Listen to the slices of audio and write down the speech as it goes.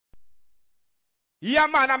Yeah,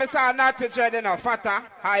 man, I'm a Naughty Dread, you know, Fatta,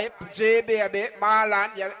 Hype, J Baby,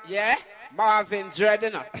 Marlon, yeah, Marvin Dread,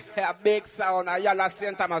 you know, a big sound, a yellow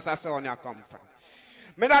St. Thomas a sound you come from.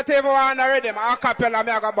 Me not even want to read him, a cappella,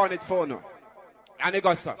 me I go burn it for no. And he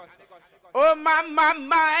goes so. Oh, mama,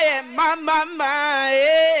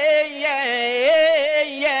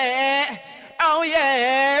 yeah. Oh,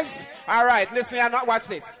 yes. All right, listen here, now watch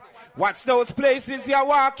this. Watch those places you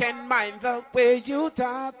walk and mind the way you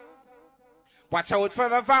talk. Watch out for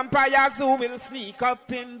the vampires who will sneak up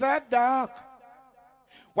in the dark.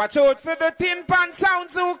 Watch out for the tin pan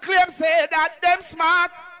sounds who claim say that them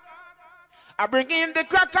smart. I bring in the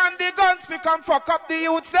crack and the guns, we come fuck up the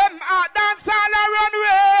youths, them dance all around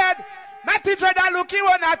red. Naughty Dread a looking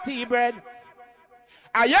one at T-bread.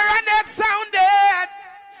 I hear a next sounded.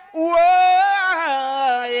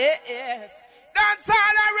 Whoa, yes. Dance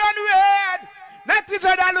all around red. Naughty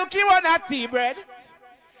Dread a looking one at T-bread.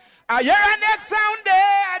 I hear a next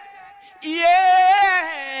sounded.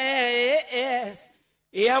 Yes.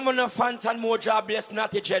 Yeah, I'm on a Fantan more jobless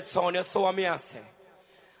Naughty Dread sound, you saw me I say.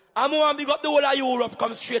 I'm going to big up the whole of Europe,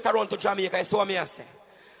 come straight around to Jamaica, you saw me I say.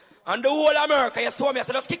 And the whole of America, you saw me I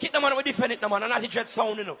say, just kick it, the man, we defend it, the man, and Naughty Dread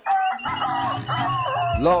sound, you know.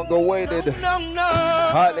 Long awaited,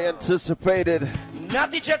 highly anticipated.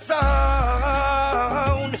 Naughty Dread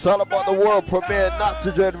sound. It's all about the world premiere.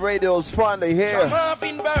 Naughty Dread Radio is finally here.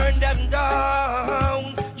 Marvin, burn them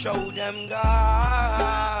down, show them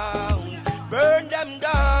down, burn them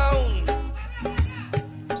down.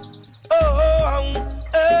 Oh,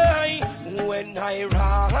 hey, when I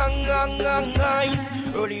rise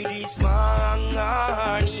early this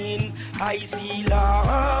morning, I see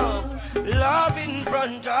love in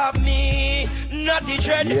front of me. Naughty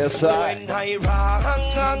Dread. Yes, sir.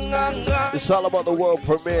 It's all about the world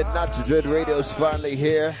premiere. Naughty Dread Radio is finally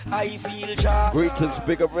here. I feel joy. Greetings,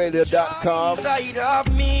 bigupradio.com. Inside of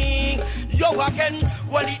me. Yo, again,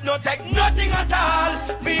 well, it not take nothing at all.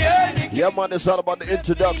 Yeah, man, it's all about the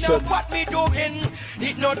introduction. What me doing?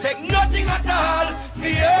 It not take nothing at all.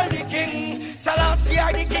 Fear the king. Selassie,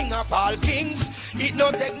 the king of all kings. It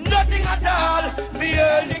not take nothing at all.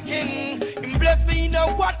 Fear the king. Bless me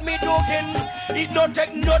now, what me doing? It don't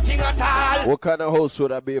take nothing at all. What kind of host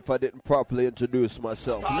would I be if I didn't properly introduce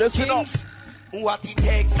myself? Listen up. What it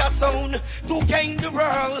takes a sound to gain the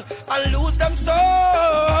world and lose them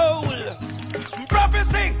soul.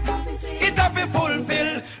 Prophecy, it have been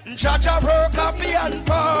fulfilled. Judge a work copy and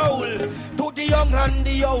foul. To the young and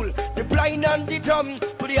the old, the blind and the dumb,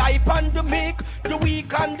 to the hype and the meek, the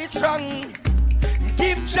weak and the strong.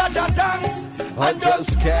 Give Judge a thanks and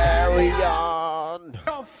just carry on.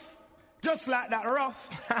 Rough. Just like that, rough.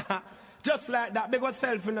 Just like that. Big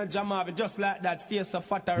yourself in a Marvin. Just like that. Stay so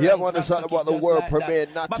fat. Yeah, want to talk about the world premiere,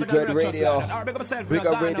 Naughty Dread Radio.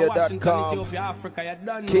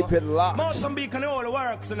 BigUpRadio.com. Keep it locked. Mozambique and all the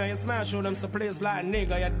works, you know, you smash on them some place like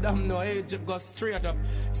nigga, you dumb no Egypt go straight up.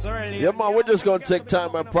 So early. Yeah, man, we're just going to take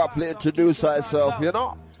time and properly introduce ourselves, you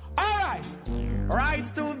know? Alright.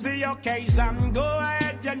 Rise to the occasion. Go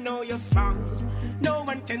ahead, you know you're strong. No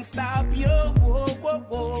one can stop you. Whoa, whoa,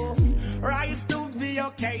 whoa. Rise to the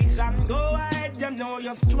occasion. Go ahead, you know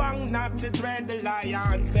you're strong. Not to dread the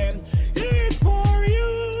lion. Said, it's for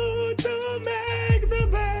you to make the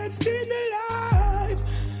best in the life.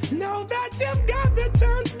 Now that you've got the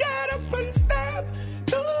chance, get up and step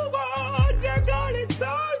towards your goal. It's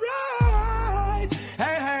alright.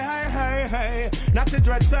 Hey, hey, hey, hey, hey. Not to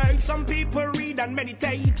dread say, some people read and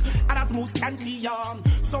meditate, and that's most anti-yarn.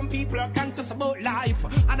 Some people are conscious about life,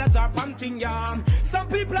 others are panting yarn. Some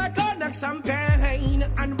people are cognac, champagne,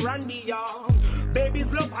 and brandy yarn.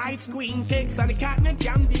 Babies love ice cream, cakes, and cotton and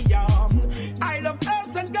candy yarn. I love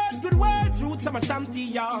herbs and girls, good words, roots of a shanty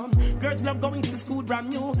yarn. Girls love going to school brand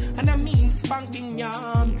new, and I mean spanking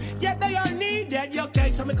yarn. Yet they all needed your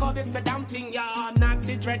case, so we call this the damn thing yarn.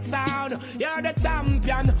 Naughty Dread sound, you're the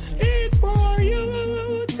champion. It's for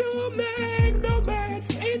you to make the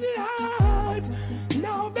best in life.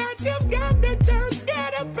 Now that you've got the chance,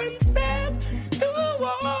 get up and step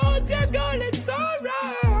towards your goal. It's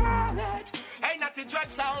alright. Hey, Naughty Dread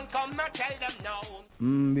sound, come and tell them now.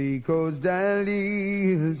 Because that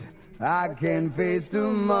leaves, I can face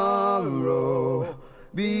tomorrow.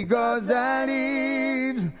 Because that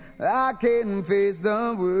leaves, I can face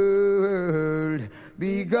the world.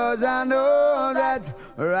 Because I know that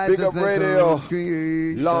Big Up Radio,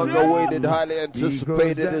 long awaited, highly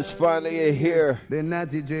anticipated, is finally here.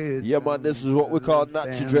 Yeah, man, this is what we call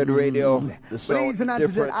Naughty Dread Radio. The sound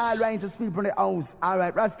difference. All right, just speak from the house. All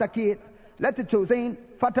right, Rasta Kate, let it show. Saying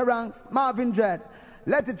Fatta Ranks, Marvin Dread.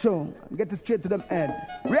 Let it show. Get it straight to them end.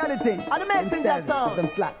 Reality. And the message that song. Them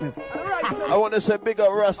slackness. Right I want to say big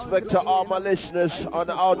up respect to all my listeners on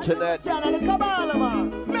the alternate.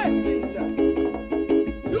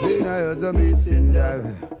 As a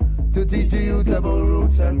messenger to teach you about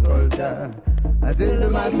roots and culture. I tell the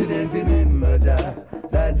masses to remember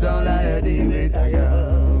that's all I had in it.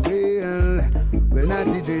 When I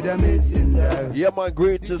teach you the messenger. Yeah, my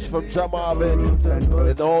greetings from Marvin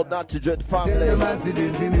and the whole Knotty Dread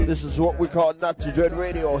family. This is what we call Knotty Dread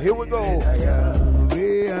Radio. Here we go.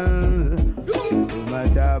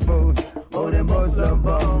 Oh, them boys love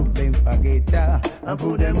bomb, think for guitar, and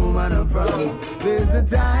put them woman up front. There's a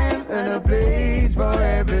time and a place for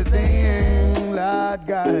everything, Lord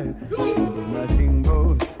God. Nothing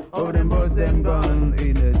boat, oh, them boys them gone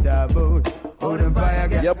in the dark boat. Oh, them fire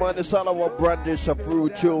get. Yeah, man, it's all about brandish a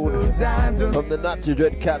fruit tune from the Knotty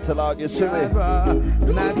Dread catalog, you see me?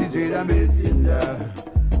 Knotty Dread a messenger,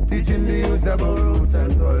 teaching the youth about roots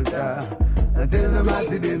and culture. Until the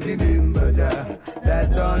master didn't remember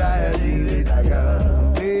that's all I had in it. I got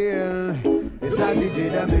it's not the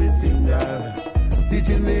messenger,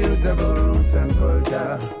 teaching me about roots and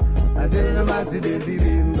culture. Until the master didn't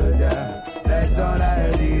remember that's all I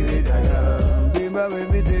had in it. I got remember when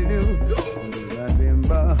we tell you,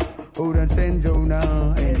 remember who done send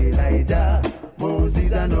Jonah and Elijah,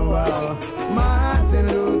 Moses and Noah, Martin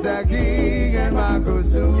Luther King and Marcus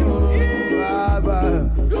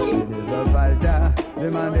the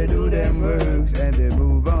man they do them works and they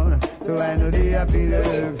move on. So I know they have been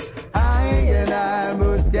nerves. I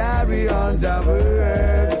must carry on the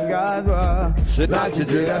works. God was should not you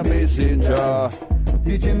dread a messenger,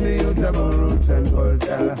 teaching me about roots and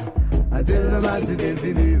culture. Until the master didn't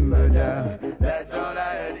remember that's all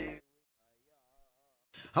I had.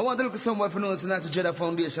 I want to look at somewhere for now, so not to dread a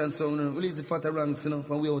foundation, so release the fatter ranks,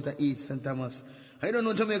 from way out of East St. Thomas. I don't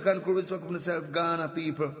know Jamaican crew, respect for myself, Ghana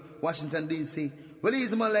people, Washington D.C. Well,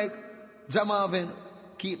 he's man like Marvin,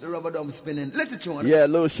 keep the rubber drum spinning. Let it show. Yeah,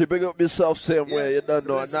 Lucy, big up yourself same way. You don't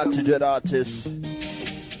know, a Knotty Dread artist.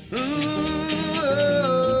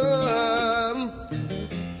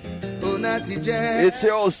 It's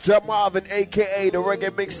your host, Marvin, a.k.a. the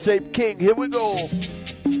Reggae Mixtape King. Here we go.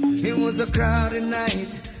 It was a crowded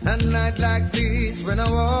night, a night like this, when I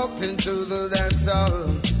walked into the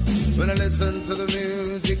dancehall. When I listened to the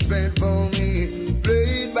music played for me,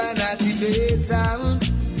 played by Knotty Dread sound.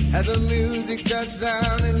 As the music touched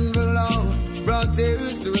down in the lawn, brought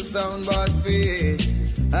tears to a soundboy's face.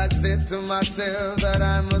 I said to myself that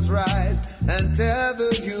I must rise and tell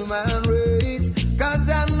the human race, 'cause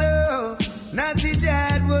I know Knotty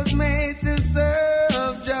Dread was made to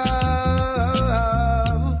serve Jah,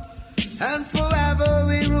 and forever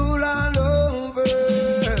we rule all over.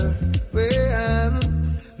 Well,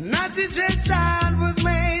 Knotty Dread sound was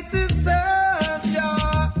made to serve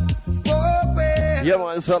Jah. Oh, well. Yeah,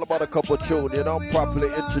 man, it's all about a couple tunes, properly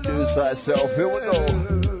introduce ourselves. Here we go.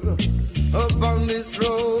 Upon this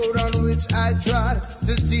road on which I trod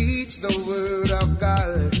to teach the word of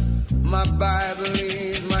God, my Bible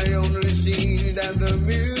is my only shield and the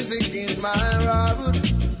music is my rod.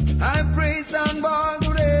 I pray soundboys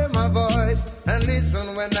would hear my voice and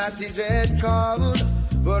listen when Knotty Dread called,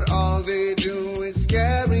 but all they do is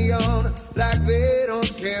carry on like they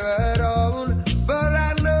don't care at all. But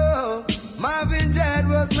I know Marvin Dread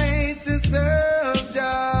was made to serve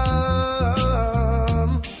Jah,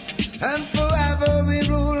 and forever we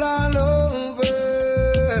rule all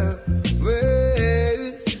over. Well,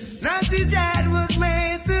 Knotty Dread was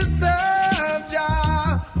made to serve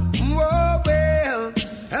Jah. Oh, well,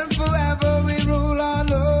 and forever we rule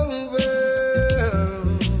all over.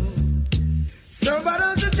 So why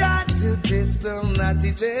don't you try to taste the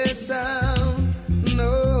Knotty Dread sound?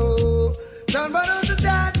 No, why don't you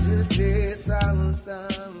try to taste sound?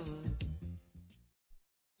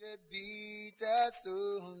 Just beat us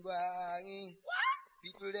soon by.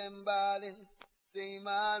 People them ballin', say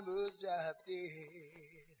man was dropped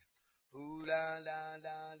dead. Ooh la la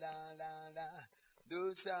la la la la.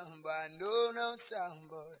 Do soundboy, no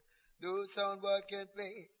soundboy. No soundboy can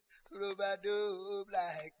play rubber dub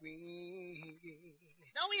like me.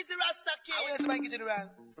 Now he's the Rasta King. I will spike it in the round.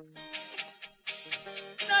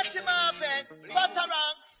 Knotty Marvin,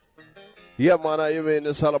 Butterranks. Yeah, man, I mean,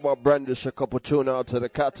 it's all about brandish a couple tune out to the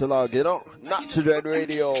catalog, Knotty Dread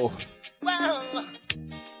Radio. Well,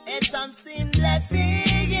 it's something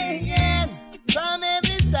blessing from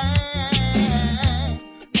every side.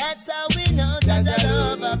 That's how we know that the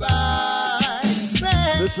love abides.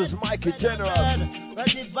 This is Mikey General. A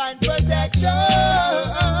divine protection,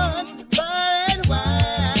 far and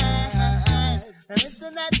wide. And it's the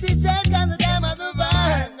Knotty Dread and the dam of the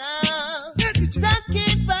vine now. That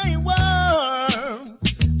keep very warm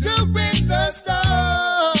to bring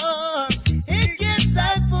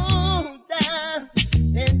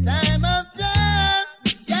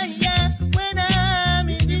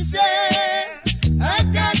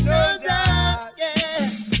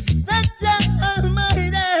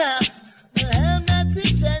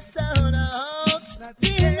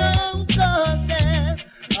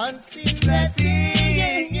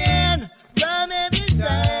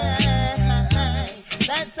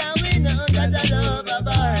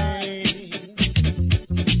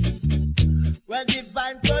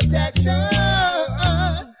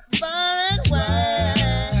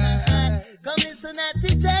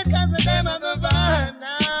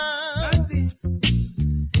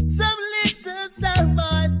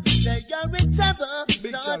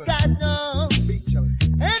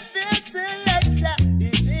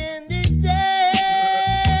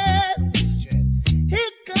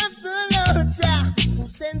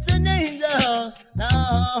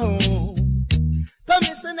Come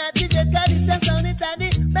listen at the jet, cause it's a sound, it's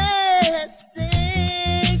the best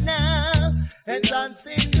thing now. And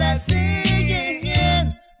something like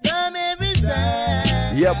singing from every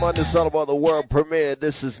side. Yeah, man, it's all about the world premiere.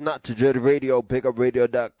 This is Not to Dread Radio,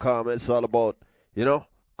 BigUpRadio.com. It's all about, you know,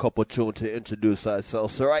 couple tune to introduce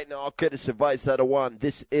ourselves. So right now, I'll get this advice out of one.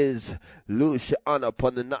 This is Lucia Anna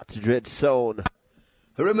upon the Not to Dread sound.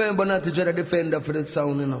 Remember Not to Dread a defender for the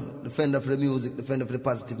sound, you know, defender for the music, defender for the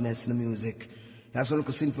positiveness in the music. That's one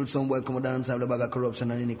little simple song boy come a dance have the bag of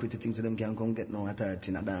corruption and iniquity things so them can come get no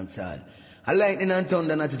authority in a dance hall. A lightning and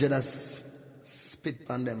thunder Not to Dread a spit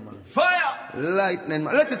on them, man. Fire! Lightning,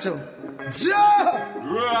 man. Let it show.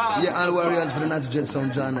 Yeah, all warriors for the Not to Dread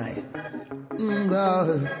sound, John I.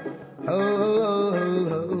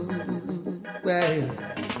 Well.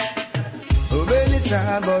 When it's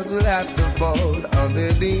hard, boys will have to fall on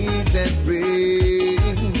their knees and pray.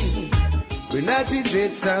 We're not the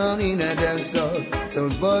dread sound in a dancehall,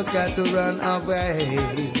 some boys got to run away.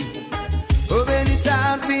 When it's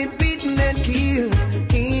hard, been beaten and killed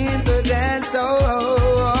in the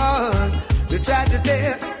dancehall. We tried to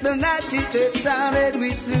dance the naughty dread sound and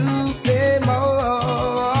we slew them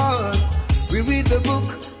all. We read the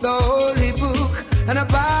book, the holy book, and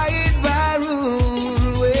abide by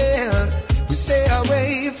rule. Well, we stay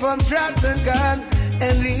away from drugs and guns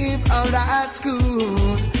and leave all our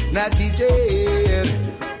school. Not jail,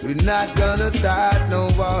 we're not gonna start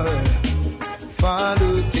no war.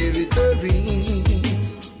 Follow territory.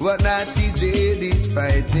 What Natty jail is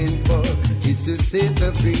fighting for is to set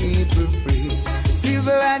the people free.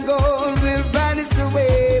 Silver and gold will vanish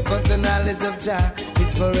away, but the knowledge of Jah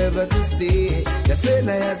is forever to stay. Just send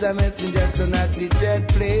as a messenger, so Natty jet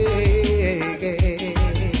play.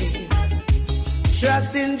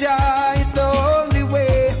 Trust in Jah is the only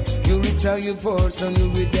way. You reach out your portion,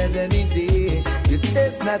 you'll be dead any day. You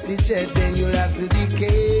taste Natty jet, then you'll have to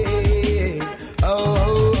decay.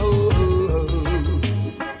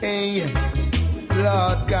 Hey,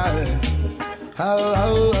 Lord God.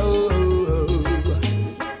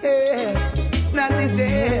 Hey, Natty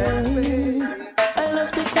jet. I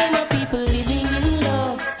love to see my people living in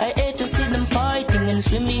love. I hate to see them fighting and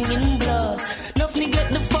swimming in blood. Nothing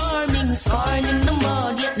get the farming, scarring in the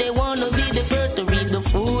mud. Yet they wanna be the first to reap the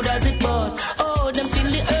food as it bud. Oh, them fill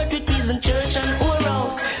the earth with peas and church and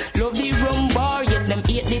whorehouse. Love the rum bar, yet them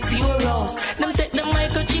eat the pure house. Them take the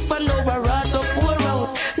microchip and override the poor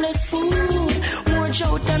out. Less food, more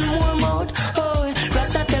shout and more mouth. Oh,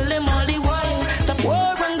 Rasta tell them all the while. Stop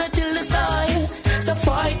war and go till the soil. Stop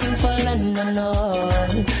fighting for land and all.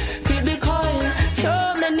 Feel the coil, so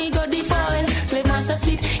many go defile. Slave master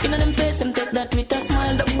sit in them face, them take that with a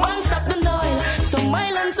smile. The one stop the oil, so my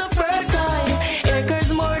land so fertile. Acres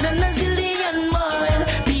more than a zillion mile.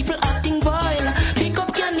 People acting vile, pick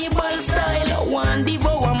up cannibal style. One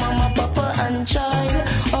devour mama, papa and child.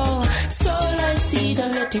 Oh, soul I see,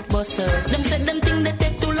 don't let it bust her. Them said them think they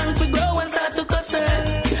take too long to grow and start to cuss her.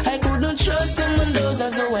 I couldn't trust them when those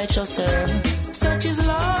are so I trust her. Such is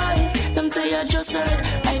life, them say I just heard.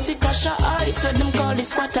 I see Kasha Heights, where them call this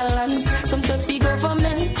Squatterland. Some say fi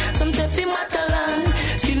government, some say fi Mataland.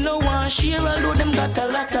 Still no one share, although them got a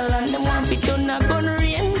lot of land. Them want fi turn a gun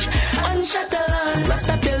range and Shatterland.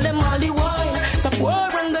 Rasta tell them all the while, stop war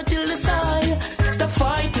and go till the soil. Stop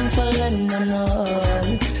fighting for land and all.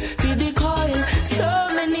 Feel the coil, so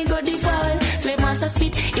many go defile. Slave master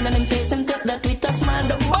spit in them face, them take that with a smile.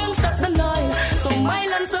 The bomb stop the Nile, so my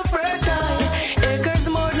land so fertile. Acres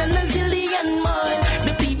more than a zillion mile.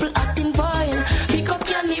 The people acting vile, pick up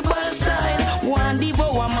cannibal style. One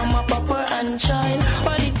devour mama, papa and child.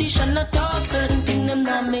 Politician not talk, certain thing them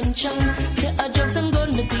not mention. Say a drugs and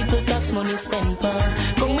gun, the people tax money spent for.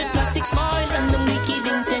 Come with plastic smiles and the wicked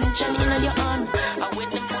intention in your hand. I with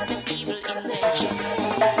them for them evil intention.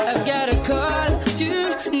 I've got a call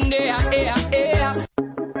today,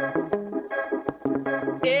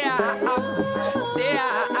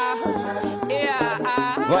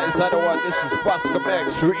 Right inside the one, this is Bascom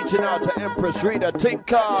X reaching out to Empress Rita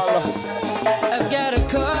Tinkle. I've got a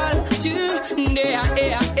call today,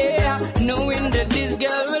 knowing that this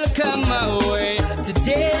girl will come my way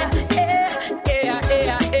today.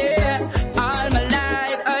 All my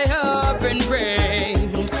life I hope and pray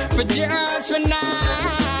for just one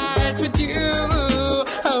night with you,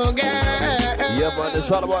 oh girl. Yeah, man, it's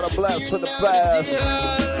all about a blast from the past.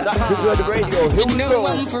 Not to Dread Radio, here we go.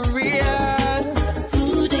 I'm for real.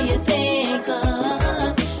 Who do you think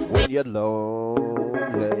of When you're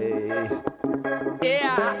lonely.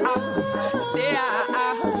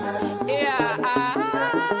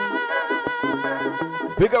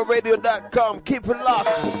 BigUpRadio.com, keep it locked.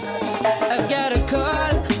 I've got a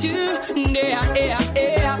call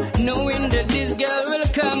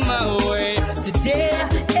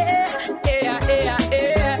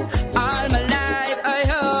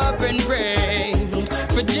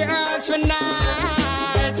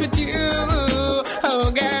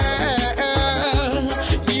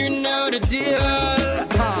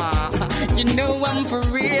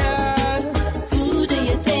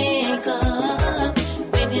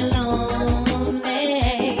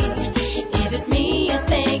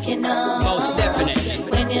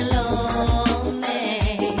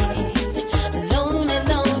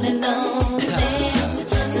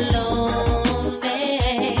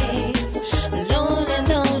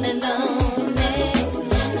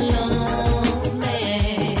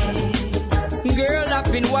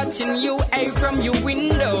been watching you, hey, from your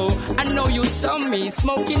window. I know you saw me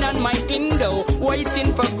smoking on my window,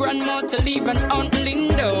 waiting for grandma to leave an Aunt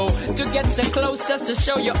Lindo to get so close just to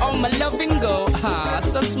show you all my loving go.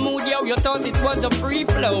 So smooth, yo, you thought it was a free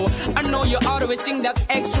flow. I know you always think that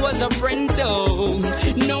X was a friend, though.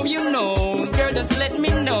 No, you know, girl, just let me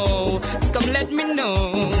know. Come let me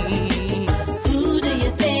know. Who do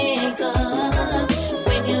you think of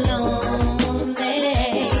when you're lonely?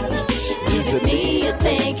 Is it me you're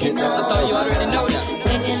thinking of? I thought you already know that.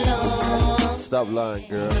 When you're lonely. Stop lying,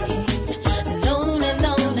 girl. Lonely,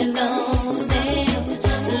 lonely, lonely,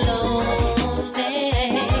 lonely,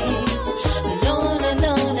 lonely,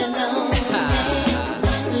 lonely,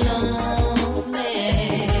 lonely.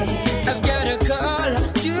 I've got a call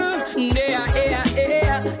today,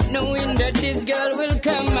 knowing that this girl will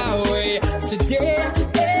come my way today.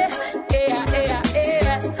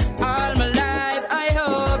 All my life I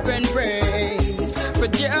hope and pray for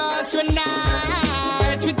just one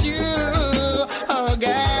night with you, oh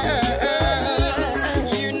girl.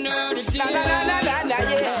 You know the deal.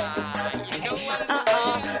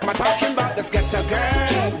 I'm talking about this ghetto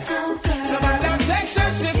girl. No matter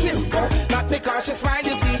Texas, she's simple. Not because she's fine,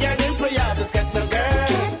 you see her in play out this ghetto girl.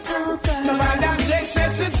 No matter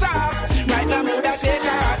Texas, she's soft. Right now, move that take her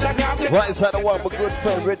autograph. Right side of one, my good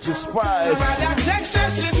friend Richard No Spice. matter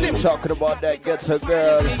Texas, she's simple. Talking about that ghetto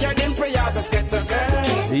girl. See her in play out this ghetto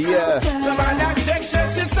girl. Yeah. No matter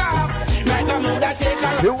Texas, she's soft. Right now, move that take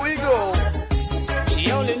her. Here we go.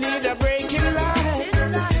 She only need a break in life,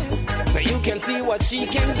 so you can see what she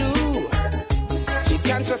can do. She's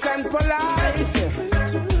conscious and polite,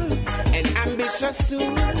 and ambitious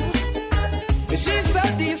too. She's so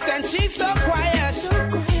distant, she's so quiet.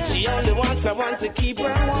 She only wants someone to keep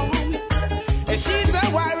her warm. And she's a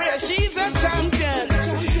warrior, she's a champion.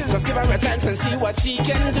 Just give her a chance and see what she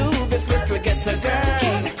can do. This little ghetto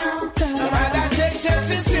girl. No matter Texas,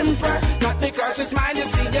 she's simple. Not because she's mine, you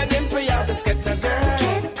see her dimple, yeah, this ghetto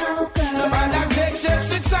girl. No matter Texas,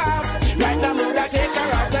 she's soft. Right now, move that take her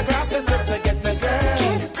off the grass, this little ghetto girl.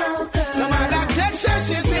 No matter Texas,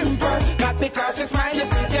 she's simple. Not because she's mine, you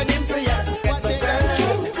see her dimple, yeah, this ghetto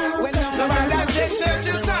girl. No matter Texas,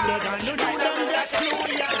 she's soft.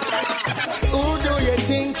 Who do you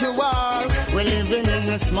think you are? We're living in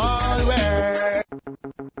a small world.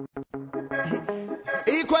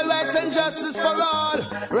 Equal rights and justice for all.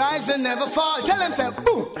 Rise and never fall. Tell them, say,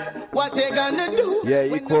 boom, what they gonna do? Yeah,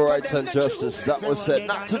 equal rights and justice. That was said.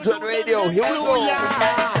 Not to Dread Radio. Here we go.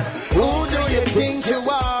 Who do you think you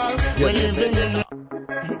are? We're living in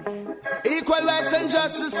equal rights and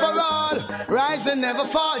justice for all. Rise and never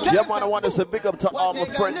fall. Yeah, man, I want to say big up to all my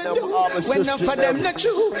friends, them, all my when sisters, for them not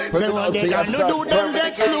true. Say what they gonna do, them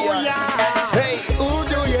get through, yeah. Hey, who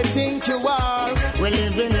do you think you are? We're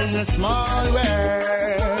living in a small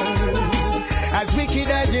world. As wicked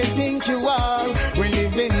as you think you are, we're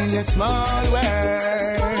living in a small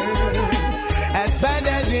world. As bad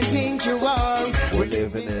as you think you are, we're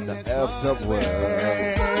living in the effed up world.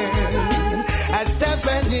 As tough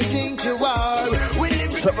as you think you are, we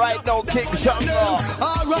live. So right now, King Shango.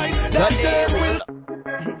 All right, that day will.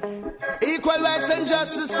 Equal rights and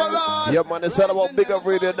justice for all. Yeah, man, it's all about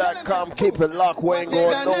BigUpRadio.com. Keep it locked, we ain't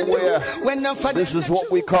going nowhere. This is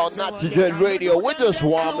what we call Not to Dread Radio. We're just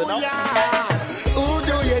warming up. Who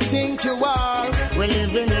do you think you are? We're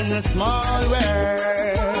living in a small world.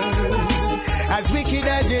 As wicked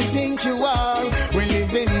as you think you are, we're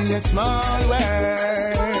living in a small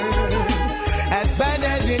world. As bad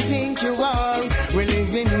as you think you are, we're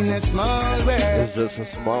living in a small world. It's just a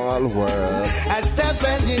small world. As tough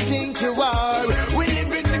as you think you are, we're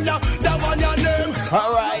living in the one your name.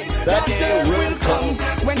 Alright, that day will come.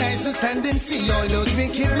 When I stand and see all those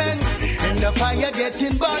wicked men and the fire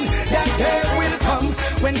getting burned, that day will come.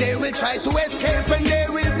 When they will try to escape and there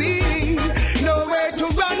will be nowhere to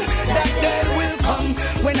run. That day will come.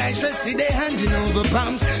 When I shall see they handing over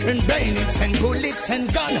bombs and bayonets and bullets and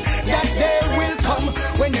guns. That day will come.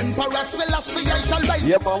 When Emperor Selassie I shall rise.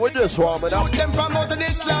 Yeah, man, we're just warming up. Put them from out of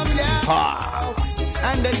Islam, yeah. Ha.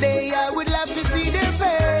 And the day I would love to see their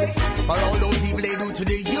face for all those people they do to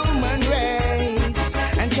the human race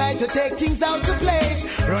and try to take things out of place,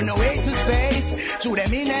 run away to space, through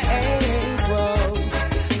them in the age. Whoa.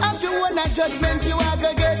 After one a judgment you are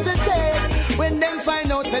gonna get to taste when them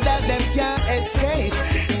find out that them can't escape.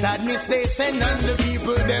 Sadness they send on the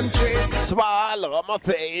people them trace. Smile on my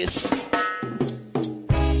face.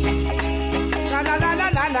 Na na na na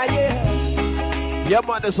na na yeah. Yeah,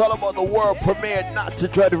 man, it's all about the world premiere, Not to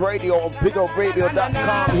Dread Radio on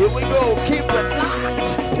BigUpRadio.com. Here we go, keep it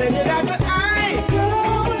locked.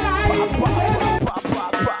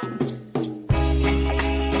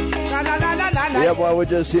 Yeah, boy, we're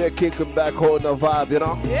just here kicking back, holding the vibe, you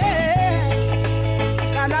know? Yeah.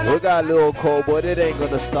 We got a little cold, but it ain't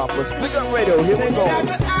gonna stop us. Big up radio, here we go.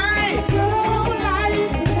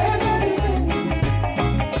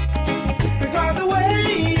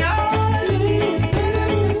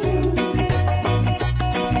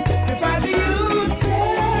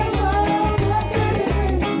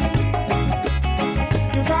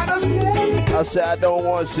 I say I don't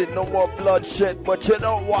want to see no more bloodshed, but you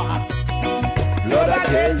know what? Blood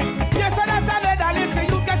again. Yes, and that's a dead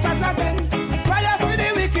little you get shot again. Fire for the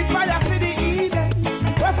wicked, fire for the evil.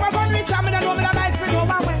 What's my gun reach? I'm in a noble life for no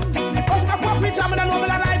man. What's my pop reach? I'm in a noble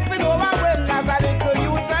life for no man. As a little you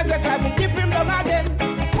try to try to keep him down again.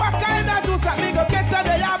 What kind of juice that me go get to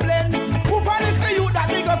the ya blend? Who for little you that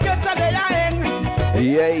me go get to the ya end?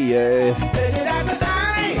 Yeah, yeah.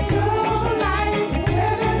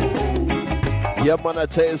 Yeah, man, I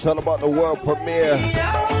tell you it's all about the world premiere.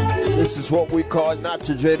 This is what we call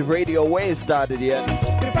KNOTTY DREAD Radio. We ain't started yet.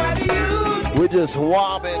 We're just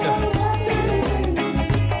warming.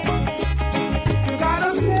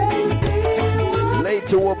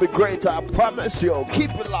 Later will be great, I promise you. Keep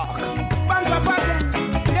it locked.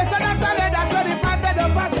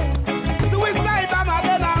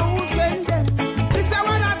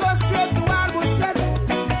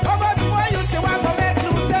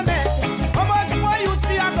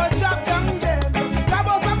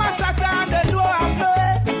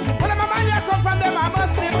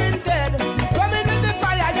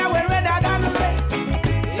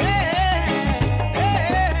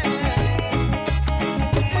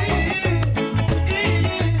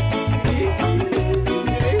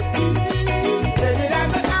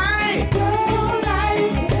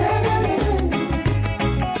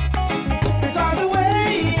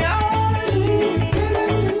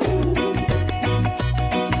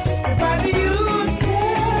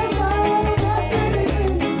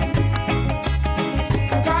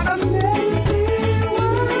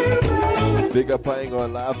 Big up, I ain't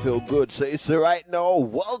gonna lie, I feel good. Say so right now,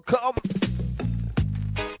 welcome.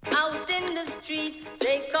 Out in the street,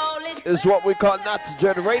 they call it. It's what we call KNOTTY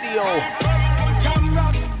DREAD Radio. Jam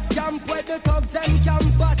rock, jump where the thugs and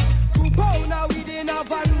jump back. 2 pound now within a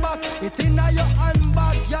van back. It in a your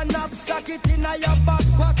handbag, your knapsack, it in a your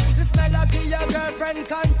backpack. This melody your girlfriend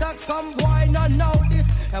contact. Some boy not know this.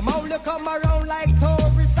 Them only come around like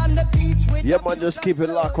tourists on the beach with. Yeah, man, just keep it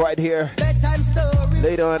locked right here. Bedtime stories.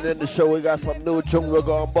 Later on in the show, we got some new jungle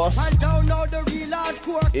going bust. And don't know the real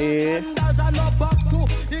hardcore. And as I know back to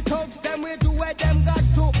the thugs, them we do where them got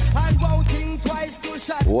to. And won't think twice to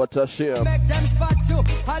shot. What a shame. Make them spot you.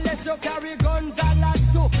 Unless you carry guns and lots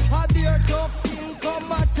to. A beer talk thing come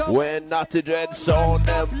at you. When KNOTTY DREAD sound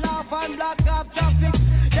them. Laugh and block off traffic.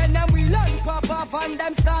 Then them we learn pop off and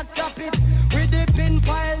them start chop it. With the pin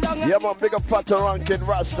pile down. Yeah, man, big up Fat Rankin,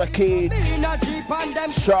 Rasta Kid.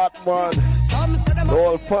 Short man. The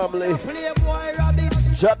whole family.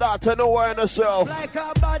 Your daughter nowhere in herself. Like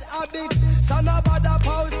a bad habit. Son of a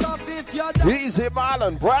post off if you're done. Easy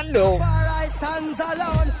Marlon, brand new.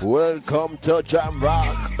 Welcome to Jam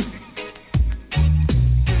Rock.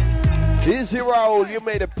 Easy Raul, you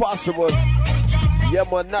made it possible. Yeah,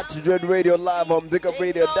 man, KNOTTY DREAD Radio live on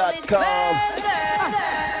bigupradio.com.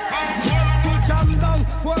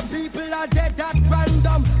 Where people are dead at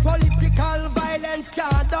random. Political violence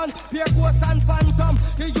can't done. Pure ghosts and phantom.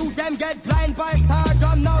 The youth them get blind by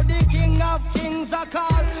stardom. Now the king of kings are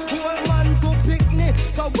called. Whole man to pick me.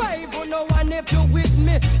 So wave on no one if you with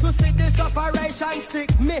me. To see this operation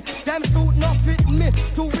sick me. Them suit no fit me.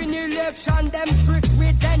 To win election them trick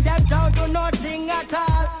me. Then them down to nothing at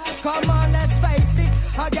all. Come on, let's face it.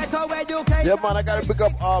 I get away you can. Yeah, man, I gotta pick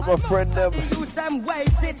up all my friends them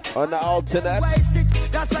on the alternate.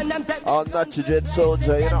 That's when them take all KNOTTY DREAD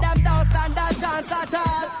soldier, you know. Them don't stand a chance at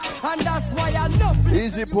all. And that's why I know.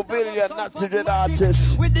 Easy Pavilion, KNOTTY DREAD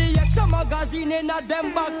artist. With the extra magazine in a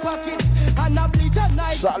them back pocket. And a bleach at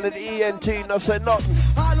night. Solid ENT, no say nothing.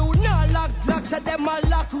 All who not lock blocks, them a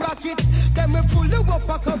lock rocket. Them a pull you up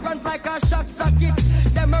a current like a shock socket.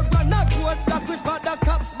 Them a run a road block, which but the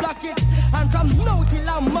cops block it. And from now till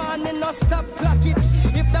a morning, no stop clock it.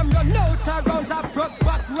 If them run out around a broke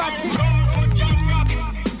back rocket.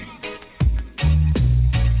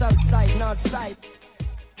 South side, north side.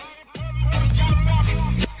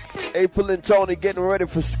 April and Tony getting ready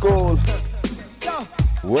for school.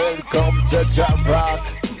 Welcome to Jam Rock.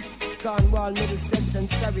 Cornwall, Middlesex and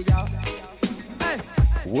Surrey, y'all. Hey.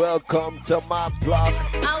 Welcome to my block.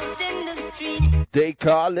 Out in the street. They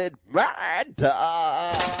call it murder.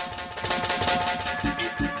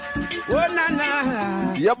 Oh, na,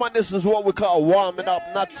 na. Yeah, man, this is what we call warming up,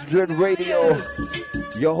 KNOTTY DREAD Radio.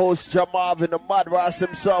 Your host, Marvin, the Mad Ross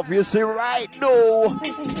himself. You see right now.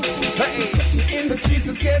 Hey. In the streets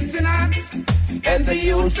it's getting hot, and the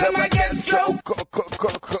youth them I get so.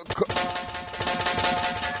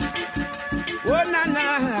 Oh na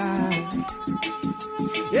na,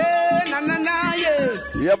 yeah na na na, yes.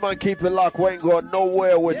 Yeah man, keep it locked. We ain't going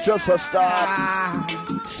nowhere. We're just a start.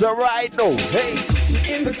 So right now, hey.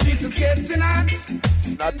 In the streets it's getting hot.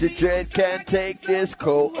 Knotty Dread can't take this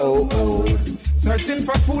cold. Searching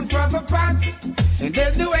for food for the pot, and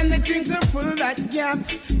they'll do anything to fill that gap.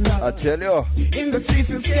 I tell you. In the streets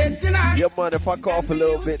it's getting hot. Yeah man, if I cough a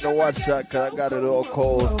little bit, no watch that, cause I got a little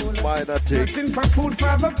cold. Minor thing. Searching for food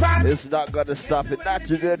for the pot. It's not gonna stop it.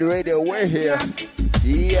 Knotty Dread Radio, we're here.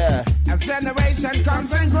 Yeah. As generation comes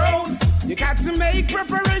and grows, you got to make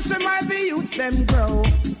preparation while the youths them grow.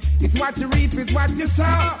 It's what you reap, it's what you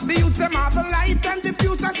sow. The youths them are the light and the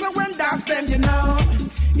future, so when that's them, you know.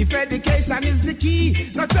 If education is the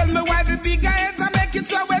key, now tell me why the big guys are make it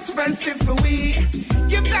so expensive for we.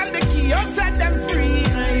 Give them the key or set them free.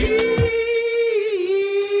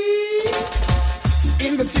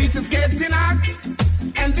 In the streets it's getting hot,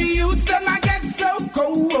 and the youths them I get so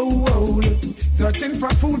cold. Searching for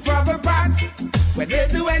food for the pot, where they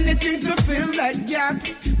do anything to fill that gap.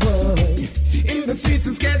 Boy, in the streets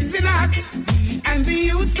it's getting hot, and the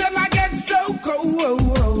youths them I get so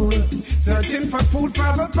cold. Searching for food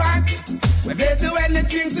for the pot, where they do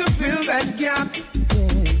anything to fill that gap.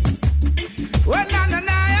 Oh na na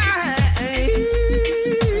na,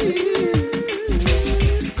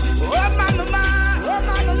 oh mama, oh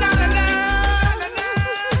mama na na na.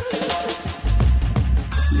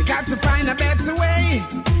 You got to find a better way,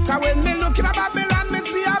 'cause when me looking at Babylon, me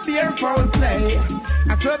see a beautiful play.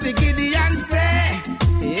 I saw the Gideon say,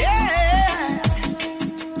 yeah.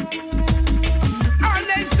 Our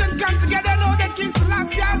nation come together, know that King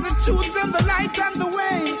Selassie has the truth and the light and the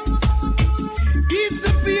way. Teach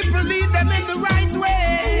the people, lead them in the right way.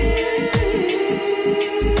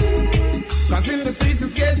 'Cause in the streets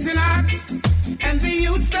it's getting hot, and the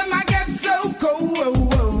youths them I get so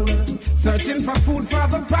cold. Searching for food for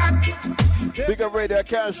the pot. Bigger radio, I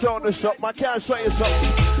can't show the something. I can't show you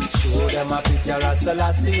something. Show them a picture of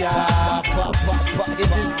Selassie.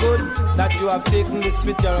 It is good that you have taken this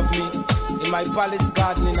picture of me in my palace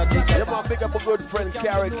garden in Addis Ababa. Yeah man, pick up a good friend,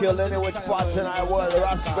 Carrie Kill, any which parts in our world,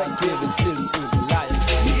 respect him. It's still stupid life.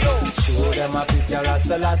 Show them a picture of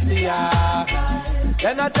Selassie.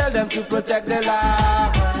 Then I tell them to protect the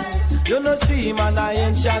land. You know see him an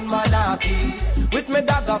ancient monarchy, with me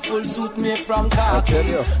dagger full suit made from khaki.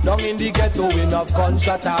 Down in the ghetto in of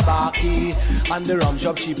gunshot tabaki, and the rum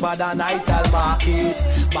shop cheaper than Ital market.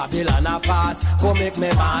 Babylon a pass, go make me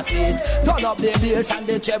mass it. Turn up the bass and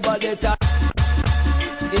the treble it.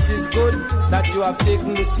 It is good that you have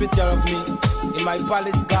taken this picture of me in my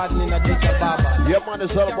palace garden in Addis Ababa. Yeah man,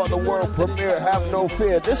 it's all about the world premiere. Have no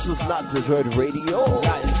fear. This is not the Dread Radio.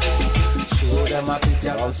 Show them a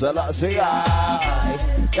picture of Selassie.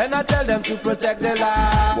 Then I tell them to protect the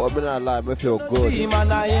land. Well, me not lie, me feel good. See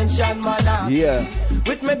man a ancient monarch. Yeah.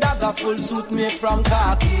 With me dagger full suit made from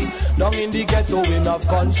khaki. Down in the ghetto in of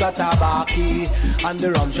gunshot tabaki, and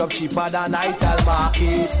the rum shop cheaper than Ital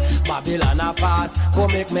market. Babylon a pass, go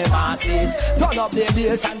make me mass it. Turn up the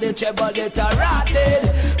bass and the treble it a rotted.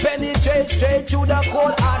 Penetrate straight to the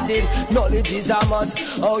cold hearted. Knowledge is a must,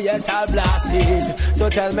 oh yes I'll blast it. So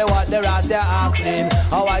tell me what the rats are asking,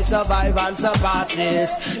 how I survive and surpass this.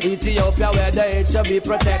 Ethiopia where the age should be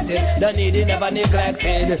protected, the needy never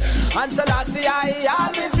neglected. And Selassie I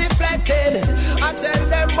always reflected. I tell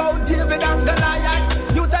them about David and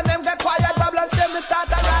Goliath. You tell them get quiet, Babylon say me start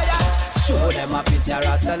a riot. Show them a picture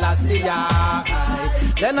of Selassie.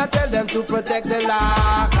 Then I tell them to protect the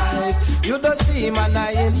life. You don't see him an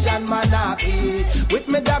ancient monarchy, with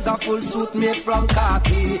me dagger full suit made from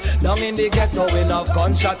khaki. Down in the ghetto in of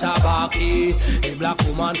gunshot tabaki. A black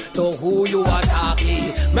woman to who you are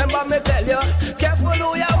talking. Remember me tell you, careful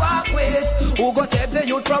who you walk with. Who go save the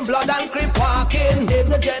youth from blood and creep walking. If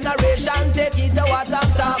the generation take it to what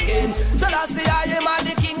I'm talking. Selassie I am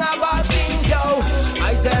the king of all things, yo.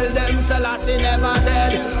 I tell them Selassie never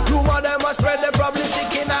dead. Rumor them must spread the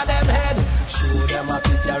publicity in them head. Show them a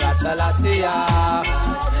picture of Selassie.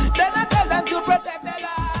 Then I tell them to protect their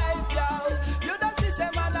life, yo. You don't see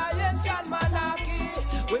them an ancient monarchy,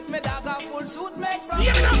 with me dagger full suit made from.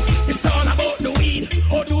 It's all about the weed.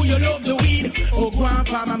 Oh, do you love the weed? Oh, go on,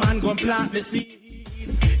 farmer man, go and plant the seed.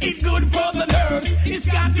 It's good for the nerves, it's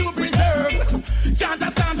got to preserve. Chant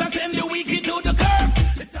a stanza, send the wicked to the curb.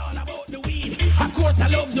 It's all about the weed, of course I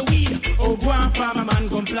love the weed. Oh, go on, farmer man,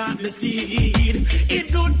 go and plant the seed.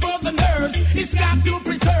 It's good for the nerves, it's got to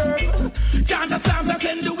preserve. Chant a stanza,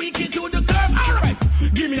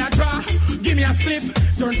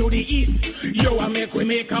 turn to the east. Yo, I make we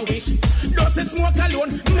make a wish. Does the smoke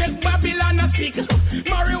alone make Babylon a sick?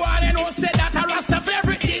 Marijuana no say that a rasta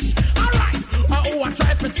favorite dish. Alright, I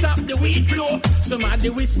try to stop the weed flow. Somebody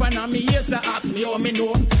whisper on me ears and ask me how me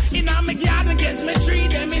know. In a me garden against me tree,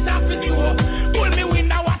 them it have to sow. Pull me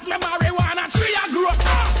window, watch me marijuana tree I grow.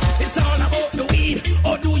 It's all about the weed.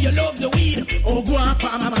 Oh, do you love the weed? Oh, go on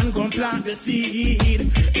farm man, go and plant the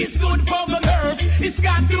seed. It's good for the nerves, it's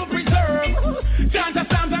got to preserve. Chant the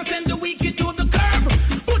psalms and send the wicked to the curb.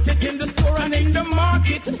 Put it in the store and in the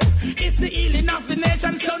market. It's the healing of the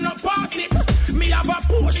nation, so no pass it. Me have a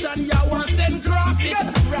portion, ya want send cross it.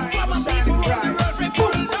 For my people on the road, we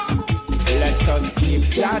pull up. Let us give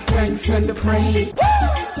God thanks and the praise.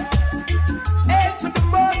 Hail to the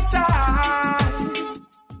Most High.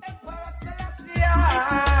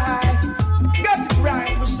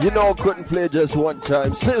 You know, couldn't play just one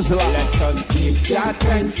time. Sizzler. Let us give God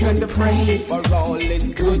thanks and the praise for all His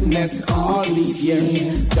goodness all these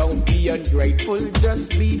years. Don't be ungrateful, just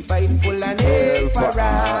be faithful and hail for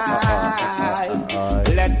right.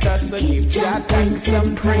 Let us give God thanks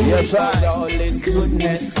and praise for all His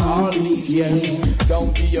goodness all these years.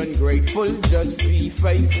 Don't be ungrateful, just be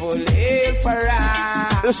faithful, hail for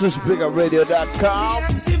right. This is biggerradio.com.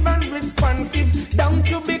 Active and responsive, don't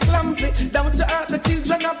you be clumsy, don't you hurt the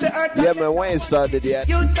children of the earth. Yeah, man, we ain't started yet.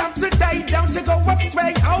 You have to die, don't you go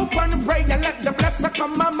astray. Open and pray and let the blessing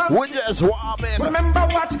come, mama. We just warming. Remember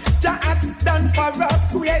what Jah has done for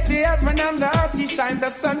us. Create the heaven and the earth. He shine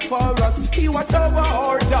the sun for us. He watch over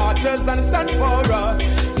our daughters and son for us.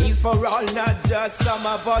 He's for all, not just some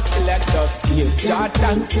of us. Let us give Jah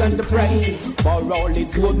thanks and the praise for all His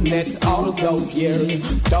goodness all those years.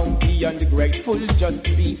 Don't be ungrateful, just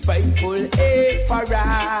be faithful. Hey, for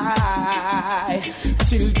right.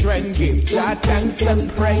 Children, give Jah thanks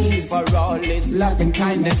and praise for all His love and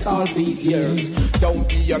kindness all these years. Don't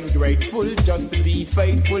be ungrateful, just be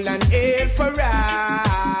faithful and hail for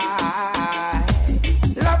right.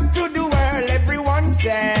 Love to the world, everyone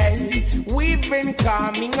say. We've been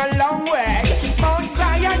coming a long way. Mount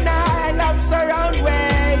Zion, I love surround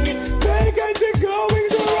way. They get to going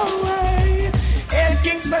the wrong way. Hail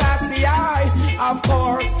King Selassie, of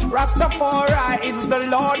course. Rastafari is the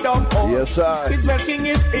Lord of hosts. Yes, sir. Israel King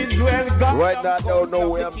is Israel God. Right now, I don't know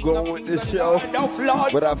where I'm going with this show,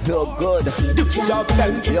 but I feel good.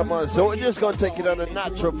 Yeah, man, so we're just going to take it on a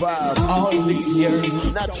natural vibe. All these years.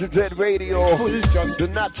 Natural Dread Radio. The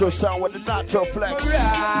natural sound with the natural flex.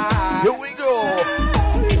 Here we go.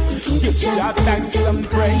 Give Jah thanks and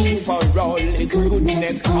praise for all His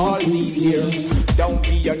goodness all these years. Don't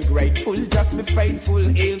be ungrateful, just be faithful.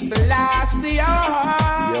 Is the last year.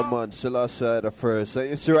 Yeah, man, Selassie the first. And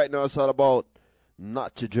you see right now it's all about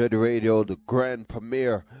Not to Dread Radio, the grand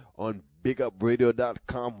premiere on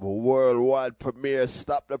bigupradio.com, worldwide premiere.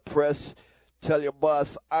 Stop the press. Tell your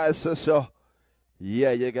boss, I said so.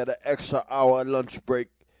 Yeah, you got an extra hour lunch break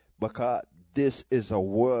because this is a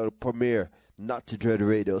world premiere. Not to Dread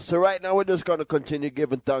Radio. So right now we're just going to continue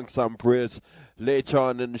giving thanks and praise. Later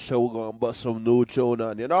on in the show we're going to bust some new tune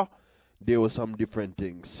on, you know? Deal with some different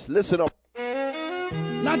things. Listen up.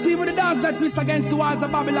 Not even the dogs that twist against the walls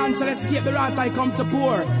of Babylon shall escape the wrath I come to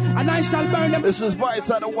pour. And I shall burn them. This is Vice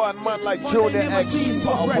of the One, man like Junior X.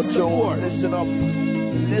 Powerful Joe. Listen up.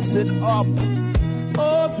 Listen up.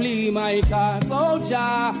 Oh, please, my cause, oh,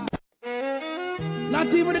 Jah. Not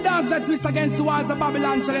even the dogs that twist against the walls of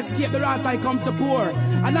Babylon shall escape the wrath I come to pour.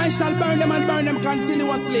 And I shall burn them and burn them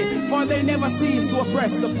continuously, for they never cease to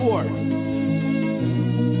oppress the poor.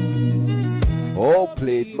 Oh,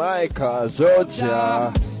 plead my cause, oh,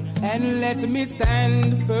 Jah. And let me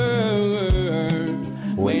stand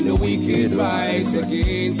firm when the wicked rise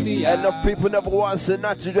against the And the people never want to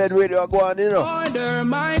Not to Dread Radio go on, you know. Order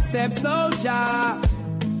my steps, oh, Jah.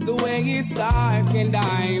 The way is dark and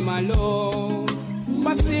I'm alone.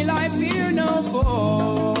 But still I fear no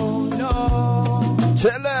foe, no.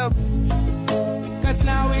 Tell them. Cause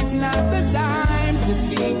now is not the time to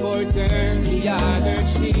sleep or turn the other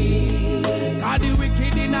cheek. Cause the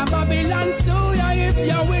wicked in a Babylon still ya if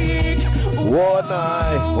you're weak. One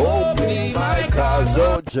eye, open my cause,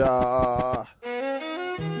 oh, Jah.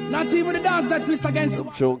 Not even the dogs that twist against them.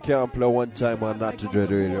 Tune can't play one time on Not to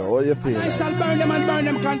Dread Radio. What do you feel? I shall burn them and burn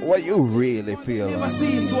them. What you really feel? Never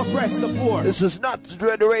cease to oppress the poor. This is Not to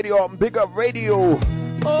Dread Radio on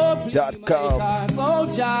bigupradio.com. Oh,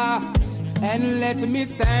 Jah, and let me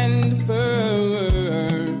stand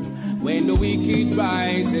firm when the wicked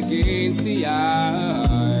rise against the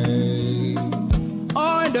eye.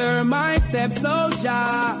 Order my steps, oh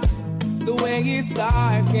Jah. The way is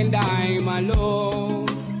dark and I'm alone.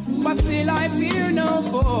 But still I fear no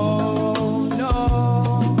foe,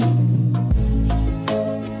 no.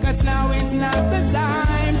 not the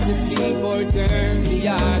time to sleep or turn the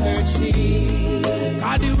other cheek.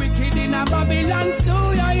 Cause the wicked in a Babylon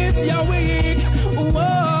stew ya if you're weak.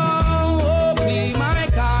 Whoa, be my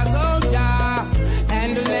cause, oh Jah,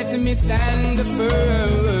 and let me stand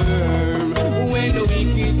firm when the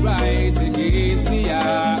wicked rise against me.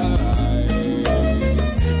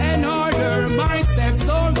 And order my steps,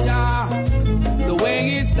 oh Jah. The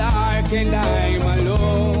way is dark and I'm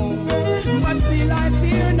alone, but still I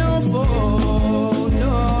fear no foe, no.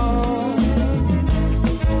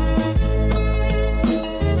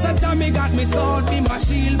 Such a me got me sword, be my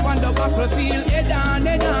shield on the battlefield. Head on,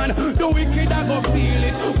 the wicked I go feel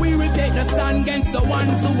it. We will take the stand against the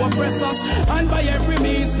ones who oppress us, and by every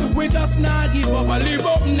means we just not give up and live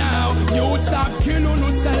up now. You stop killing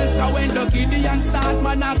yourself, cause when the Gideon start,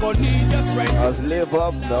 man, I go need your strength. Just live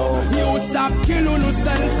up now. You stop killing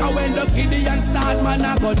yourself, cause when the Gideon start, man,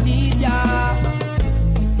 I go need ya.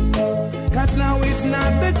 Cause now it's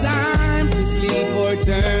not the time to sleep or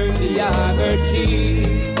turn the other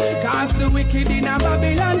cheek. Cause the wicked in a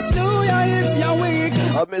Babylon stew ya if you're weak.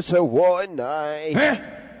 I miss a one night.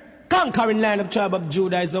 Conquering land of tribe of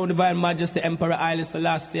Judah, his own divine majesty, Emperor Haile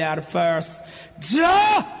Selassie the first.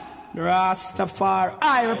 Jah! Rastafari.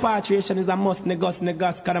 Repatriation is a must. Negus,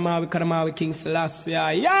 Kadamawi, King Selassie.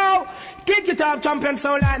 Yo! Kick it up, champion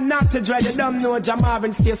sound like not to dread. You don't know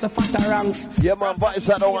Marvin stays the fatter ranks. Yeah, man, voice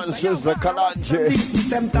of the one says the Kalanji.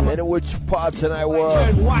 In which part tonight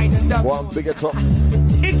world? One bigger top.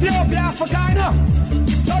 Ethiopia, Africa, I know.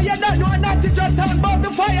 So you don't know not to just talk about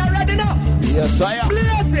the fire ready now. Yes, I am.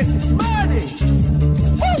 Blaze it, burn it.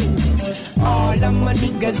 Woo! All of my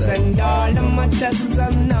niggas and all of my thugs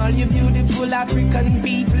and all you beautiful African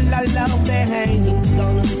people, I love they ain't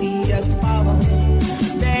gonna see us fall.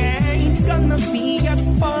 They ain't gonna see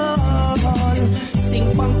us fall.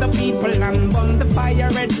 Sing from the people and burn the fire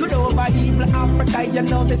red good over evil Africa. You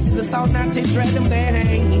know this is the sound that is red. They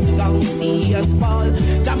ain't gonna see us fall.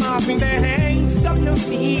 Marvin, they ain't gonna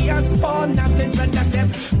see us fall. Nothing but them.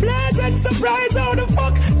 Pleasant surprise, how the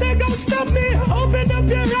fuck they gon' stop me? Open up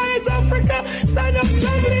your eyes, Africa. Stand up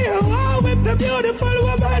strongly. Wow, with the beautiful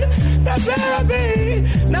woman. That's where I be.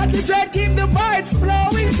 Not to try to keep the vibes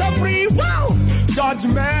flowing so free. Wow.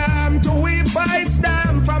 Judgment, we fight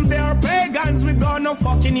them. From their pagans, we gonna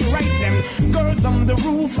fucking erase them. Girls on the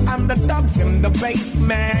roof and the dogs in the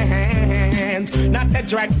basement. Not the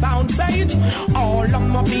dread sound stage. All of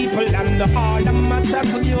my people and all of my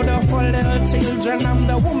beautiful little children and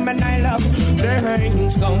the woman I love. They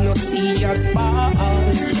ain't gonna see us fall.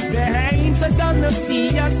 They ain't gonna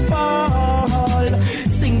see us fall.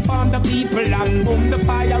 Sing for the people and boom the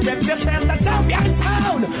fire. Represent the champion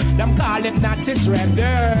sound. Them call it not to dread.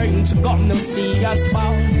 They ain't gonna see us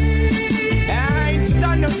fall. Ain't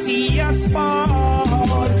gonna see us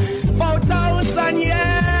fall. 4,000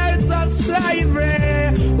 years of slavery.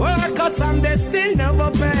 Work us and they still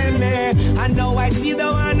never pay me. I know I see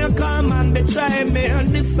the one who come and betray me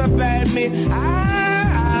and disobey me.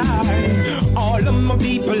 All of my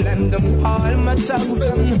people and them, all my thugs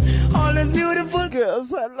and all the beautiful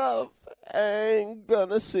girls I love ain't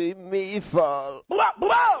gonna see me fall.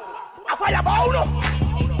 A fireball.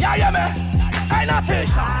 Yeah, man. I not fish.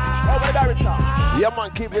 Over the Yeah,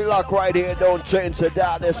 man, keep it locked right here. Don't change the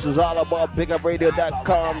dial. This is all about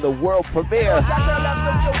BigUpRadio.com, the world premiere.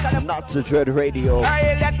 Not to Dread Radio.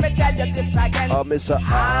 Let me tell you this again. Mr.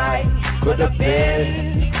 I could have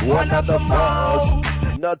been one of the most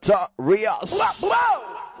notorious. A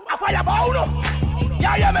fireball.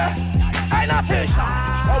 Yeah, man. I not fish.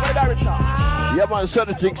 Over the Yeah, man, so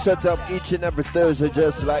the thing set up each and every Thursday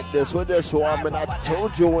just like this. With this one, and I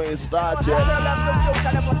told you when it started.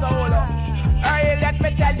 Let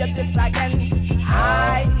me tell you this again.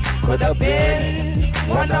 I could have been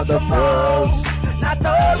one of the most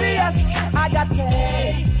notorious. I got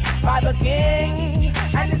paid by the King,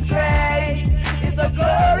 and His grace is a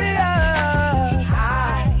glorious.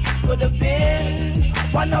 I could have been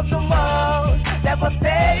one of the most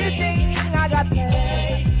devastating. I got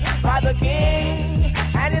paid by the King,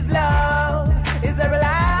 and His love is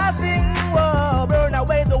everlasting. Whoa, burn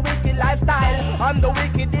away the wicked lifestyle, and the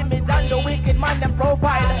wicked image, and the wicked man and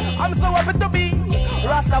profile. I'm so happy to be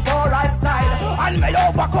Rastafari style, and may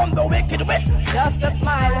overcome the wicked with just a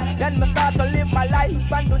smile. Then me start to live my life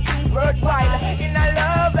and do things worthwhile in a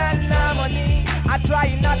love and harmony. I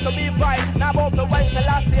try not to be right, now about the way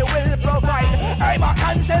Selassie will provide. Hey, my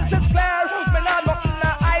conscience is clear, me not nothing to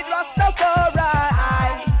hide.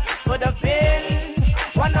 Rastafari could have been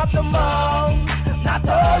one of the most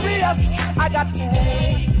notorious. I got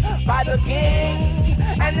paid by the King,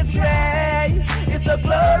 and His grace is so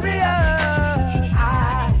glorious.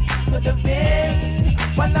 I could could have been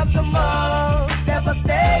one of the most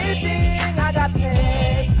devastating. I got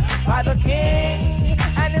saved by the King,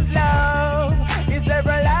 and His love is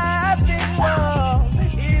everlasting. Whoa,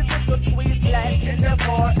 easy to squeeze like in the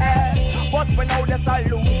forehead, but we know the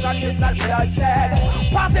solution is not bloodshed.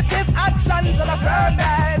 Positive actions are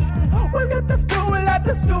permanent. We'll get the stool, let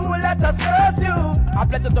us serve you. I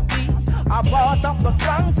pledge to be a part of the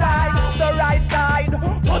strong side, the right side,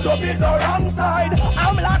 but to be the wrong side.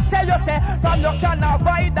 I'm like tell you, say, from you can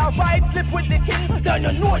avoid the fight, slip with the King, then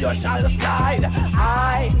you know you shall slide.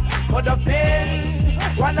 I could have been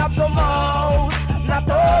one of the most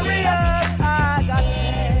notorious. I got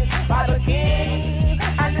saved by the King,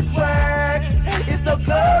 and His work is so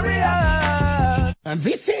glorious. And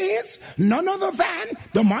this is none other than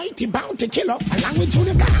the mighty bounty killer, along with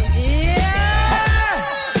Junior Gang. Yeah!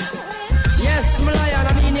 Yes, Malayan,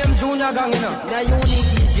 I mean him Junior Gang, you know. Now you need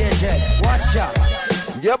DJ Jet. Watch out.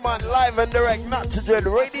 Yeah, man, live and direct, not to Dread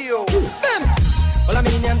Radio. Well, I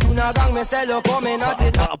mean him Junior Gang, me say look coming at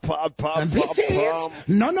it. And this is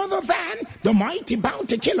none other than the mighty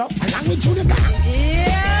bounty killer, along with Junior Gang.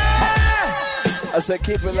 Yeah! I said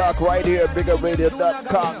keep it locked right here,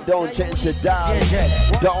 biggerradio.com. Don't change the dial.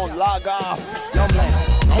 Don't log off.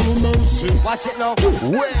 No mercy. Watch it now.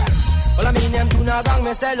 Where? Well, I mean them Junior Gang,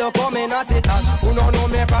 me say look coming at it. Who don't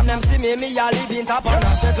know me from them see me a live in top. And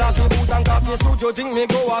I say coffee boot and coffee suit, you think me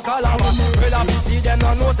go a Calabar. Well, I see them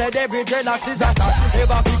no know say every dreadlocks is a star.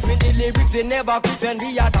 Never quit with the lyrics, they never quit when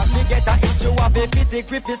we attack. Me get a issue of a pity,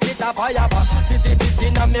 grip is spit a fire bar. City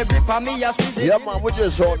fitting and me grip and me a squeeze it. Yeah, man, we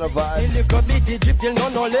just on the vibe. Little bitty drip till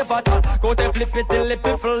no live at all. Go to flip it till it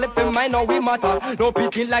flip in mine, now we matter. No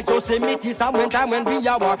pity like Yosemite, some time when we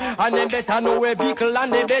are war. And then better know a vehicle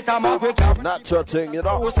and then better mark we car. Not your thing, you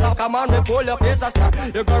know. Come on, we pull up, it's a star.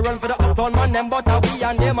 You go run for the uptown man, them but we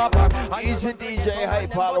and them apart. Easy DJ, high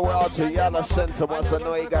power, we're out to Yellow Center. Once I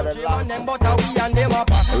know you got a lot. Them but we and them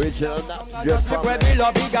apart. Original, not just from where we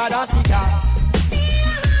love, we got a cigar.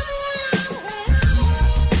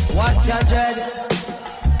 Watch your dread.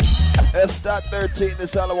 S.13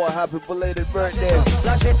 is all about happy belated birthday.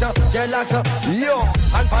 Flash it up, dreadlocks up. Yo!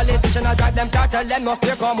 And politicians I drive them car, tell them no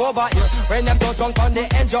stay come over here. When them touch on the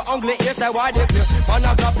end, your ugly ears say why they clear. Man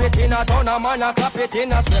a clap it in a town, a man a clap it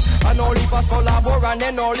in a square. And only for collabor and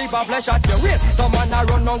then only for flesh at your real. Some man a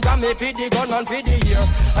run on Grammy, feed the gun and feed the ear.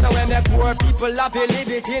 And when make poor people happy,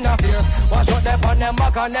 leave it in a fear. Wash out them on them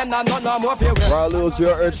back and them not no more fear. While lose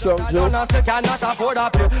your earth strong too. And still cannot afford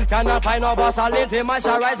a fear. Cannot find no boss a late for my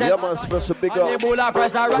rise. Yeah man, special big up goes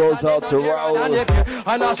out to Raul.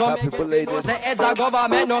 Happy belated. The heads of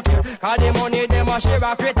government no care. Cause the money they must share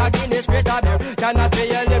a crate a Guinness crate a beer. Cannot pay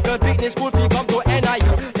a little picnic school fee come to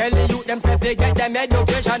NIU. Tell the youth them say they get them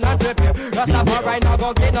education and prepare. Rastafari now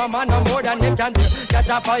go get no man no more than they can do. Catch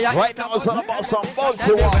a fire. Right now it's all about some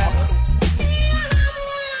bounty walk.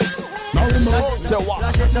 Bounty walk.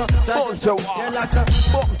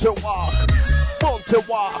 Bounty walk. Bounty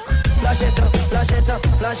walk. Flash it up, flash it up,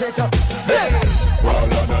 flash it up. Hey!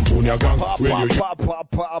 Roland and Junior Gang,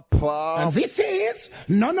 And this is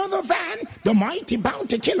none other than the mighty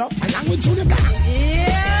bounty killer, along with Junior Gang.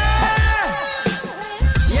 Yeah!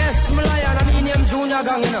 Yes, Malayan, I mean him Junior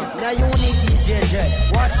Gang, you know. Now you need DJ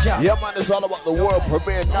Jet. Watch out. Yeah, man, it's all about the world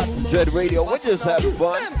premiere, not the Dread Radio. We just have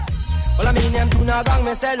fun. Well, I mean them Junior Gang,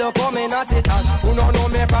 me say look coming at it all. Who don't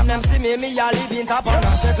know me from them see me a live in top. And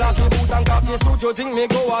I say coffee boot and coffee suit, you think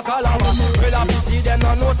me go a Calabar. Well, I see them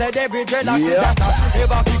no know say every dreadlock is a star.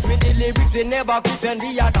 Never quit with the lyrics, they never quit when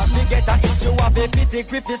we attack. We get a issue of a pity,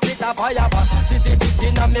 grip is spit a fire bar. City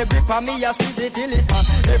fitting and me grip and me a squeeze it till it's hot.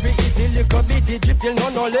 Every easy little bitty drip till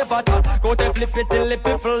no live at all. Go to flip it till it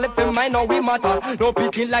flip in mine, now we matter. No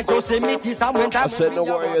pity like Yosemite, some when time. I said no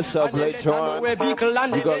worry yourself later on. You're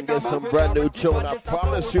gonna get some brand new tune, I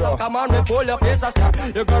promise you. Come on, we pull up, it's a star.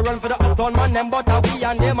 You go run for the uptown man, them but we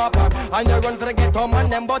and them apart. And you run for the ghetto man,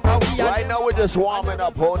 them but we and right now we're just warming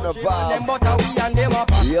up on the vibe. Them but we and them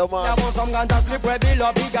apart. Yeah, man. Now some guns that slip where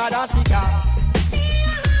below bigger than cigar.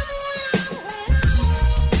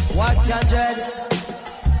 Watch your dread.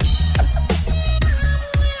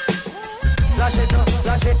 Flash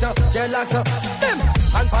it up, dreadlocks up.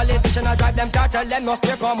 And politicians I drive them car, tell them no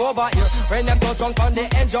stay come over here. When them touch on the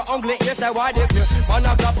end, your ugly ears say why they clear. Man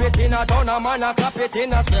a clap it in a town, a man a clap it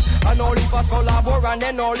in a square. And only for collabor and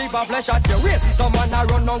then only for flesh at your real. Some man a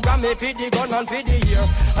run on Grammy, feed the gun and feed the ear.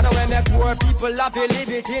 And when make poor people happy,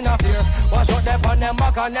 leave it in a fear. Wash out them on them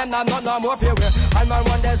back and them not no more fear. And man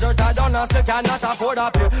one desert I done and still cannot afford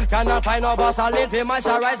a fear. Cannot find no boss a late for my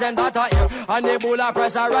rise and data here. And the bull a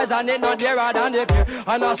pressurize and it not dearer than the fear.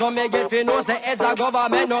 And also me get fi know the heads of government.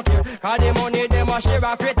 government no care. Cause the money them a share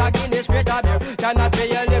a crate a Guinness crate a beer. Cannot pay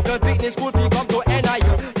a little picnic school fee come to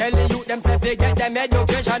NIU. Tell the youth them say they get them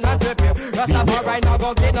education and prepare. Rastafari now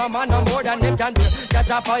go get no man no more than them can do. Catch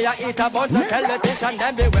a fire, eat a bunch of television,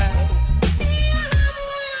 them beware.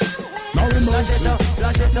 Flash it up,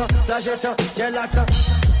 flash it up, flash it up, relax up.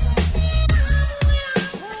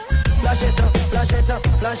 Flash it up, flash it up,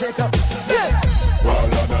 flash it up.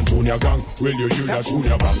 Wilder than Junior Gang, will you use a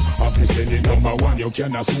Junior Bang? After sending #1, you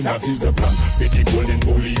can assume that is the plan. Petty golden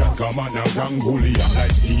bullion, come on a gang bullion.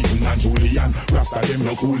 Like Stephen and Julian, Rasta them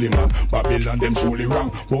no coolie man. Babylon them truly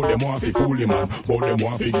wrong, but them want to fool man. But them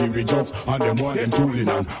want to give it jokes, and them want them truly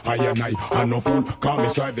man. I and no fool, call me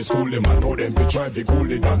side the schoolie man. But them to try to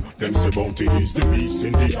cool it down. Them say bounty is the beast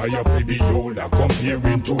in the eye of the beholder.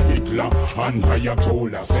 Comparing to Hitler and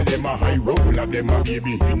Ayatollah. Say them a high roller, them a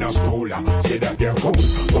baby in a stroller. Say that they're cold,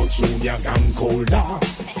 but Junior Gang colder.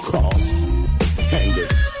 Cross, hang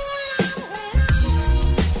it.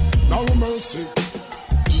 No mercy.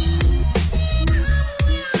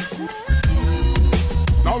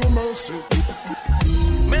 No mercy.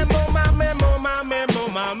 Memo ma.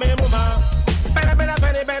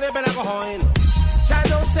 Better go home.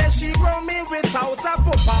 Shadow says she grow me without a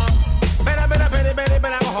football. Better go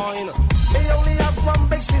home. Me only have one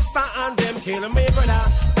big sister and them killing me brother.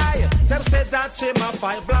 Aye, them said that she my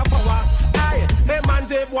fight black power. Aye, them and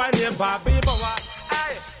they boy named Bobby Bower.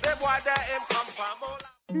 Aye, they boy that him come from.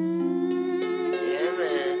 Yeah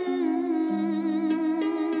man.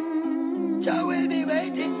 Jah will be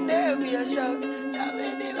waiting there, we a shout. Jah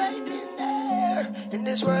will be waiting there. In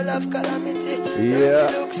this world of calamity, yeah.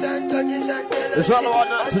 Looks and touches and tell us. It's all about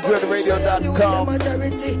NotToDreadRadio.com.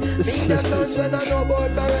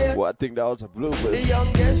 Well, I think that was a blooper. The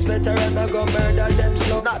youngest veteran I go murder them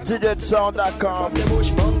slow. NotToDreadSound.com.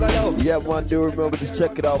 Yeah, one do remember to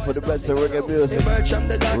check it out for the best of reggae music.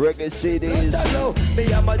 Reggae CDs.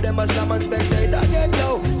 Me and them a slam and spend they don't get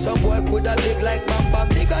low. Some boy could have big like Bam Bam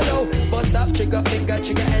Bigger low. Bust off trigger finger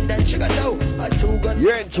and then trigger low. A two gun.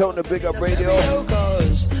 You're in tune to Big Up Radio.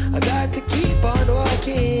 Cause I got to keep on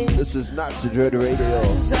walking. This is Not to Dread Radio.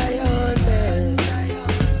 Zion, man.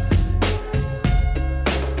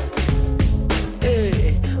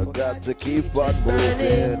 Hey. I got to keep on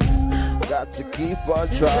moving. Got to keep on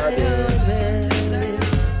trying.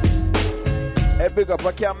 Hey, big up,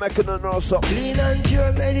 I can't make it no something. Clean and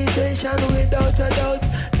pure meditation without a doubt.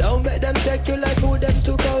 Don't make them take you like who them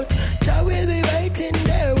took out. Jah will be waiting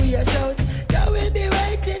there, we a shout. Jah will be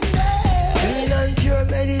waiting there. Clean and pure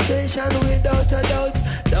meditation without a doubt.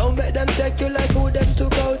 Don't make them take you like who them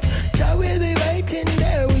took out. Jah will be waiting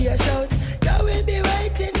there, we a shout. Jah will be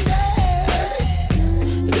waiting there.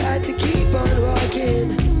 You got to keep on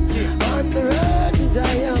walking on the road to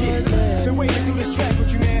Zion, man. Been waiting to do this track with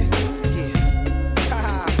you, man.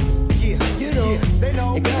 They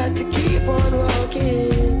know. You got to keep on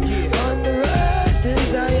walking on the road to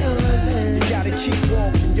Zion, man. You gotta keep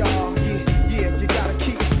walking, y'all. Yeah, you gotta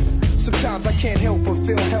keep. Sometimes I can't help but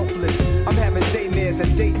feel helpless. I'm having daymares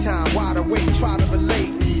at daytime, wide awake, try to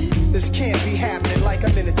relate. This can't be happening like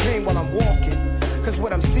I'm in a dream while I'm walking. Cause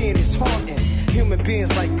what I'm seeing is haunting. Human beings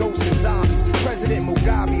like ghosts and zombies. President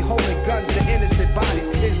Mugabe holding guns to innocent bodies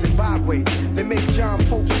in Zimbabwe. They make John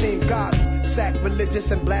Pope seem godly.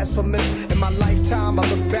 Sacrilegious and blasphemous. In my lifetime, I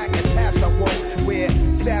look back at paths I walk where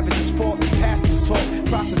savages fought and pastors talk.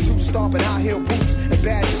 Prostitutes stomping high heel boots and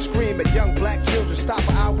badgers scream at young black children. Stop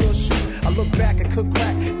or I will shoot. I look back and cook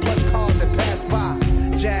crack, punch cars that pass by.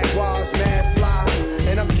 Jaguars, mad fly,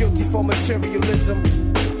 and I'm guilty for materialism.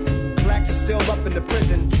 Blacks are still up in the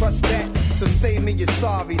prison, trust that. So save me your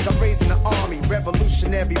sorries. I'm raising the army,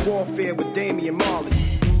 revolutionary warfare with Damian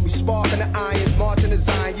Marley. Sparking the irons, marching the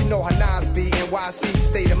Zion. You know how Nas be, NYC,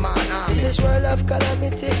 state of mind, I'm in this world of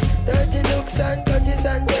calamity, dirty looks and grudges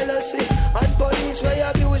and jealousy, and police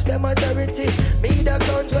where abuse them authority. Me the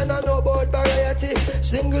clowns when I know about variety.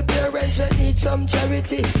 Single parents when need some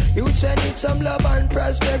charity. Youths when need some love and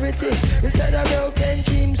prosperity. Instead of broken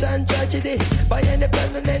dreams and tragedy, by any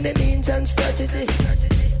plan and any means and strategy.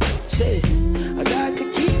 Say, I got to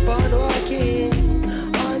keep on walking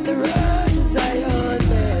on the road to Zion,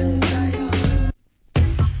 man.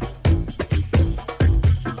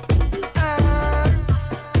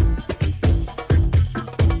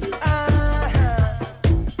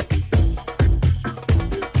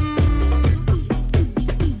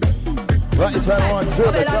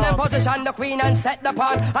 Babylon in position, the queen and set the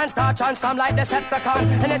pawn, and start transform like Decepticon.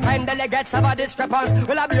 Anytime delegates have a discrepancy,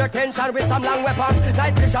 we'll have your attention with some long weapons.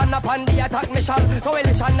 Night vision upon the attack mission,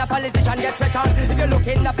 coalition, the politician gets rich on. If you look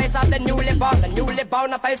in the face of the newly born, the newly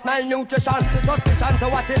born, a face malnutrition. Suspicion to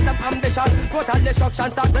what is them ambition. Total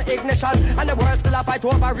destruction, start the ignition. And the world still a fight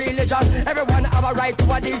over religion. Everyone have a right to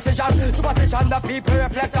a decision. Superstition, the people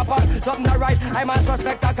reflect upon something not right. I must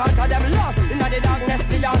suspect I conquer them lost in the darkness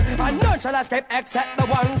beyond. And none shall escape except the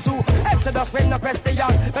ones who Exodus win the question.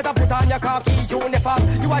 Better put on your khaki uniform.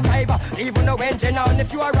 You a driver, leaving no engine on.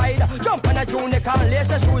 If you a rider, jump on a unicorn. Lace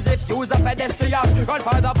your shoes if you's a pedestrian. Run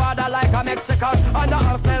for the border like a Mexican. On the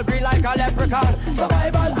house smell green like a leprechaun.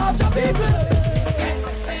 Survival of the people.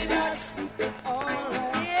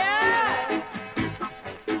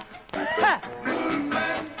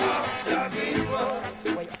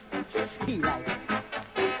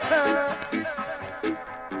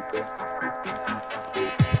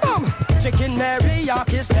 Chicken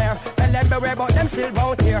Marriott is there. Tell them beware, but them still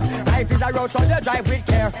won't hear. Life is a road, so you drive with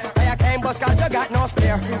care. Fire came bus, cause you got no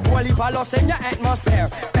spare. Holy follows in your atmosphere.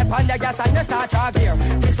 Step on the gas and you start your gear.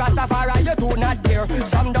 This Rastafari, you do not dare.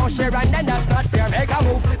 Some don't share and then that's not fair. Make a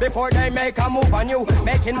move before they make a move on you.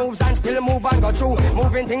 Making moves and still move and go through.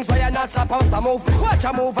 Moving things where you're not supposed to move. Watch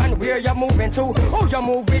your move and where you're moving to. Who you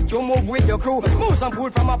move with your crew. Move some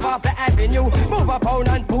food from up off the avenue. Move uptown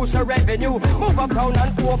and boost your revenue. Move uptown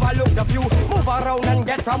and overlook the view. Move around and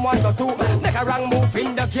get from 1 to 2. Make a wrong move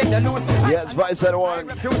in the game you lose. Yes, Vice at one.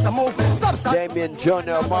 Refuse to move. Damien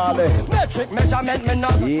Jr. Marley. Metric measurement, me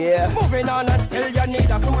not. Yeah. Moving on and still you need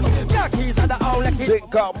a cruise. Your keys are the only keys.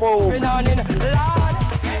 Think up, move. Moving on in Lord.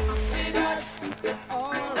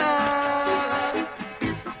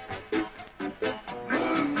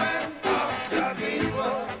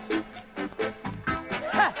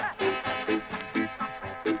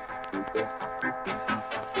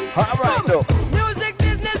 All right, though. Music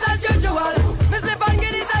business as usual. Mr.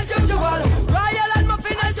 Bangin is as usual. Royal and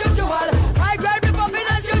Muffin as usual. I grab the puffin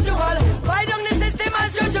as usual. Fight down the system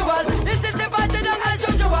as usual. The system fight down as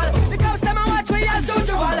usual. The cops them and watch we as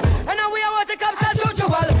usual. And now we are watching cops as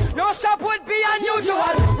usual. No stop would be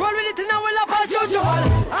unusual. Roll with it and now we'll up as usual.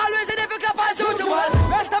 Always a difficult as usual.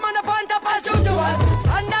 Rest them on the point up as usual.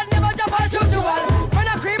 And that never jump as usual.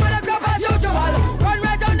 When I cream on the cup as usual. Run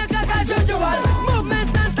right down the clock as usual.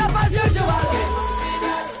 Movements and stuff as usual.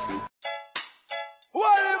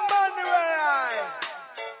 What a man,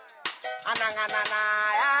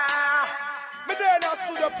 me there now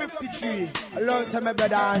Studio 53. Alone to my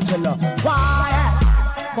brother Angelo. Why?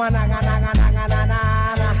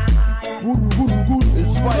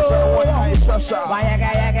 It's Vice at one. Hi, Sasha.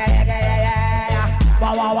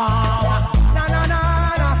 Wow, wow, wow. Na na na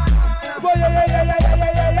na. Boy, yeah.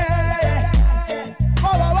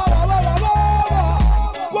 Wow, wow, wow, wow,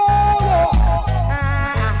 wow, wow.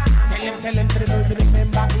 Tell him to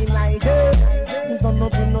remember in like who's on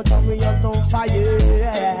nothing, no time we are on fire.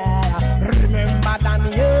 Remember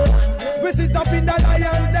Daniel, we sit up in the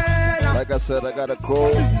lion's den. Like I said, I got a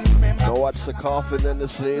cold. Now watch the coughing in the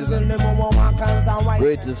sneezing.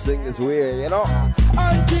 Greatest thing is weird, you know.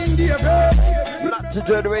 Not to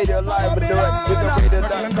Dread Radio live and direct with the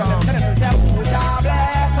radio.com.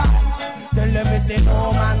 Tell them we say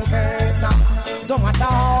no man curse. Don't matter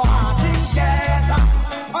how hard things get.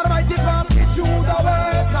 Almighty God teach you the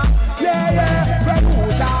words. Yeah. When who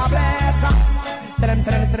shall bless? Tell them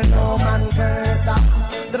no man curse.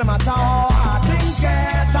 Don't matter how hard things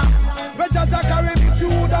get. When Jah carry me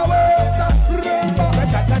through the words. Remember, when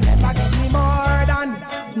Jah never give me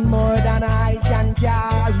more than I can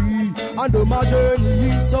carry. And my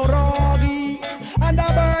journey is so rocky, and the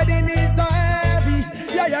burden is so heavy.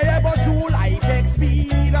 Yeah, but through life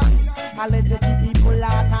experience, I let you see people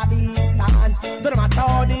at a distance. Don't matter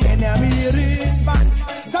how the enemy responds.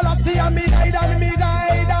 So let's see me guide and me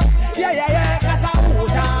guide. Yeah, cause I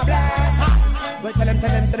won't bless. But tell them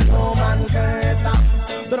no man curse.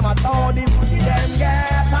 Don't matter how the money them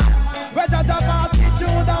get. But Jah pass me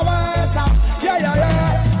through the worst. Yeah.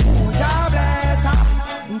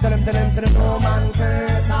 Tell them no man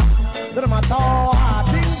curse. Don't matter how hard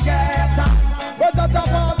things get. But Jah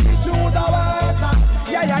pass me through the worst.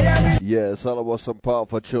 Yeah. Yeah, it's all about some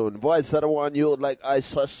powerful tune. Voice at one, you like I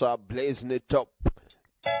Sasha blazing it up.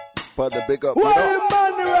 For the big up, you know.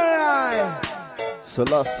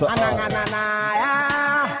 Salasa.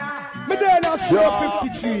 Me there now Studio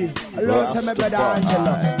 53. Alone to my brother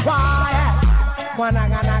Angelo. Why?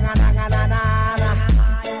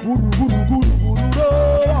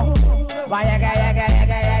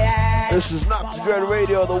 This is not to Dread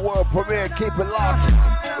Radio, the world premiere. Keep it locked.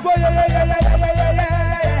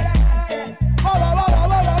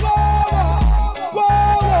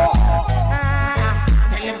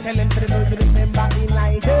 Tell him to remember in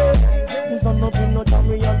like who's on nothing, no time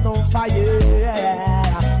we are on fire.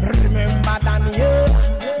 Remember Daniel,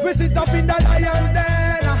 we We sit up in the lion's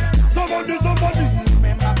den. Somebody.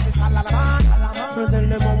 Remember this Alaman. Tell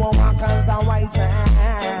them who walk on the white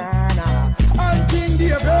man. And King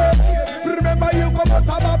David. Remember you come out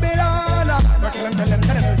of Babylon. Tell them,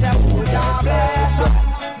 who are blessed.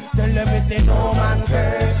 Tell them we say no man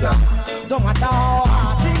curse. Don't matter how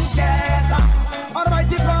hard things get.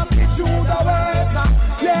 Almighty prophet through the words.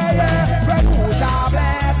 Yeah, when who's are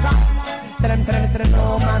blessed. Tell them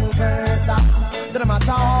no man curse. Don't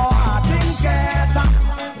matter how hard things get.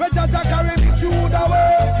 When Jaja carry me through the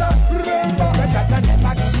words. Remember, when Jaja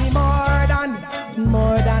never give me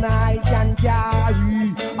more than I can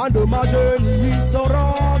carry. And my journey is so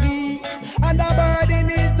rocky. And the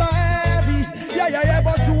burden is so heavy. Yeah,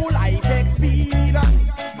 but through life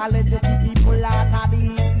experience, I let it keep people at a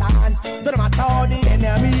distance. Don't matter how the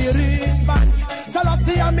enemy responds. So let's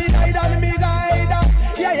see me guide and me guide.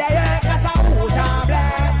 Yeah, cause I was a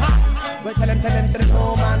blessed. Well, tell them,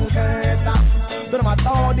 no man curse. Don't matter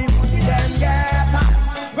how the wicked them get.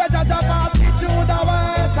 Well, just pass me through the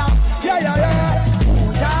words. Yeah,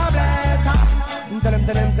 who's a blessed. Tell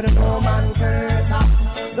them, no man curse.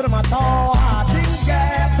 Don't matter how hard things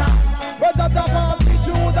get. Well, just pass me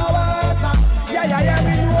through the words. Yeah,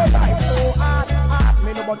 we know life so hard.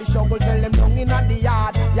 Me nobody struggle, tell them down in the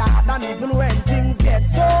yard. And even when things get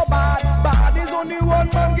so bad, is only one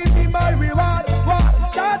man give me my reward. What?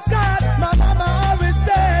 That's God. My mama always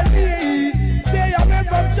tell me, stay away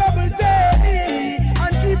from trouble daily,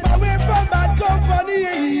 and keep away from bad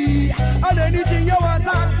company. And anything you want,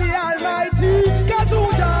 ask the Almighty. Cause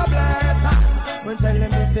who's your blessed? When tell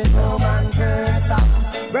them we say no man curse.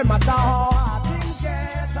 When matter how hard things get.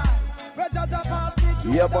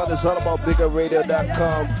 Yeah, man, it's all about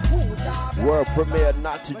biggerradio.com. World premiere,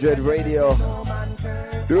 Not to Dread Radio.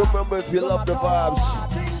 Do remember, if you love the vibes,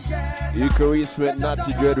 you can reach me at Not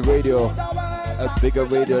to Dread Radio at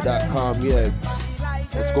biggerradio.com. Yeah,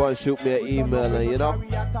 let's go and shoot me an email and,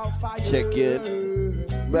 check in.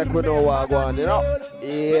 Make me know what I want,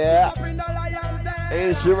 Yeah. And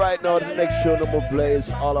you see right now, the next show number play is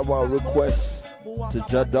all about requests to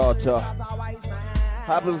your daughter.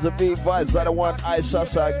 Happens to be Vice that I want Aisha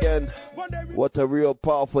again. What a real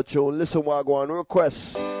powerful tune. Listen what I go on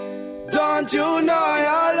request. Don't you know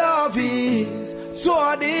your love is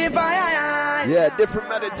so divine? Yeah, different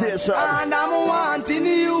meditation. And I'm wanting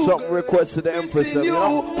you. Something request to the Empress,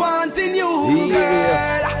 wanting you,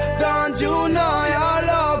 girl. Don't you know your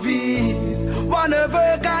love is one of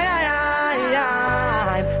a kind?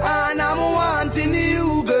 And I'm wanting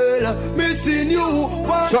you, girl. Missing you.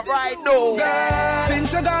 So right now, girl.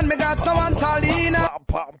 Since you gone, me got no one Talina.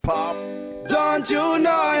 Pop. Don't you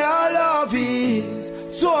know your love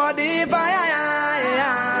is so divine?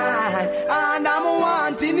 And I'm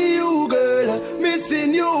wanting you, girl.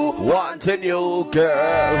 Missing you. Wanting you,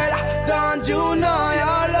 girl. Don't you know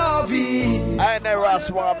your love is? I ain't never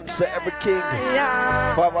asked one to every king,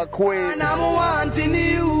 Father Queen. And I'm wanting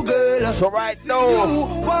you, girl. So right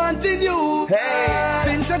now, wanting you. Hey.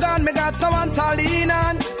 Since you gone, me got no one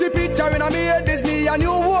Talina. The picture in me head is me and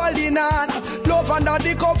you holding on. Love under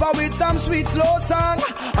the cover with some sweet slow song.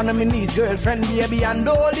 And I'm in his girlfriend, baby, and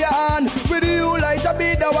hold your hand. With you like to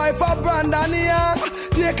be the wife of Brandon Young.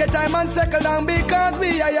 Take your time and settle down because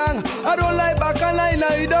we are young. I don't like back and line,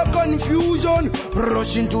 I the confusion.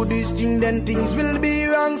 Rush into this thing, then things will be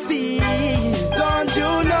wrong still. Don't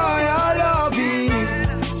you know your love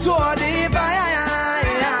is so divine?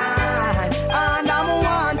 And I'm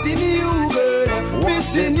wanting you, girl.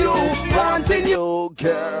 Missing you, wanting you,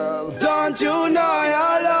 girl. Don't you know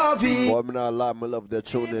your love is? Boy, I'm not lying, my love that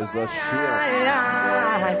tune is a shit.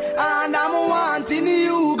 And I'm wanting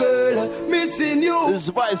you, girl. Missing you. This is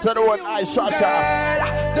Vice, I don't want Aisha.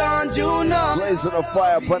 Don't you know? Blazing a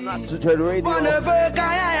fire, but not to Dread Radio. One of a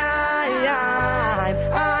kind.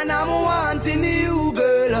 And I'm wanting you,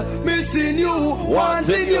 girl. Missing you.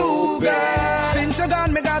 Wanting you, girl. Since you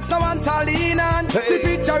gone, me got no one Talina. The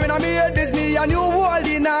picture in me head is me and you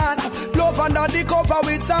holding on. Love under the cover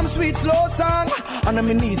with some sweet slow song. And I'm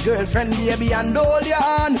in his girlfriend, baby, and hold your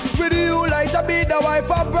hand. With you like to be the wife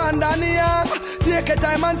of Brandon Young. Take your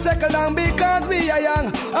time and settle down because we are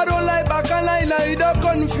young. I don't like back and line, I the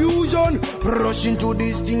confusion. Rush into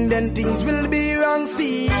this thing, then things will be wrong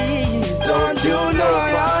still. Don't you know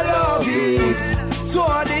your love is so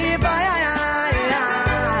divine?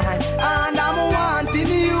 And I'm wanting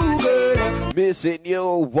you, girl. Missing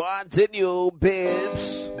you, wanting you,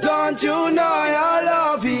 babes. Don't you know your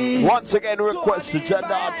love is? Once again, request to your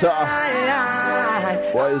daughter.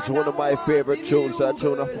 Boy, it's one of my favorite tunes. I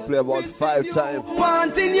tune off to play about 5 times.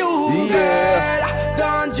 Wanting you, yeah. girl.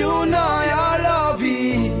 Don't you know your love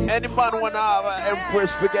is? Any man wanna have an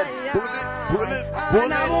empress, forget bullet.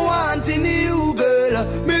 And I'm wanting you, girl.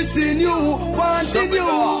 Missing you, wanting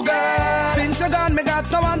you, girl. Since you gone, me got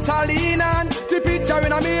someone talking on. The picture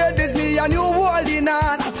in me head is me and you holding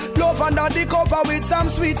on. Love under the cover with some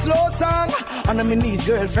sweet slow song. And I'm in his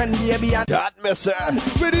girlfriend, baby. And that messer.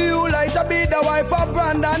 With you like to be the wife of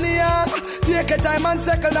Brandon Young. Take a time and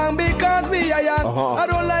settle down because we are young. I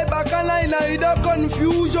don't like back and line, I the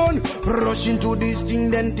confusion. Rush into this thing,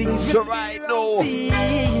 then things. So right now.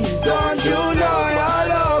 Don't you know I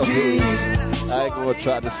love you? I ain't gonna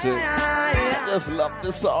try to sing. I just love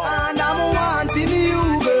the song. And I'm wanting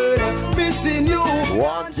you, girl. Missing you.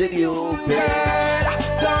 Wanting you, girl.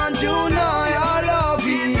 Don't you know I love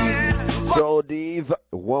you? So Dave,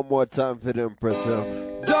 one more time for the Empress.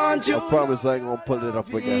 Don't you? I promise I ain't gonna pull it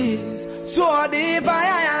up again. So deep, and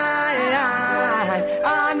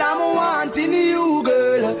I'm wanting you,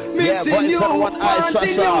 girl. Missing you, wanting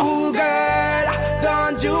you, girl.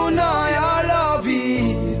 Don't you know your love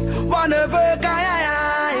is one of a kind?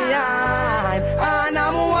 And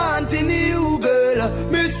I'm wanting you, girl.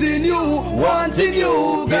 Missing you, wanting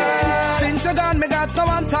you, girl. Since you gone, me got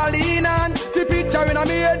someone talking on. The picture in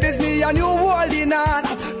me head is me and you holding on.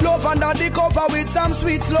 Love under the cover with some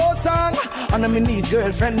sweet slow song. And I'm in his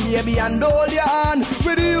girlfriend, baby, and hold your hand.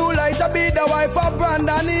 With you like to be the wife of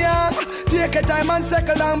Brandon Young. Take a time and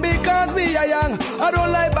settle down because we are young. I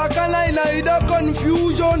don't like back and line, I the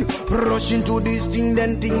confusion. Rush into this thing,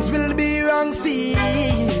 then things will be wrong still.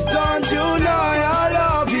 Don't you know your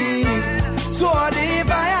love is so deep,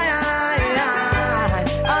 and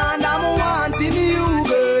I'm wanting you,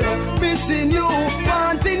 girl. Missing you,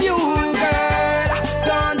 wanting you, girl.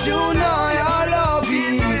 Don't you know your love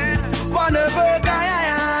is one of a kind?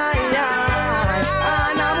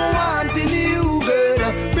 And I'm wanting you,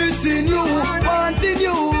 girl. Missing you, wanting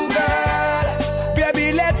you, girl.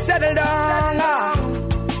 Baby, let's settle down.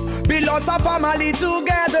 Build us a family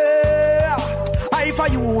together. I for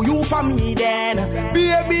you, you for me then.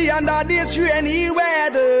 Baby, under this rainy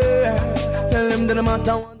weather. Tell them that no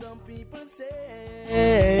matter what them people say.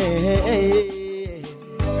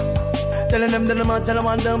 Telling them that no matter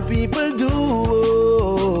what them people do.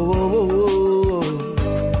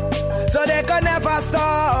 So they can never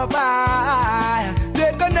stop.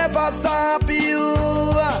 They can never stop you.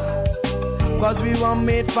 Cause we were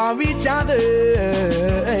made for each other.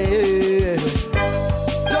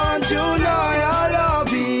 Don't you know your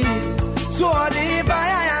love is so deep,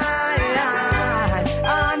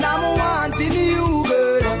 and I'm wanting you,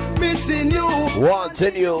 girl. Missing you,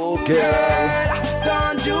 wanting you, girl.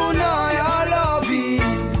 Don't you know your love is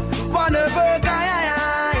one of a kind?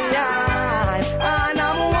 And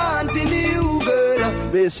I'm wanting you, girl.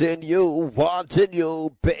 Missing you, wanting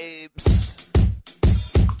you, babes.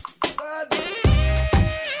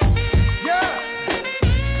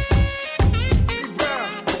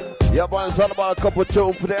 Yeah, boy, it's all about a couple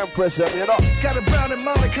tunes for the Empress, you know. Got a Brown and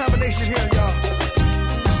Molly combination here, y'all.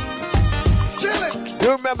 Chillin'.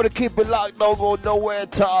 You remember to keep it locked, don't go nowhere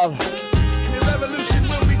at all. The revolution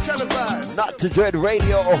will be televised. Not to Dread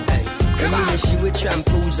Radio. Come on. She with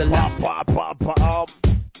shampoos a lot.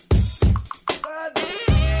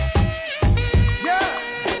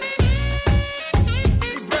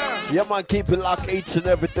 Yeah, man, keep it locked each and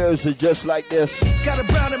every Thursday just like this. Got a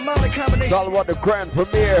Brown and Molly combination. It's all about the grand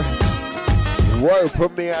premiere. World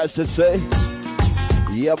premiere, I should say.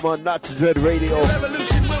 Yeah, man, Not to Dread Radio.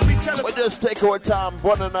 Revolution will be televised. We just take our time,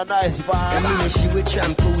 running a nice vibe. I mean, she with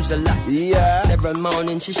shampoos a lot. Yeah. Every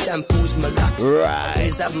morning she shampoos my lot. Right.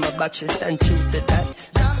 Always have my back, she stand true to that.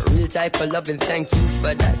 Real type of loving, thank you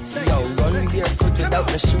for that. Yo, run barefoot without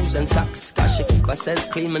no shoes and socks. Cause she keep herself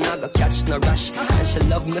clean, man, I go catch no rash. And she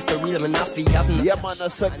love me for real, man, I feel have no. Yeah, man, a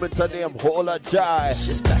segment of name, Whole of Jai.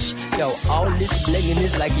 She splash. Yo, all this blinging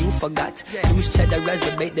is like you forgot. Use cheddar as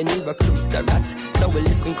the bait, then you recruit the rat. So we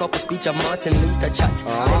listen couple speech of Martin Luther chat.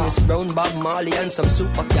 Dennis Brown, Bob Marley, and some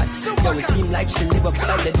super cats. Yo, it seem like she live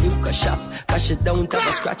upside the Duke shop. Cause she don't have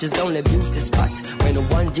a scratch, it's only beauty spot. When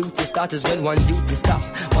one duty starts is when one duty stop.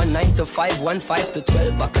 1 9 to 5, 1 5 to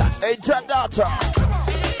 12 o'clock. Hey, John Daughter.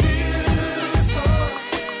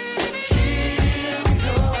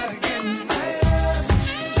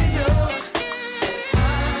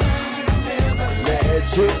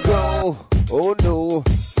 Let you go. Oh no.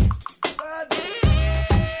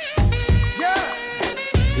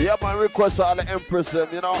 Yeah, man, request all the Empress,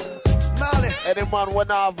 you know. Molly. Any man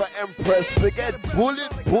wanna have an Empress, forget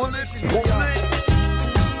bullet.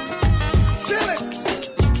 Chillin'.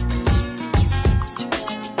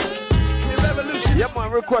 Yeah,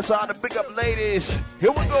 man, request all the big up ladies.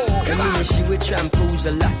 Here we go. I mean, she with shampoos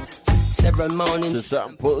a lot. Several mornings. So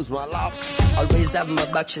something pulls my locks. Always have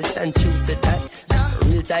my back, she stand true to that.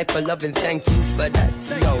 Real type of loving, thank you for that.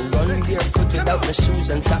 Yo, run barefoot without the shoes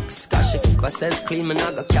and socks. Cause she keep herself clean, man,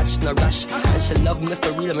 I got catch no rush. And she love me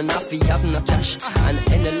for real, man, I feel have no cash. And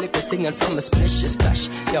any little thing and from a splish she splash.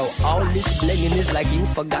 Yo, all this blinging is like you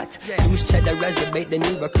forgot. Use cheddar as the bait, then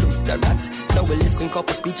you recruit the rat. So we listen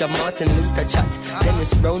couple speech of Martin Luther chat.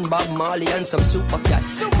 Dennis Brown, Bob Marley and some super cat.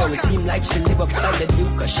 Yo, it seem like she live upside the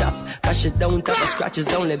Duke shop. Cause she don't have a scratches,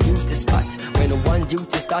 only beauty spot. When one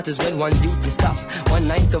duty start is when one duty stop. 1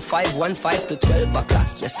 9 to 5, 1 5 to 12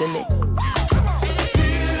 o'clock, you see me?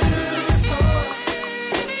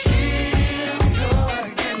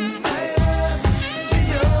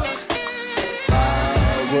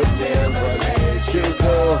 I would never let you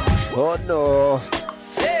go. Oh no.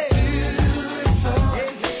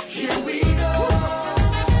 Here we go.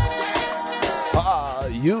 Are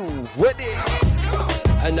you ready?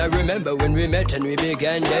 And I remember when we met and we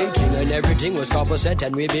began dating, and everything was copper set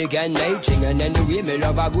and we began mating. And then the way me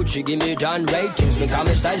love her good, she give me down ratings. Because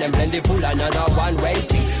me style and plentiful and another one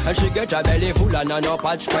waiting. And she get her belly full and no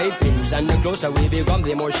pot scrapings. And the closer we become,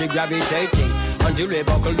 the more she gravitating. Until we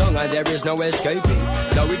buckle down and there is no escaping.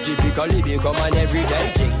 Now we typically become an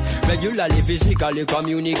everyday thing. Regularly, physically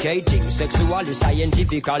communicating. Sexually,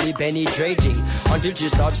 scientifically penetrating. Until she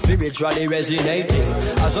starts spiritually resonating.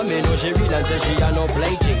 As a me know she real and say she a no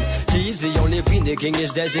plating. She is the only queen the king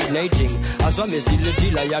is designating. As a me see the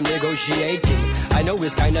deal I am negotiating. I know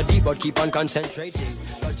it's kinda deep but keep on concentrating.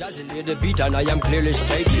 Cause Jazzy lay the beat and I am clearly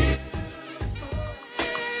stating.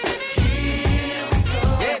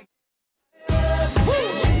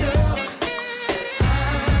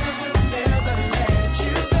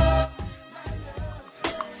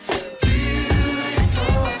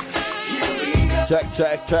 Check,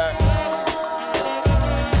 check, check.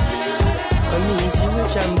 I mean, she will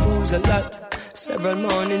shampoos a lot. Several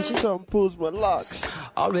mornings she shampoos my locks.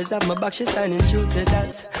 Always have my back, she standing true to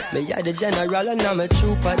that. Me are the general and I'm a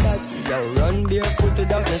trooper that. Yo, run barefoot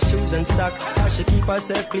without no shoes and socks. She keep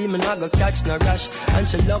herself clean, man, I go catch no rush. And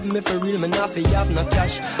she love me for real, man, I feel have no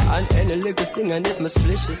cash. And any little thing and if my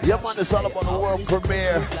splish is. Yeah, man, it's all about the world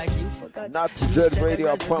premiere. Not to Dread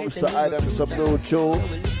Radio, I promise the item some new tune.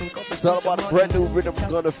 It's all about a brand new rhythm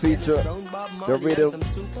gonna feature. The rhythm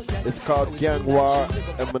is called Gang War.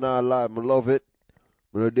 And I'm not lying, I love it.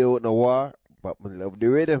 I'm gonna deal with no war, but I love the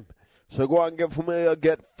rhythm. So go on, get familiar,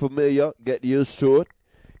 get used to it.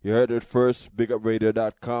 You heard it first,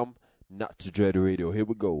 bigupradio.com, Not to Dread Radio. Here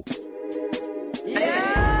we go.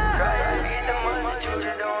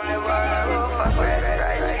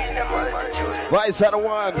 Vice out of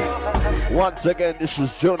one. Once again, this is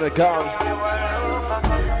Jonah Gang,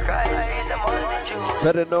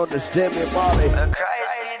 better known as Jamie Marley.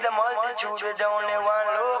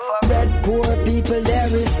 Poor people,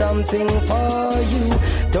 there is something for you.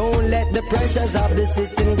 Don't let the pressures of the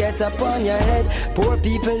system get upon your head. Poor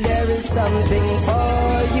people, there is something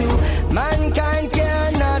for you. Mankind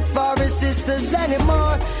care not for his sisters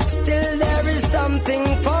anymore. Still there is something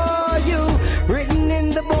for you. Written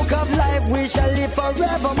in the book of life, we shall live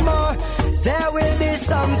forevermore. There will be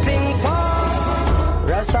something for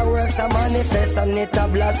Rasta works a manifest and it a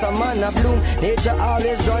blossom and a bloom. Nature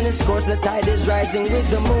always run its course, the tide is rising with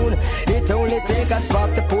the moon. It only takes a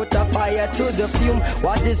spark to put a fire to the fume.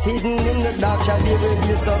 What is hidden in the dark shall be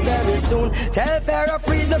revealed so very soon. Tell Pharaoh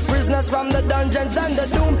free the prisoners from the dungeons and the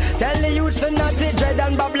doom. Tell the youths to not to dread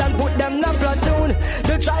and Babylon put them in a platoon.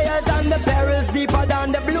 The trials and the perils deeper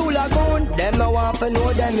than the blue lagoon. Them no want to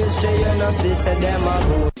know them history and no sister them a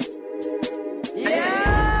go.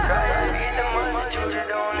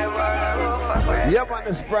 Yeah, man,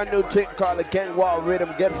 this brand new thing called the Gang War Rhythm.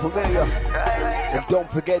 Get familiar. And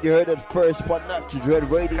don't forget you heard it first, but Not to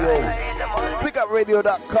Dread Radio.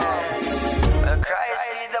 Bigupradio.com.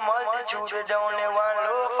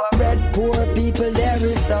 Red poor people, there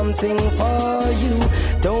is something for you.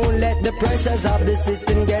 Don't let the pressures of the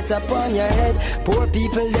system get upon your head. Poor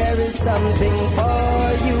people, there is something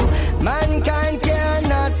for you. Mankind care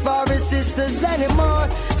not for his sisters anymore.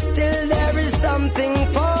 Still there is something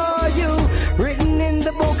for you. Written in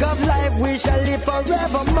the book of life, we shall live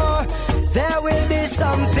forevermore. There will be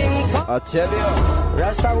something for I tell you.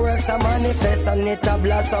 Rasta works a manifest and it a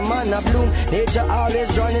blossom and a bloom. Nature always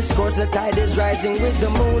run its course, the tide is rising with the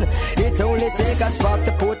moon. It only takes a spark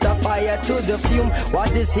to put a fire to the fume.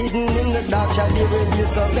 What is hidden in the dark shall be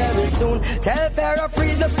revealed so very soon. Tell Pharaoh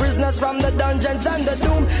free the prisoners from the dungeons and the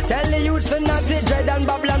doom. Tell the youths to not to dread and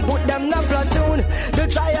Babylon put them in a platoon. The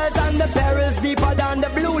trials and the perils deeper than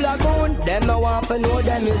the blue lagoon. Them no want for know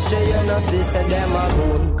them history, you know, sister, them a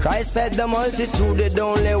good. Christ fed the multitude with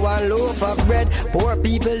only one loaf of bread. Poor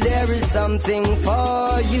people, there is something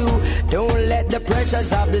for you. Don't let the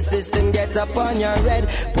pressures of the system get upon your head.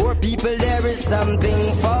 Poor people, there is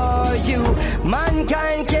something for you.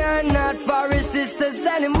 Mankind cannot for his sisters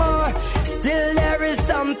anymore. Still there is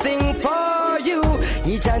something for you.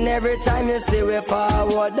 Each and every time you see we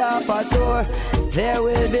forward off a tour, there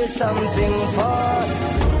will be something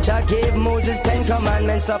for. Jah gave Moses 10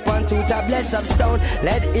 commandments upon 2 tablets of stone.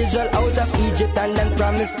 Led Israel out of Egypt and then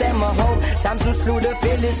promised them a home. Samson slew the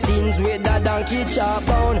Philistines with a donkey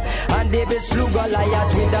jawbone, and David slew Goliath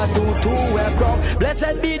with a 2-2 crown.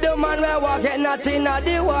 Blessed be the man where walketh not in a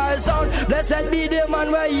the war zone. Blessed be the man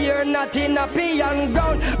where hear not in a peon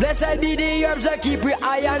ground. Blessed be the herbs that keep we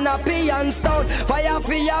iron a peon stone. Fire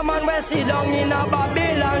for your man where sit down in a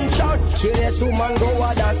Babylon shout. Kill this woman, go a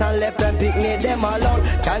dance and left them picnic them alone.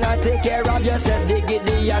 Cannot take care of yourself, they get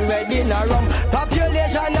the and ready in a rum.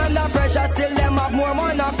 Population under pressure, still them have more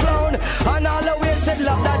money clown. And all the wasted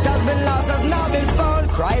love that has been lost has now been found.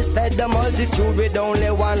 Christ fed the multitude with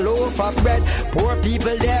only one loaf of bread. Poor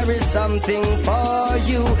people, there is something for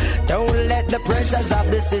you. Don't let the pressures of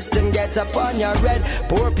the system get upon your head.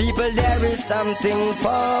 Poor people, there is something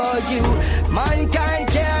for you. Mankind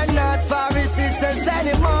cannot for his sisters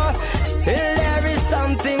anymore. Still there is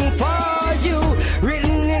something for you.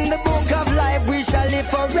 Written in the book of life, we shall live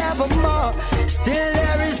forevermore. Still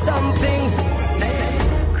there is something.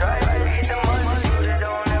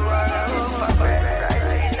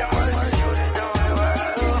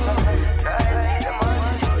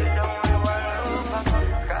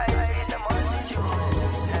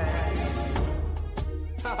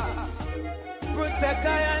 Protect I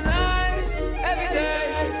and I every day.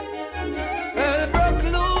 Well, broke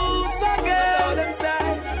loose again. Them try,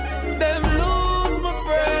 them lose my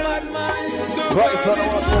friend. Bad mind. Right, so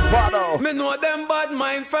me know them bad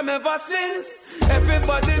mind from ever since.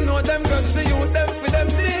 Everybody know them girls to use them for them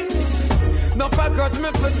things. No forgot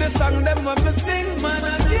me for the song them when me sing. Man,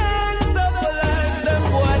 I can't stop the life. Them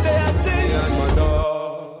boy they are ting. Me and my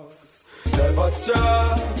dogs never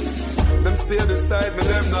stop. Them stay beside me,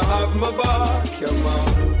 them not have my back, yeah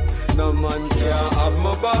man. No man can't have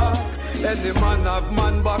my back. Any man have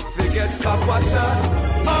man back, forget copper shot.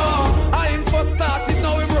 Oh, I ain't for started,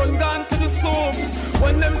 now we run down to the soup.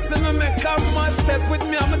 When them see me make a mad step with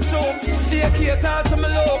me, I'm a choke. They cater to me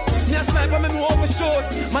low. Me a sniper, me know overshoot.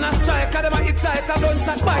 Man a striker, them a hit tight, I don't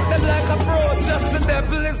shot bite them like a pro. Just the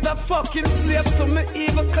devil is the fucking slave to me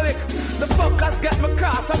evil click. The fuckers get me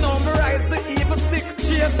cross, I know me rise the evil stick.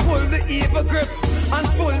 Chase pull the evil grip and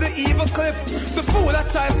pull the evil clip. The fool I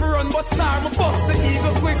try to run, but sorry, me bust the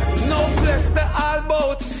evil quick. No flesh the all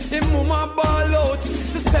bout, him mama ball out.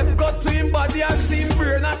 She step got to him body and see him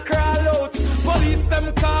brain and crawl out. Police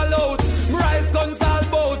them call out, rise guns all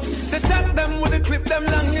bout. They tap them with the clip, them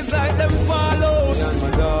long is like them fall out. Me and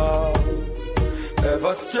my dogs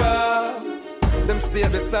ever strap. Them stay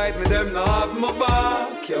beside me, them not have my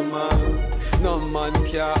back, yeah man. No man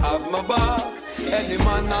can have my back. Any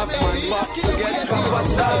man have my back to get covered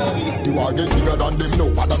down. The war get bigger than them now,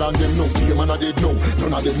 better than them now. The man a dead now,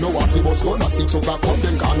 none of them know what he was gonna see. So got come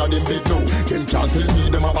them can of them dead now. Them can't tell me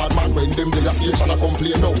them a bad man when them they a face and a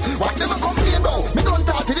complain now. What them a complain now? Me don't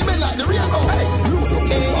talk to the men like the real now. Hey, load up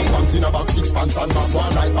them black pants in a back 6 pants and not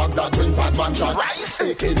one right back that when bad man shot. Right,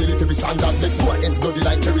 AK military standard, they go against bloody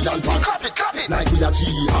like Terry and Pan. Clap it, like we a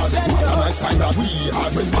jihad. What a nice time that we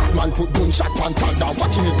had when bad man put gunshot pan tag down,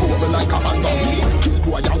 watching it go over like a handball. Kill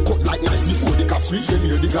boy and cut like knife before the cops reach them.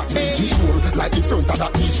 Hear the Glock beat sure like the front of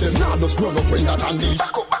that beach. Them now just run up when that unleash.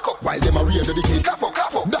 Back up, while them a rear to the gate. Clap up,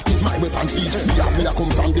 that is my weapon speech. Me a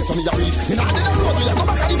come from this on the reach. Me nah did a road, we a go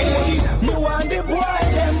back at the phone. Me want the boy,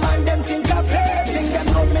 them and them think of hating. Them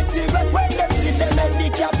know me serious when them see them and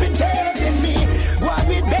decapitating me. Why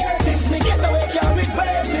we bear this? Me get away, can't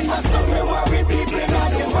regret it. I saw me worry people in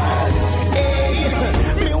the world. Hey,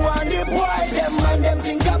 me want the boy, them and them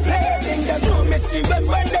think of hating. Them know me serious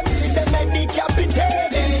when them see them and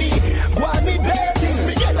decapitating me. Why we bear this?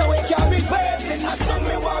 Me get away, can't regret it. I saw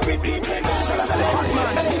me worry people in the world.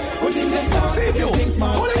 Put in them down, save you.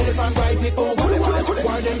 Elephant ride it over the wall.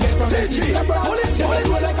 Why them get from the street? Hold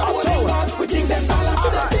it, like a holding ball. We think them all up to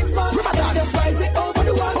the six man. Remember them ride it over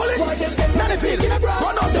the wall. Why them get from the street?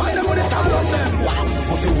 Run out, why them with the stand on them?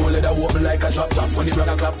 Pussy hold it, wobble like a drop top. When the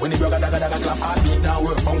brother clap, when the brother daga clap. Heartbeat now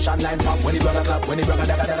work, function line pop. When the brother clap, when the brother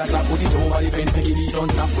daga clap. Put it over the fence, make it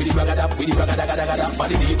don't stop. With the brother dap, with the brother daga.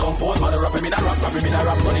 Body decompose, mother rap him in a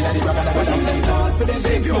rap, running at the brother daga. Them tall for them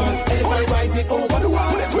big man. Elephant ride it over the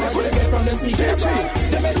wall. Where they get from them sneakers?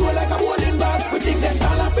 Them head roll like a bowling ball. We think them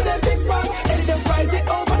tall for them big man. Any them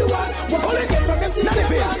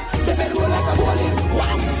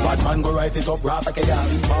up rough like a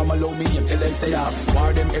yard. Inform allow me him tell them stay off.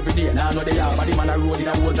 War them every day, now know they are. Body man a roll in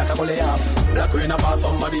a hole like a bully off. Black rain apart,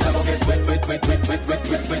 somebody that go get wet.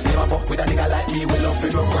 Never fuck with a nigga like me, we love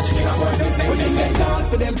to rock, watch nigga boy big neck. When they get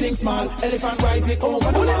down for them things small, elephant rise it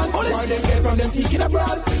over the wall. War them get from them seeking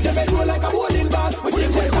abroad. Them head roll like a bowling ball. With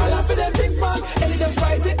them get all for them things small, elephant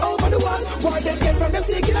rise it over the wall. War them get from them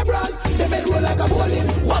seeking abroad. Them head roll like a bowling.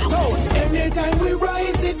 What out? Anytime we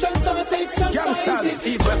rise it, just start exercise. Youngsters,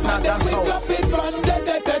 eat west not that we drop it from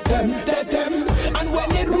them. And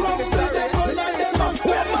when it rolls, them roll like them up.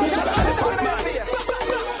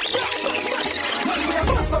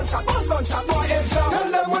 Gunshot, boy, it's shot.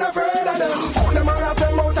 Tell them what I've heard of them. Hold them around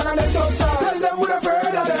them mouth and I make no shot. Tell them what I've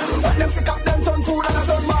heard of them. Let them stick up them ton food and I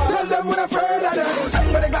done mal. Tell them what I've heard of them. Tell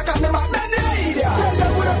them what they got on them up, then they idiot. Tell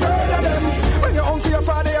them what I've heard of them. When you're home to your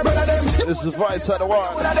father, your brother them. This is Vice at the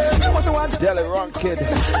one. Deli Ronkin.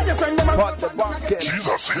 And your friend them are But the Bunkin.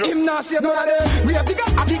 Jesus, yeah. Him not see none of them. We have bigger,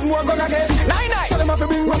 I think more gun again. Nine. Tell them have to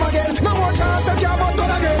bring rum again. No more chance to care about gun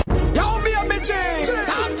again. Y'all be a bitchy.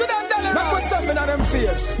 Talk to them, tell them. Not put something on them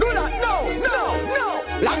face. Do that, no.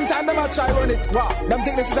 Long time them a try run it. Wow, them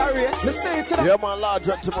think this is a race. Me say it to them. Yeah, man, large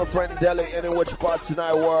up to my friend Deli in which parts in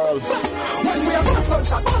our world. When we a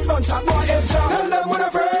gunshot, boy, it's shot. Tell them what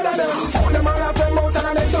I've heard of them. Hold them around them mouth and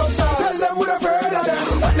I make no shot. Tell them what I've heard of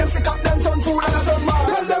them. Let them stick up them ton food and I done mal.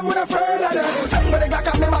 Tell them what I've heard of them. Tell them what they got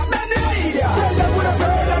on them up, then they idiot. Tell them what I've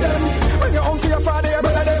heard of them. When you're home to your father, your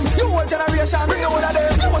brother them. You old generation, bring the one of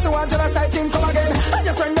them. You must want genocide thing come again. And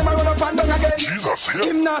your friend them a run up and down again. Jesus, yeah.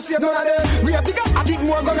 Him not see none of them. We have bigger, I think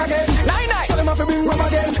more gun again. Nine. Tell them have to bring rum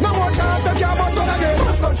again. No more chance to care about gun again.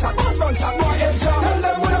 Gunshot, boy, it's shot. Tell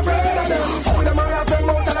them what I've heard of them. Hold them around them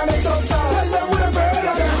mouth and I make no shot. Tell them what I've heard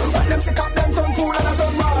of them. Let them stick up them ton food and I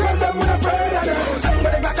done mal. Tell them what I've heard of them. Tell them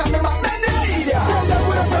what they got on them up, then they idiot. Tell them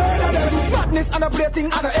what I've heard of them. Madness and a plating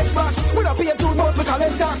and a Xbox. We don't pay a tune out, we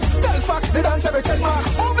collect tax. Stealth fact, they dance every check mark.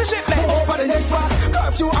 Over shit, man, over the next bar.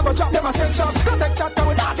 Curfew, I go drop them a set shop. Go take chat, I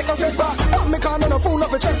will not take no stress back. Don't me call on a fool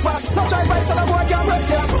of a check back. No try fight, so the boy can't break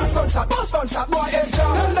ya. Gunshot, boy, it's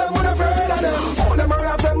shot. Tell them what I've heard of them. Hold them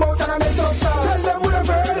around them mouth and I make no shot. Tell them what I've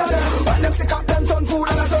heard of them. Let them stick up them ton food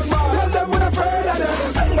and I done mal. Tell them what I've heard of them.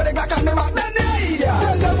 Tell them what they got on them up, then they idiot.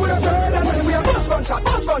 Tell them what I've heard of them. We a gunshot,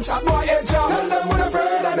 boy, it's shot. Tell them what I've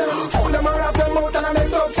heard of them. Hold them around them mouth and I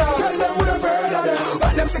make no shot. Tell them what I've heard of them.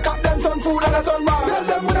 Let them stick up them ton food and I done mal. Tell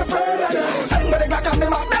them what I've heard of them. Tell them what they got on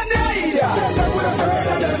them up, then they idiot. Tell them what I've heard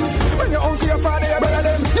of them. When you're home to your father, your brother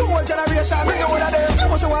them. You old generation, bring the one of them. You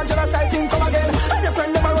must want genocide thing come again. And your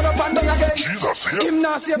friend them a run up and down again. Jesus, yeah. Him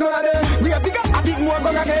not see none of them. We have bigger, I think more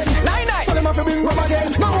gun again. Nine. Tell them have to bring rum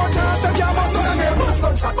again. No more chance to care about gun again.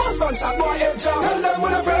 Gunshot, boy, it's shot. Tell them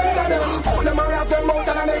what I've heard of them. Hold them around them mouth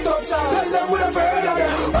and I make no shot. Tell them what I've heard of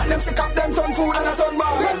them. Let them stick up them ton food and I done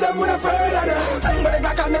mal. Tell them what I've heard of them. Tell them what they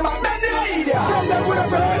got on them up, then they idiot. Tell them what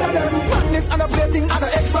I've heard of them. Madness and a plating and a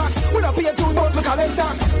Xbox. We don't pay a tune out, we collect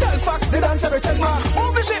tax. Stealth fact, they dance every check mark.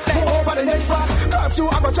 Over shit, man, over the next bar. Curfew,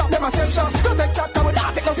 I go drop them a set shop. Go take chat, I will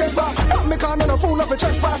not take no stress back. Don't me call on a fool of a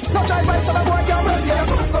check back. No try fight, so the boy can't break ya.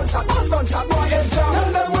 Gunshot, boy, it's shot.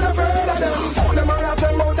 Tell them what I've heard of them. Hold them around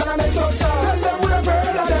them mouth and I make no shot. Tell them what I've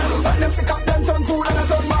heard of them. Let them stick up them ton food and I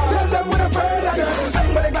done mal. Tell them what I've heard of them. Tell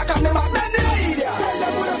them what they got on them up, then they idiot. Tell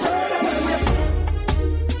them what I've heard of them.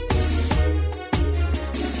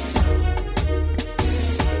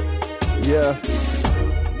 Yeah.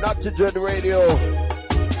 Not to Dread Radio.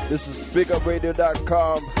 This is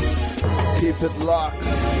bigupradio.com. Keep it locked.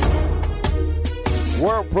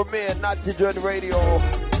 World premiere, Not to Dread Radio.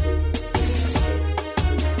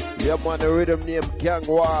 Yeah, man, the rhythm name Gang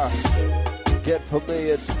War. Get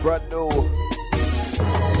familiar, it's brand new.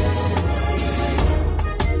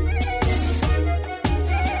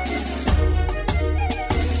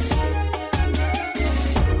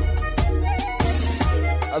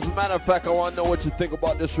 As a matter of fact, I want to know what you think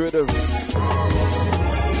about this rhythm.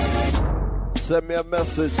 Send me a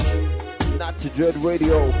message, Not to Dread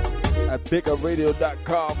Radio at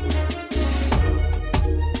bigupradio.com.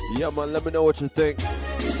 Yeah, man, let me know what you think.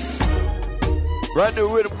 Brand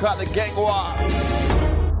new rhythm called the Gang War.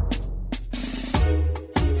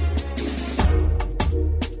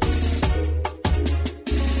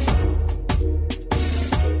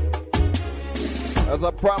 As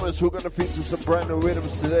I promised, we're going to feature some brand new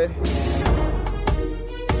rhythms today.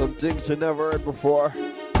 Some things you never heard before.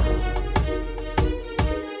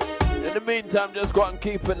 In the meantime, just go and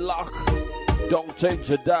keep it locked. Don't change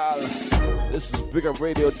your dial. This is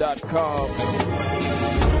bigupradio.com.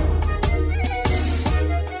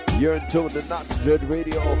 You're in tune to Not to Dread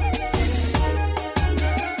Radio.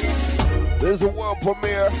 This is a world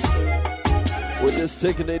premiere. We're just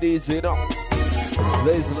taking it easy, you know.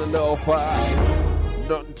 Blazing a little fire.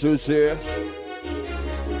 Nothing too serious.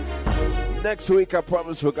 Next week, I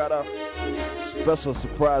promise we got a special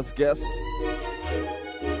surprise guest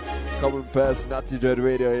coming past Knotty Dread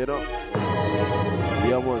Radio, you know.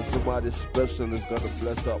 Yeah, man, somebody special is gonna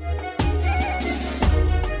bless up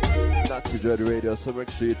Knotty Dread Radio, so make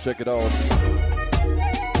sure you check it out.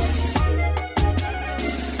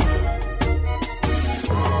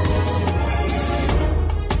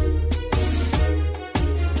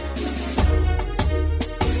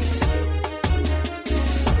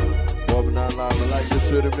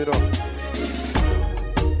 Rhythm, you know.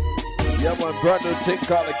 Yeah, man, brand new thing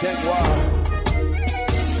called the Gang Wild.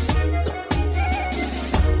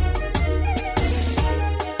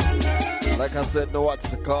 Like I said, know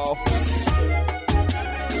what's the call?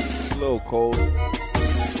 It's a little cold.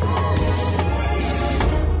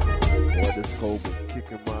 Boy, this cold been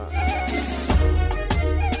kicking my.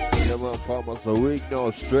 Yeah, man, for almost a week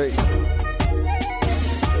now straight.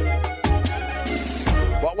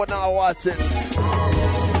 But we're not watching.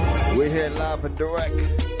 We're here live and direct,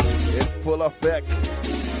 in full effect.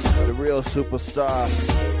 The real superstar,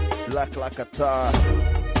 black like a tar.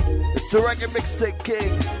 It's the reggae mixtape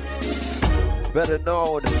king, better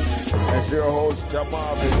known as your host,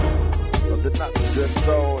 Marvin, of the Knotty Dread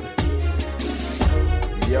Zone.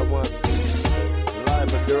 Yeah, man,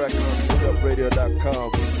 live and direct on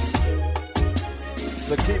bigupradio.com.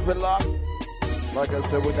 So keep it locked. Like I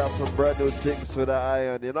said, we got some brand new things for the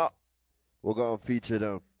iron, you know. We're gonna feature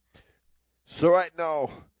them. So right now,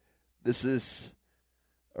 this is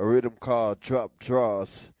a rhythm called Drop Draws.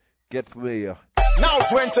 Get familiar. Now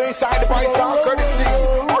to enter inside the boy style courtesy.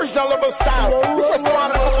 Original level style. The first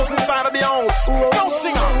one that was inside of the house. No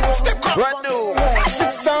singer. Step up. Brand new.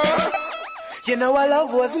 You know our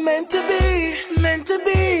love was meant to be. Meant to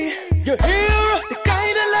be. You hear? The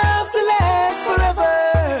kind of love to last forever.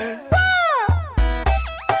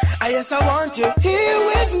 Yes, I want you here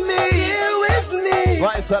with me, here with me.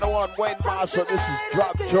 Right side of one, Wayne Marshall, this is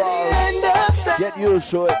Drop Draws. Get used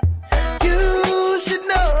to it. You should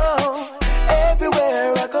know,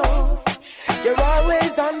 everywhere I go, you're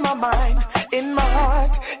always on my mind, in my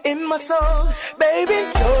heart, in my soul. Baby,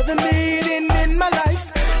 you're the meaning in my life.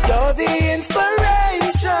 You're the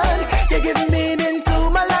inspiration. You give meaning to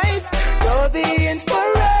my life. You're the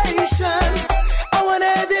inspiration. I wanna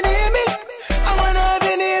have you near me. I wanna have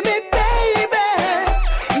you near me.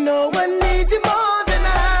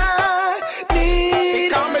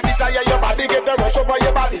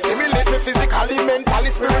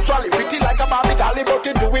 Mentally, spiritually, pretty like a Barbie dolly, but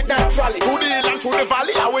you do it naturally. Through the hill and through the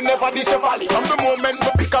valley, I will never dish a valley. From the moment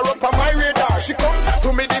we pick her up on my radar, she come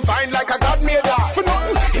to me divine like a God made her. For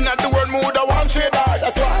nothing, in the world mood I want trade her.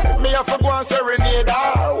 That's why me have to go and serenade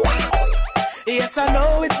her. Yes, I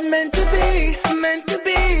know it's meant to be, meant to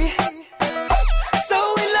be. So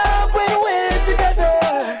in love when we're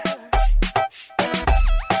together.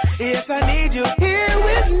 Yes, I need you here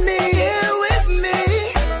with me, here with me.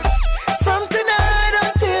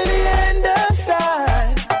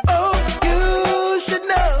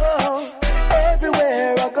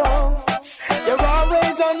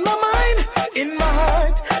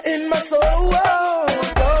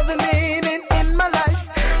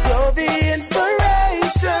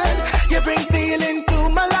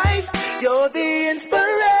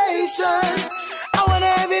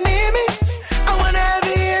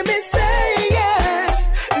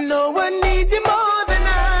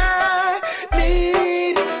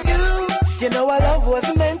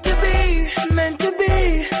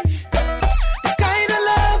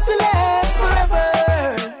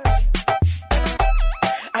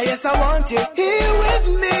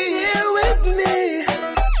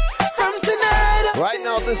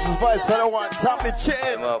 This is Vice 101, Tommy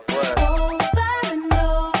Chin. Over and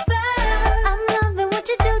over, I'm loving what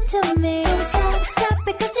you do to me. Stop, stop,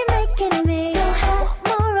 because you're making me so hot.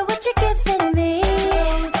 More of what you're giving me.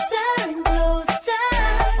 Closer and closer,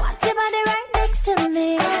 want your body right next to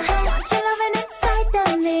me. Want your loving inside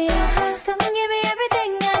of me. Come and give me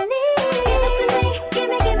everything I need. Give it to me, give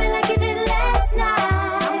me like you did last night.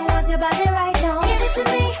 I want your body right now. Give it to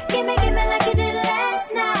me, give me like you did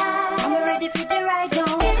last night. I'm ready for the ride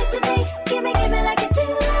now. Give me like you did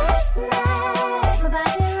last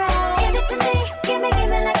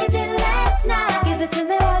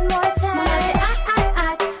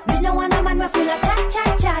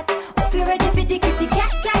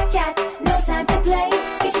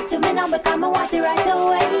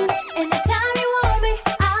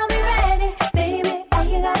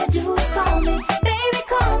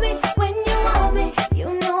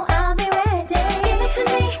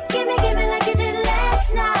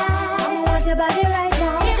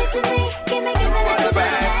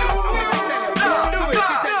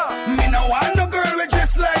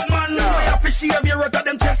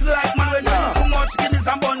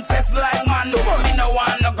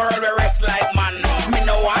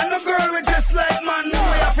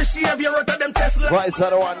Vice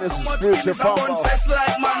out of one, this is Future Combo.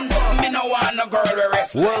 Me no want no girl with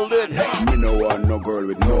rest. Well done. Me no want no girl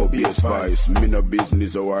with no bass spice. Me no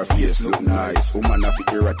business how her face look nice. Woman have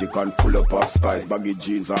erratic and full up of spice. Baggy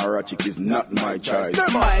jeans and ratchet is not my choice.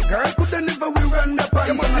 My girl coulda never we run the pants.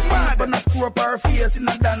 You must be but not screw up her face in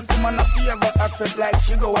a dance. Woman a favor accent like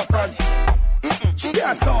she go a France. She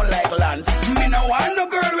can't sound like land. Me no want no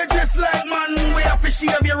girl with dress like man. We have to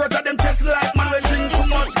shave your out of them chest like man. We drink too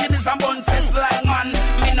much Guinness and bun fest like man.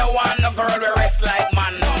 Me no want no girl with rest like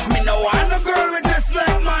man. Me no want no girl with dress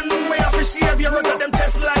like man. We have to shave your out of them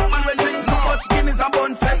chest like man. We drink too much Guinness and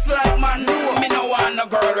bun fest like man. Me no want no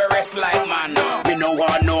girl with rest like man. Me no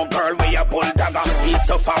want no girl with a bull dagger. He's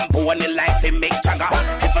tough and bony like they make jagger.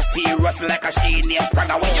 If a serious like a she named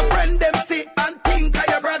Praga. When your friend them sit and think of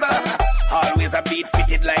your brother. Always a beat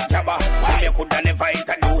fitted like Jabba. When you coulda never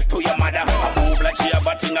introduced to your mother. I move like she a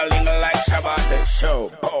ting-a-ling like Shabba. Say show,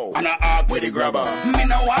 oh, and I arc with the grabber. Me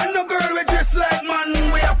no want no girl with dress like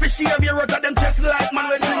man. We have to shave your out of them chest like man.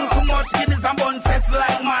 We drink too much Guinness and bun fest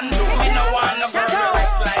like man. Me no want no girl with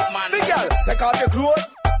dress like man. Big girl, take off your clothes,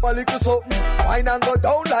 a little something. Wine and go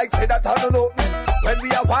down like say that I don't know. When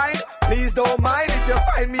we are wine, please don't mind if you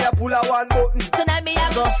find me a pull a one button. Tonight me a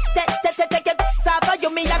go, take it, stop you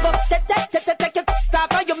me a go, take it,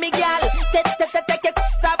 stop you me girl, take it,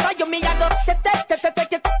 stop you me a go, take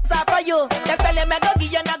it, stop you. They tell me go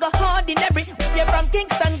give you na go ordinary. You from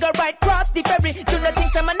Kingston go right cross the ferry. Do not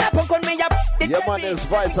think some na punk on me up. Yeah man, this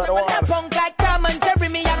Vice out of one. Punk like Tom and Jerry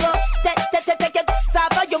me a go, take it,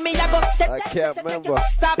 stop you me a go, I can't remember.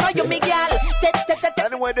 stop you me girl,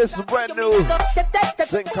 Anyway, this is brand new.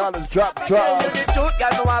 St. Collins drop. The truth,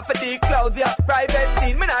 girl, me want for the clothes, yeah. Private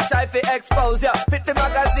scene, me not try for expose, yeah. Fit the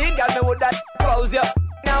magazine, girl, me would that pose, yeah.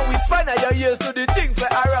 Now we spend your years to the things we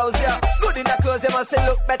arouse, yeah. Good in the clothes, you must say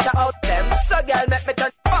look better out them. So girl, make me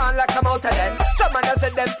turn on like I'm out of them. Some man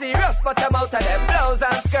said them serious, but I'm out of them. Blouse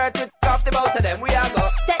and skirt with off the bout of them. We are go.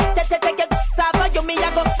 Take it, stop you me a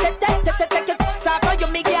go. Take it, stop you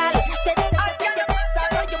me girl. Take it,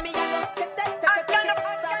 stop you me a go.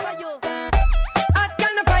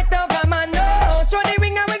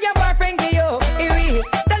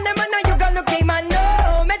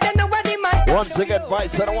 Once again,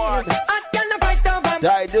 Vice out of one.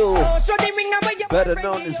 I do. Better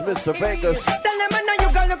known as Mr. Vegas.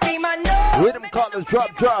 Rhythm callers,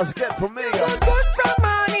 drop draws, get familiar. Good from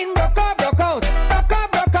morning, broke out.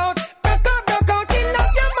 In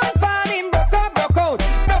love your man falling, broke out.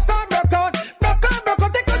 Take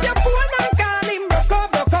out your phone and call him, broke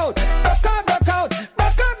out.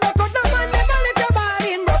 No man never let your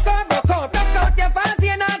body in, broke out your fancy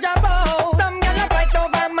and a job out. Some girl a fight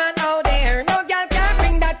over man out there. No girl can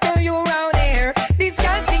bring that to you round here. This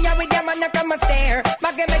girl see ya with your man a come a stare.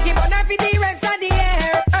 Make him on her for the rest of the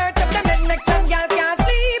air. Earth up the bed, make some girl can't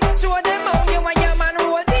sleep. Show them how you and your man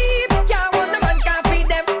roll deep. Can't want the man can't feed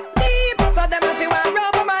them deep. So them have to want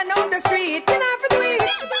rob a man out the street. You know for do it.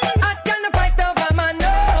 Hot girl no fight over man,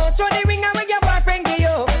 no. Show the ring and when your boyfriend give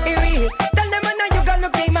you. Tell them man you gonna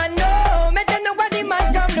look him man, no. Make them know what the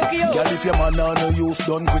man come look you. Girl, if your man on no use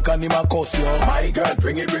done quick and him a cuss you. My girl,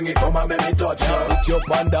 bring it, come and make me touch you. Put your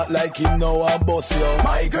pan that like him now and bust you.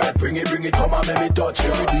 My girl, bring it, come and make me touch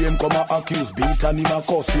you. Every day him come and accuse beat and him a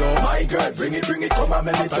cuss you. My girl, bring it, come and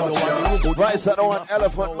make me touch you. Vice out of one,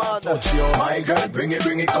 Elephant Man. Touch you. My girl, bring it,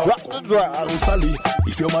 come. Drop the draw. Sally,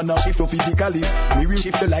 if your man a shift you physically, we will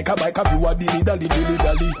shift you like a bike. If you a dilly dally.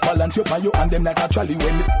 Balance your pan you and them like a trolley.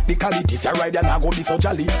 When the qualities you ride and I go be so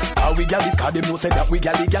jolly. How we gal this car them no say that we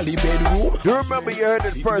gally bedroom. You remember you heard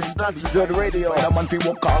it first, not to Dread Radio. The man fi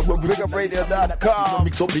walk out, BigUpRadio.com.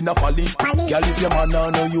 mix up in a pally. Girl, if your man a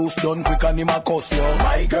no use done quick and him a cuss you.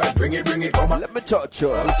 My girl, bring it, come on. Let me touch you.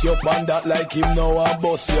 Put your pan that like him now and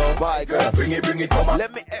bust you. My girl, bring it, come on.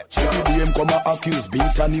 Let me etch you. Every day him come and accuse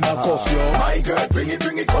beat and him a cuss you. My girl, bring it,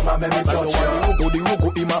 come on, let me touch you. The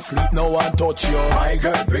rugo him a sleep now and touch you. My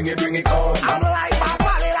girl, bring it, come. I'm like my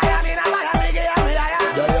body lion in a lion.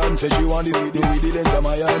 Diane say she want it with the length of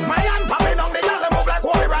my hand. My hand popping on the girl move like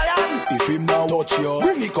Kobe Bryant. If him now touch you,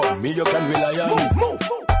 bring it come, me you can rely on. Move.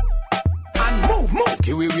 And move.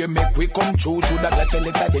 Okay, we make we come true. Should that let them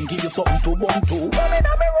give you something to bump to. Come in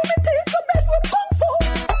my room and take some bedroom kung fu.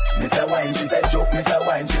 Mr. Wine, she said joke. Mr.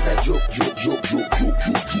 Wine, she said joke.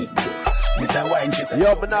 Mr. Wine, she said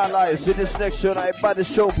yo, but not lie. See this next show, I buy the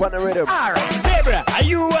show on the rhythm. Alright, Zebra, are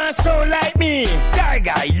you so like me?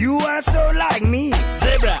 Tiger, you are so like me.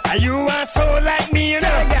 Zebra, are you so like me?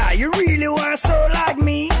 Tiger, you really want so like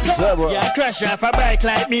me? Zebra. Yeah, crash crash off a bike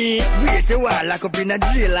like me. Wait, you want lock up in a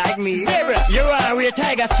jail like me. Zebra, you want wear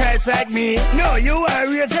tiger stripes like me. No, you want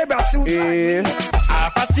wear zebra suit like me.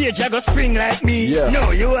 Half a stage you go spring like me.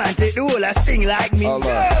 No, you want take the whole a sing like me.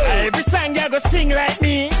 Every song you go sing like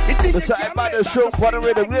me. It's about the show for the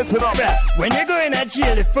rhythm. Listen up. When you go in a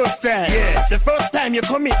jail the first time, the first time you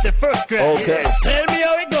commit the first crime. Okay. Tell me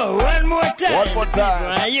how it go one more time. One more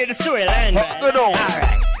time. I hear the storyline.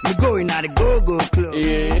 Alright. Me going at the go-go club.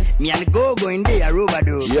 Me and the go-go in there,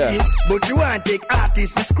 Robado. But you want to take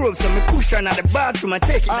artists to scrub, so me push on at the bathroom and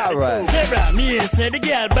take it out the club. Zebra, me here say the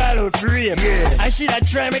girl ball out for rape. I should have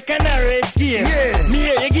tried me canary escape. Me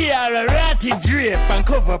here you give her a ratty drape and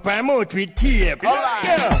cover up her mouth with tape.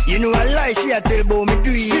 You know a lie she a tell about me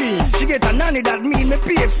dream. She get a nanny that mean me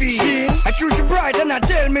pay fee. I choose she bright and I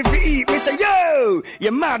tell me to eat. Me say yo, you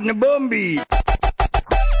mad na bumby.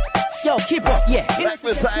 Yo, keep up, Like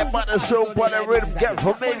me say, I'm on the show for the rhythm, get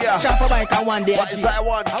familiar. Jump a bike and one day. What is I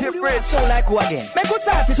want? Keep rich. So like who again? Make us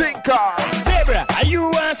start it. Tinker. Zebra, are you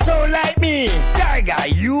want so like me? Tiger,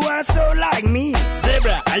 you want so like me?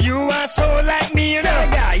 Zebra, are you want so like me?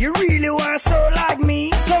 Tiger, you really want so like me?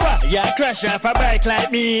 So what? You crash off a bike like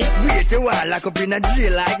me. Wait, you want lock up in a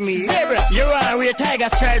jail like me? Zebra, you want wear tiger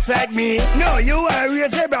stripes like me? No, you want wear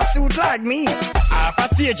zebra suit like me? Half a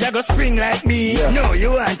stage you go spring like me? No, you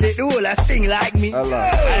want take the whole a sing like me?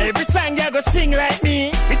 Every song you go sing like me?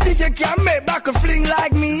 You think you can make back a fling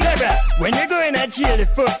like me? Zebra, when you go in a jail the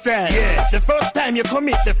first time, the first time you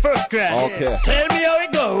commit the first crime. Tell me how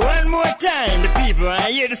it go one more time. The people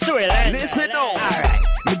I hear the storyline. Listen up. Alright.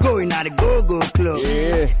 Me going at the go-go club.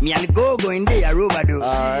 Me and the go-go in there, Robado.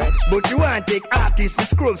 But you want to take artists to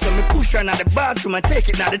scrub, so me push on at the bathroom and take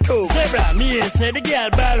it at the toe. Zebra, me here say the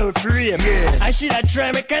girl ball out for rape. I should have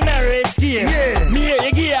tried me canary escape. Me here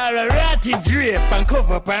you give her a ratty drape and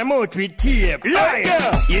cover up her mouth with tape.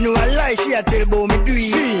 Liar! You know a lie she a tell about me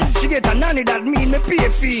dream. She get a nanny that mean me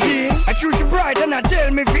pay fee. I choose she bright and I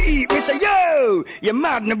tell me to eat. Me say yo, you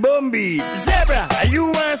mad na bumby. Zebra, you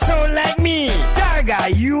want so like me?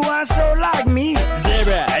 Tiger, you want so like me?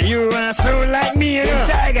 Zebra, you want so like me?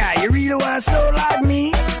 Tiger, you really want so like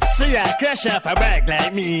me? So you crash off a bike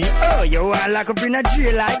like me? Oh, you want lock up in a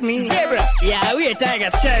jail like me? Zebra, yeah, we a tiger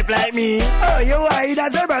stripe like me? Oh, you want eat a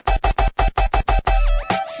zebra?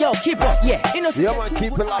 Yo, keep up, man,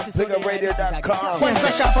 keep it locked, BiggerRadio.com. You're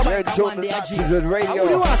in tune to Not Too Dread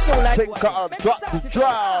Radio. Tinker, drop the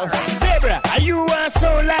draws. Zebra, are you want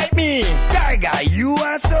so like me? Tiger, you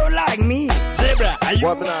want so like me? Zebra, are you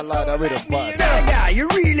want so like me? Tiger, you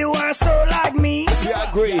really want so like me? I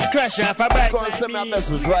agree. Crash off a bike like me. Send me a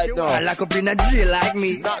message right now. Lock up in a jail like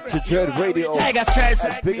me. Not Too Dread Radio. Tiger stripes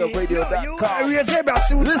at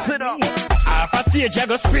BiggerRadio.com. Listen up. Half a stage you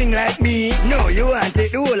go spring like me. No, you want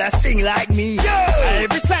take the whole a sing like me.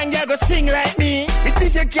 Every song you go sing like me. You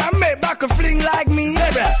think you can make back a fling like me?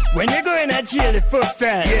 When you go in a jail the first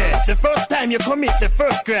time, the first time you commit the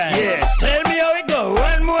first crime. Tell me how it go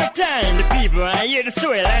one more time. The people I hear the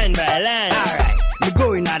story line by line. Alright. Me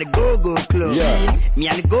going at the go-go club. Me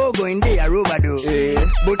and the go-go in there, Robado.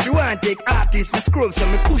 But you want to take artists to scrub, so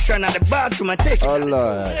me push on at the bathroom and take it.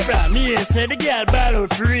 Zebra, me here say the girl ball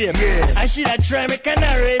out for rape. I should have tried me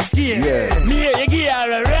canary escape. Me here you give her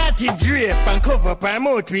a ratty drape and cover up her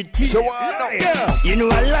mouth with teeth. You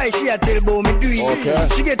know a lie she a tell about me dream.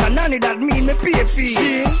 She get a nanny that mean me pay fee.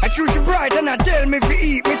 I choose she bright and I tell me to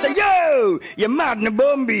eat. Me say yo, you mad na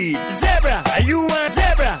bumby. Zebra, are you want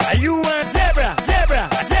zebra? Are you want zebra?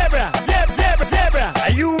 Zebra, zebra, zebra, zebra, zebra.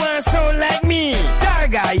 Are you want so like me?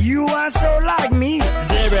 Tiger, you want so like me?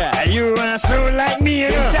 Zebra, you want so like me?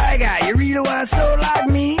 Tiger, you really want so like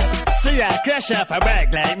me? So you crash off a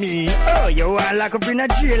bike like me? Oh, you want lock up in a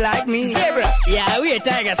jail like me? Zebra, yeah, we a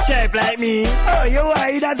tiger stripe like me? Oh, you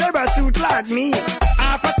want eat a zebra suit like me?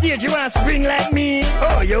 Half a stage you want spring like me?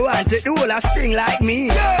 Oh, you want take the whole a sting like me?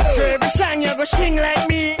 So every song you go sing like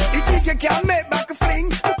me? You think you can make back a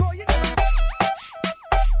fling?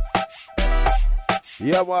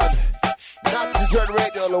 Yeah, man. Not Too Dread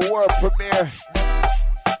Radio, the world premiere.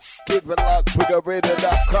 Keep it locked,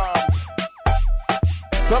 BiggerRadio.com.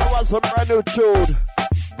 Some of us some brand new tune.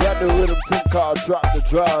 Brand new rhythm thing called Drop the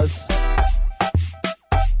Draws.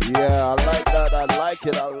 Yeah, I like that. I like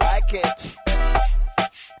it. I like it.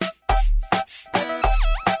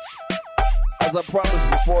 As I promised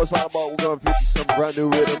before, it's all about we're going to feature some brand new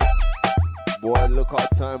rhythm. Boy, look how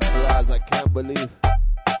time flies. I can't believe.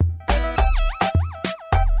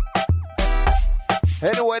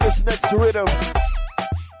 Anyway, this next rhythm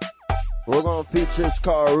we're gonna feature is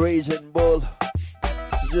called Raging Bull. So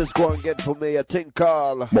just go and get for me a thing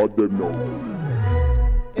called But them know.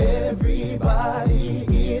 Everybody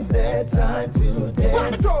is there. time to dance.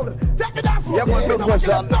 Yeah, man, no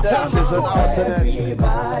question on the dance is an alternate.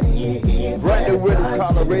 Brand new rhythm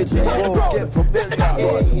called the Raging Bull. Get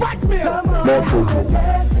familiar. Watch me. Come on.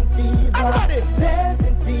 Dancing fever. Everybody.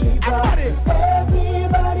 Dancing fever.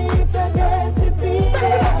 Everybody. It's a dancing fever.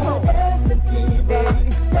 Dancing fever.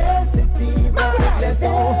 Dancing fever. Let's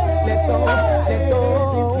go. Let's go. Let's go.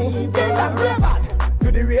 To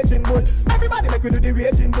the Raging Bull. Everybody make you do the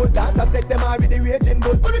Raging Bull. Dance and take them all with the Raging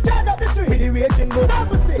Bull. Put the chant up the street with the Raging Bull.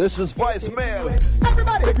 This is Vice Mail.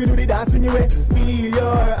 Everybody make you do the dance in your way. Feel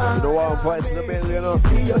your You know what I'm Vice in the Mail, you know?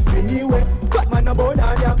 Feel your swing your way. Cut man no bow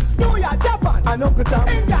down ya. New York, Japan, and Uncle Sam.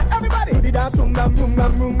 England, everybody do the dance. Rum ram, rum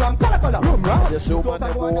ram, rum ram. Color, color, rum ram. Just who man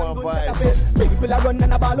number one Vice. People are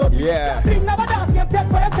running a ball out. Yeah. Sing never dance, you take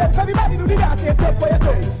for yourself. Everybody do the dance, you take for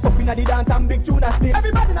yourself. Up inna the dance and big tune and spin.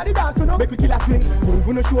 Everybody inna the dance, you know. Make we kill a swing. Move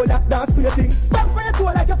on the shoulder, dance to your thing. Back for your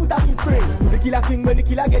toe like you put a in spring. Do the killer swing when the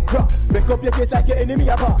killer get dropped. Break up your face like your enemy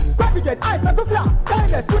a bar. Grab the jet, ice like a flat.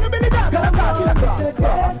 Timeless, do the belly dance. Girl, I'm not killer crap.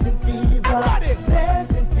 Dancing fever. Everybody.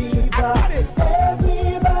 Dancing fever. Everybody.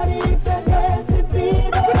 Everybody, it's a dancing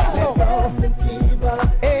fever. Dancing fever.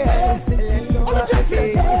 Dancing fever. Dancing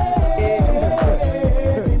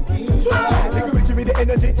fever. With the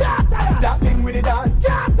energy. That thing with the dance.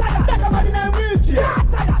 That a man in a wheelchair.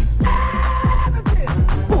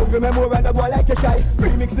 Remember when the boy like a shy.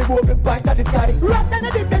 Remix the vocal point of the sky. Rock then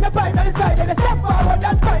a dip then a point of the sky. Then a step forward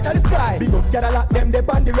and point of the sky. Big up Cadillac them they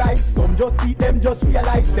on the right. Some just see them just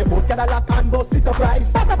realize. They both Cadillac and both sit surprise.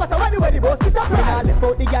 Passa passa when the both sit surprise. Now left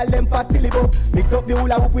out the gal them fat silly book. Mix up the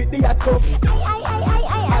hula hoop with the hot stuff.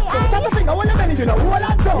 That's the thing I want to manage you know. Hold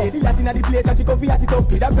on so. The yacht inna the place and she come fi at it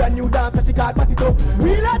up. With a brand new dance and she can't pass it up.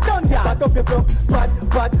 Wheel and done ya. Pat up your flow. Pat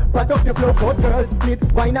up your flow. Hot girl split.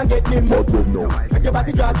 Wine and get me more. Make your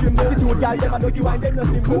body drop. Attitude, girl, them a know you and them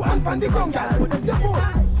nothing. Go and find the ground, girl, put it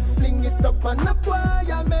down. Fling it up on the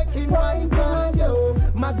fire, make him wine for you.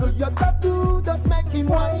 Muggle your tattoo, just make him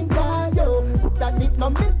wine for you. That it no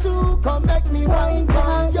me too, come make me wine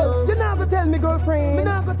for you. You never tell me girlfriend, me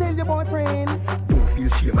never tell your boyfriend. Don't feel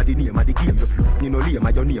shame of the name of the game. You know lame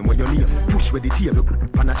of your name when your name. Push with the table,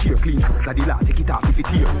 pan a chair clean. That the last take it off if it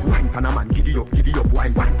here. Wine pan a man, giddy up,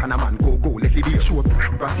 wine pan a man, go, let it here. Show up,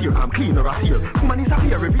 brassiere, I'm clean or brassiere. Woman is a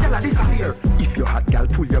here, reveal a disappear. If your hot gal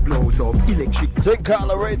pull your blouse off, electric. Take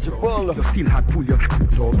color Raging Bull. You still hot pull your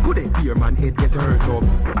off. Good idea man, head get hurt off.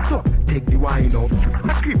 So, take the wine off.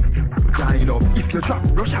 A script, line off. If you drop,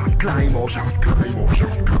 rush out, climb off.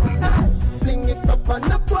 Fling it up on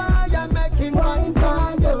the fire, make him wine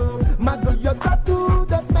for you. Muggle your tattoo,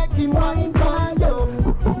 just make him wine for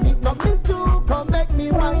you. Need nothing to come make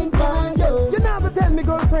me wine for you. You never tell me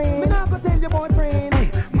girlfriend, me never tell your boyfriend.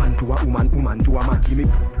 Man to a woman to a man, give me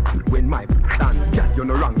when my stand. Girl, you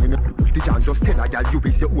no wrong, me the John just tell a girl you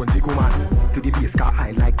be your own big woman. To the base car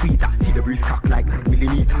high like Peter, see the breeze cock like 9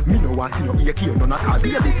 millimeter. Me no want see no ear key, none at all.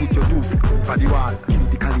 Baby, put your tooth for the wall. Give me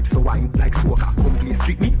the calypso wine like soca. Come play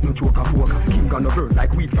street me, no joker poker. King gonna burn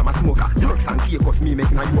like weed from a smoker. Drugs and cake cause me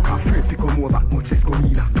make na yoka. Afraid to come over, much less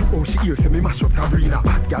comina. Oh, she hears me mash up Sabrina.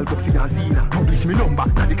 Bad girl Buxy and Zina. Publish me number,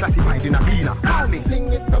 now the classified in a cleaner. Call me.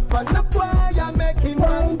 Fling it up on the fire, make him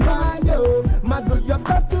wine for you. Muggle your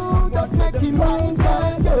tattoo, just make him wine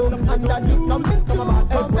for you. And that is something to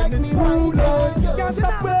come make me wine for you. Can't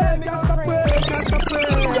stop way, can't stop way, can't stop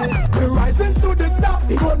way. We're rising to the top,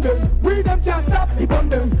 the bundle. We them can't stop, the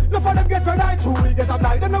bundle. No for them get right through, we get up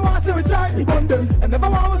like them no want to see we try, the bundle. And never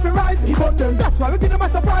want us to rise, the bundle. That's why we give them a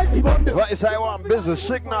surprise, the bundle. Right, I want business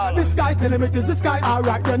signal. This guy's the limit, is this guy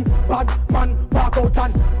alright then? Bad man, walk out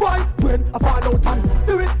and boy, when I fall out and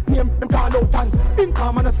do it, name them call out and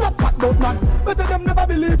income and a slap cat boat man. Better them never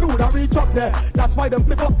believe you would reach up there. That's why them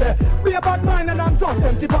flip up there. We a bad mind and I'm so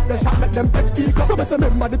them tip up the shot, make them take speak up. So better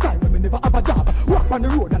remember the time when we never have a job. Walk on the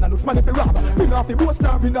road and I look money for rob. Me not the boast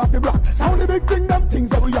now, me not the rock. Sound the big thing, them things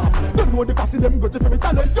that we have. Don't know the passes them good to me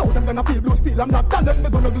talent. Yo, them gonna feel blue steel, I'm not talent. Me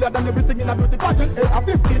gonna glad and everything in a beauty pageant.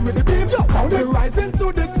 AR-15 with the beam, yo. Now they rising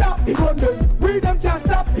to the top, the bundle. We them can't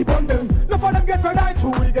stop, the bundle. No for them get right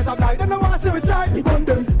through, we get up like them no want to see we try, the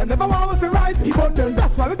bundle. And never want us to rise, the bundle.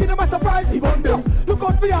 That's why we give them a surprise, the bundle. Look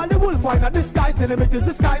out for all the wolf wine and this guy's the limit is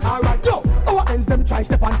this guy alright. Yo, our ends them try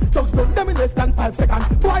step on. Thugs done them in less than 5 seconds.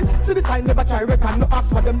 Why? See the sign never try reckon. No ask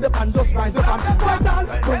for them the pan just rise up on. Right on,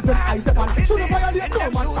 guns them eyes up on. Should have violate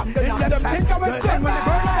no man from the land. Them think I was done when the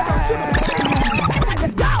girl like them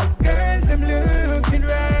should have. Girls them looking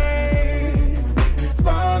right,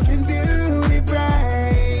 sparkling beauty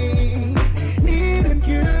bright, needing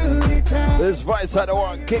cutie time. This Vice I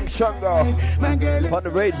want King Shango on the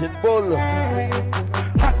Raging Bull.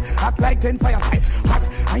 Hot like 10 fire fight.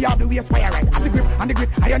 and you have the waist fire red. Have the grip and the grip,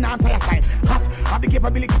 and you're not on your side. Hot, have the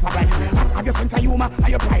capability for bread. Hot, have your sense of humor and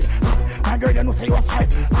your pride. Hot, my girl, you know say you're side.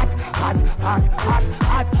 Hot, hot, hot, hot,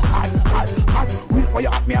 hot, hot, hot, hot. Weak for you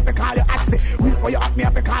up, me up to call you Axie. Weak for you up, me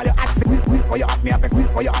up to call you Axie. Weak for you up, me up to, weak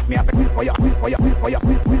for you up, me up to, weak for you, weak for you, weak for you,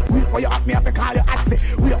 weak for you up, me up to call you Axie.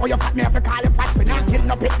 Weak for you up, me up to call you Foxy. Not kill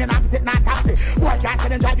no picnic, not sit, not taxi. Boy can't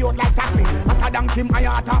sit and drive you out like taxi. After down Kim, I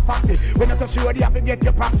heart a foxy. When you touch you, you have to get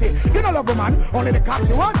your proxy. You know love a man, only the cops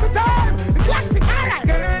you want to time. The classic, alright.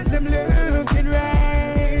 Girls, them looking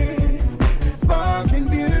right, sparking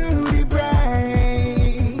beauty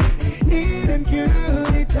bright, neat and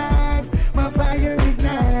cutie type. My fire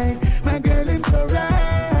ignite, my girl is so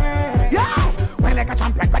right. Yo, when like a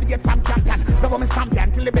champion, gotta get from champion. The woman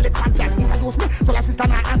champion, till the belly champion. Introduce me to your sister,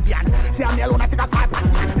 my auntie. See I'm alone, I take a car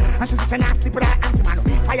pantheon. And she said, "Nah, sleep with her auntie man."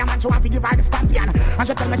 Fireman, she want to give her the stampion. And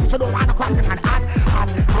she tell me she don't want to come to man. Hot, hot,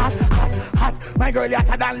 hot, hot, hot. My girl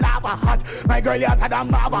hotter than lava. Hot, my girl hotter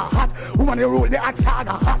than lava. Hot, woman you rule the hot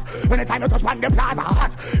saga. Hot, anytime you touch one the plaza.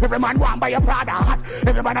 Hot, every man want buy a Prada. Hot,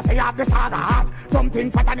 every man say you have the saga. Hot,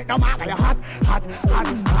 something fat and it no matter. Hot, hot, hot,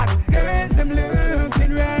 hot. Girls them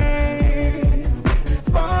looking right,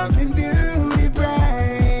 sparkling beauty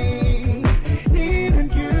bright, neat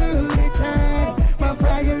and cutie tight. My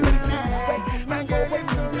fire is night, my girl is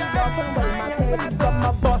so right. From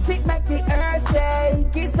my boss, it make the earth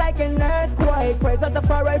shake. It's like an earthquake. Praise out the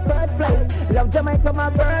forest first place. Love Jamaica, my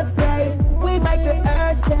birthplace. We make the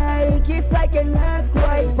earth shake. It's like an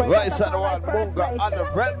earthquake. Right side of one, Munga and the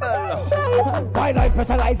Rebel. While I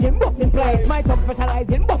specialize in busting plays, my top specialize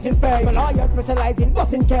in busting face. My lawyer specialize in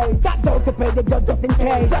busting case. That's all to pay the judge just in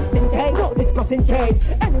case. Just in case, no discussing case.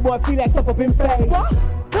 Any boy feel like top up in face. What?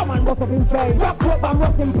 Come on, bust up in face. Rock up and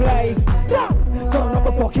rock in place. Yeah. Turn up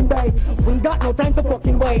a fucking bass. We got no time to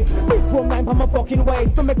fucking waste. Big from nine from a fucking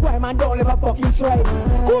waste. So make crime and don't live a fucking trade.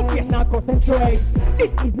 Cool face now concentrate.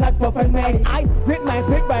 This is not perfect made. I grip my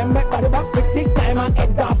pick by make by the back 6 time and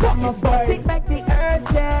head down fucking face. It make the earth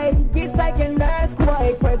shake. It's like an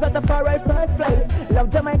earthquake. Praise out the forest first place. Love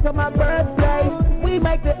Jamaica, my birthplace. We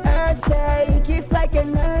make the earth shake. It's like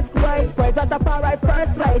an earthquake. Praise out the forest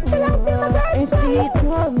first place. And she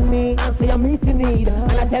told me and say I'm meat to need.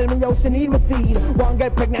 And I tell me yo she need my seed. One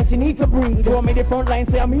get pregnant she need to breed. Throw me the front line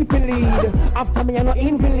say I'm meat to lead. After me I no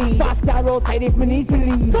invalid. Fast car roadside if me need to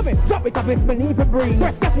lead. Come in, drop it up if me need to breathe.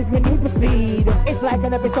 Press gas if me need to speed. It's like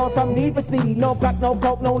an episode from Need for Speed. No crack, no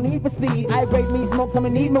coke, no need for speed. I grade me smoke so me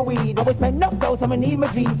need my weed. I will spend up though so me need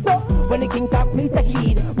my G. So when the king talk please take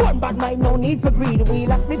heed. One bad mind no need for greed. We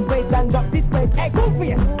lock this place and drop this place. Hey go for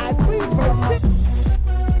it. I breathe for a sip.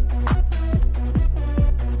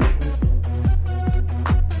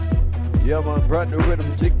 Yeah, man, brand new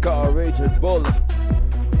rhythm, tick car, Raging Bull.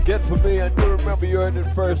 Get for me, and you remember you heard it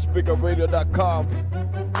first, bigupradio.com.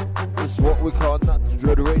 This is what we call KNOTTY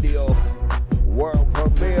DREAD Radio. World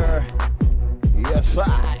premiere. Yes,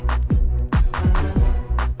 I.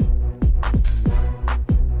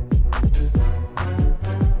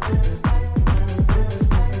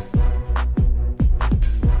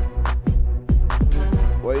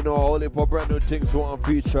 Well, you know, only for brand new things want to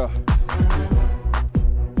feature.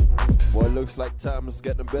 Boy, it looks like time is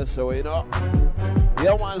getting the best, so you know.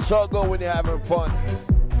 Yeah, man, so go when you're having fun.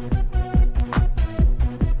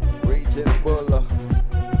 Raging Bull.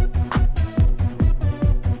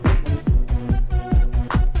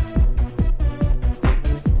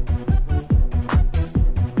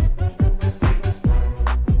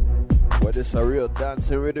 Boy, this a real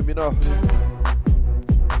dancing rhythm, you know.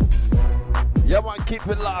 Yeah, man, keep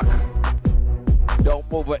it locked.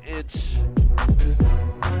 Don't move an inch.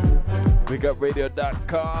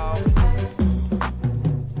 bigupradio.com.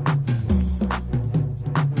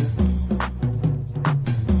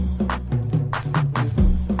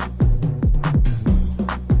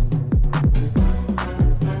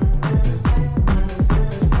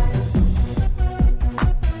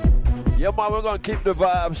 Yeah, man, we're gonna keep the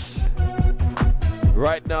vibes.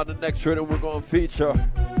 Right now, the next rhythm we're gonna feature.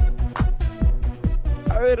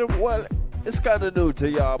 A rhythm, well, it's kind of new to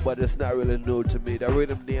y'all, but it's not really new to me. The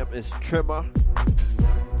rhythm name is Trimmer.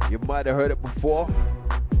 You might have heard it before.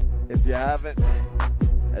 If you haven't,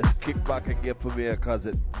 let's kick back and get familiar because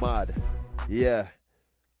it's mad. Yeah.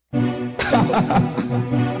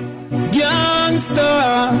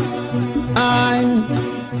 Gangsta,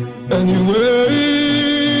 anyway.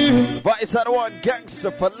 Vice out of one,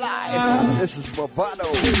 gangster for life. This is Bravado.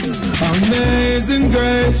 Amazing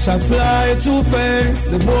grace, I fly too fast.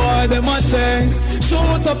 The boy them a chase,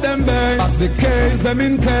 shoot up them base. Back the case, them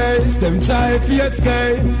in case, them try to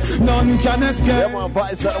escape. None can escape. Yeah, man,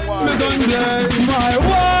 Vice out of one. Me don't blame. My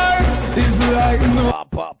war is like no.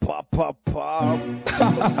 Papa. pop, pop.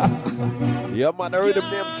 Yeah, man, the rhythm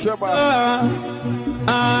name Trevor.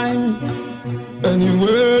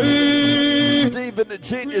 Anyway. Steven the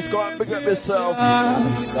Genius, go and pick up yourself.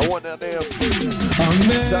 The one that name.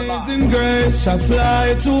 Amazing grace, I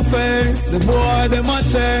fly too fast. The boy, them a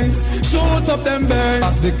chase. Shoot up them base.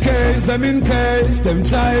 Up the case, them in case. Them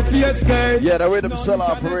try to escape. Yeah, the rhythm sell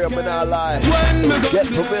out for real, man, I lie. Get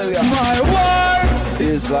familiar. My word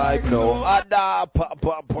is like no other. Pop,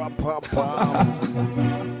 pop, pop, pop, pop.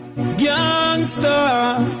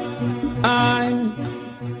 Gangster,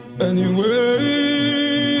 anyway,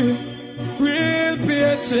 real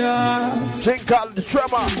picture. Drink called the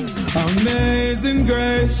Tremor. Amazing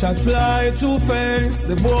grace, shot fly too fast.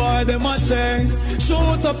 The boy, them a chase.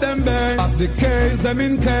 Shoot up them base. Up the case, them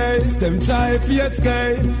in case. Them try to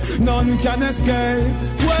escape. None can escape.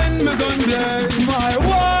 When me gun blaze, my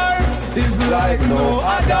war is like no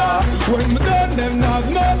other. When me done, them have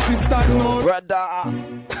no sister, no brother.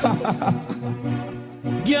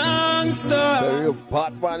 Gangster. The real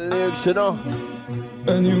Batman lyrics, you know.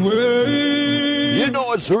 Anyway, you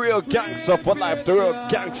know it's real gangster for life, the real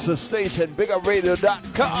gangster station,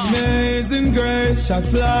 biggerradio.com. Amazing grace, shot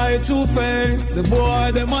fly too fast. The boy,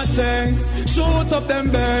 them a chase. Shoot up them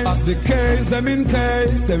base. Up the case, them in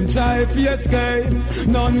case. Them try to escape.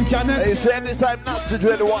 None can escape. They say anytime not to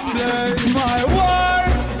dread one. My war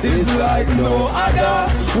is like no other.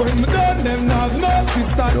 When me done, them have no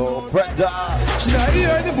sister, no brother. Should I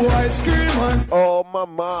hear the boy screaming? Oh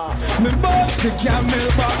mama, me bust the camel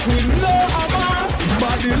back with no hammer.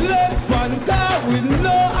 Body left panther with no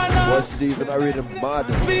honor. What's Steven, I read him mad.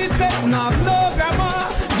 Feet set not no grammar.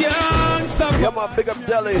 Gangsta. Yeah man, big up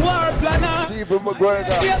Delhi. War planner. Steven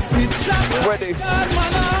McGregor. Yes, it's shot. Ready.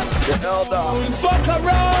 The elder. Fuck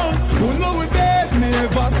around. Who know we dead?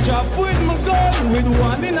 Never chop with my gun. With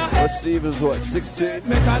one in a head. But Steven's what, 16?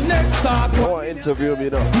 Make a next start. Oh, interview me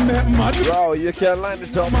now. Bro, you can't line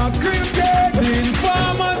it up. My cricket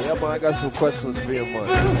informers. Yeah man, I got some questions for you man.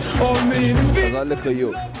 Oh me as I look at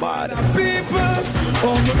you. Mad. People.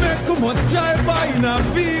 Oh me make too much drive by in a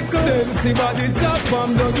vehicle. Them see body top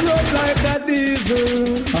from the road like a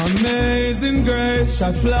diesel. Amazing grace,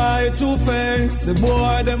 shot fly too fast. The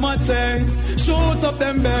boy them a chase. Shoot up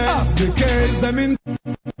them base. The case them in.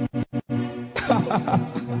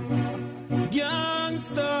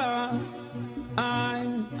 Gangster,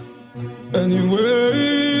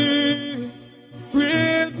 anyway,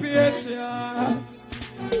 real picture.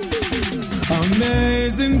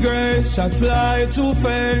 Amazing grace, shot fly too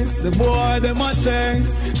fast. The boy them a chase.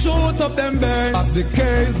 Shoot up them base. Up the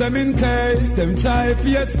case, them in case. Them try to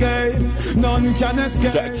escape. None can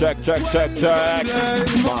escape. Check.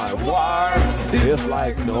 My war is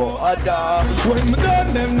like no other. When me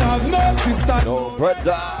done, them have no sister, no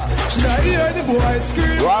brother. Should I hear the boy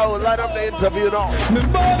scream? Wow, light up the interview now. I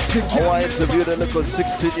want to interview the little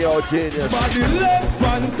 16-year-old genius. Body left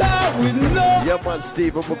panther with no. Yeah man,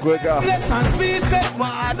 Steven McGregor. Let's hand feet set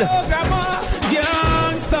mad. No grammar.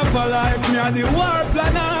 Gangsta for life, me a the war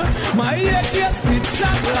planner. My AK it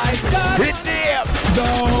shot like that. Hit them.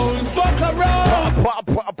 Don't fuck around. Pop.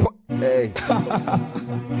 Hey.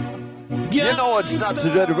 You know it's not to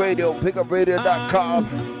dread radio,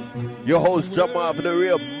 pickupradio.com. Your host, John Marvin, the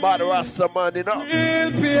real mad Rasta man, you know.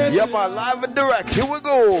 Yeah, man, live and direct. Here we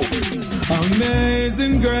go.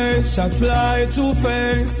 Amazing grace, shot fly too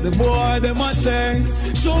fast. The boy, them a chase.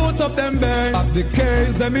 Shoot up them base. Up the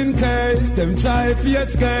case, them in case. Them try to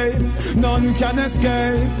escape. None can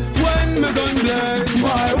escape. When me gun blaze,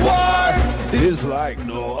 my war is like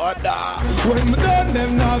no other. When me done,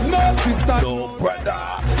 them have no sister, no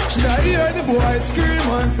brother. Should I hear the boy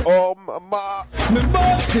screaming? Oh mama, me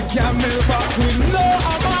bust the camel back with no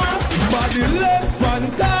hammer. Body left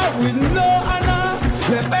panther with no honor.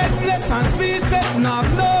 Left head, left hand, feet set, not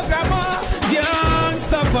no grammar.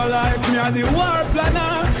 Gangsta for life, me a the war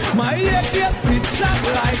planner. My AK it shot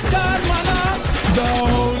like that manner.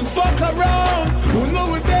 Don't fuck around. Who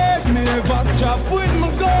know we dead? Never chop with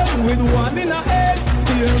my gun. With one in a head.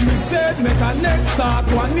 Hear me said, make a next start.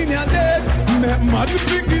 One in your dead. Make mad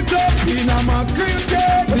pick it up in a my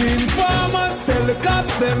cricket. The informers tell the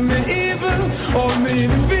cops them me evil. Oh me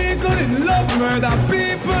in vehicle in love murder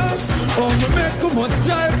people. Oh me make too much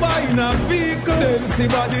drive by in a vehicle. Them see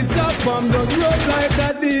body top on the road like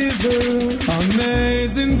a diesel.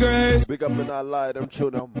 Amazing grace. Big up in our light, I'm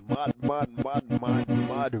chewing on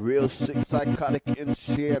mad, real sick, psychotic,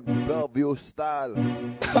 insane, Bellevue style.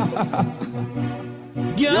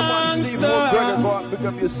 Yeah, man, Steve McGregor, go and pick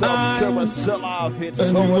up yourself, turn my cell off, hit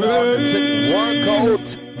someone out, workout.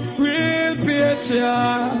 Real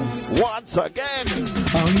picture. Once again.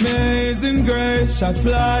 Amazing. Amazing grace, shot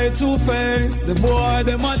fly two-face. The boy,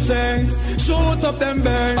 them a chase. Shoot up them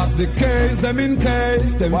base. Up the case, them in case.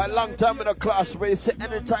 Them why long time in the clash, where you say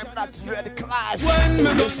anytime not to dread the clash. When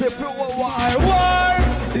me you say pure war.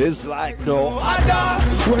 It's like no other.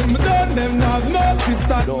 When me done them not no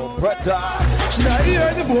sister, no brother. Should I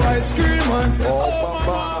hear the boy scream and say, oh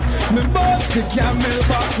mama. Me bust the camel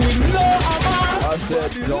back with no hammer. I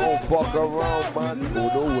said don't fuck around, man.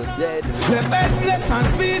 Who know we're dead. The bedless and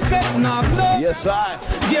speechless, not no. Yes I.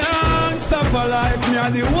 Gangsta for life, me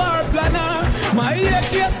and the war planner. My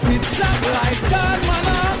AK spit shot like John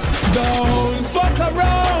Manna. Don't fuck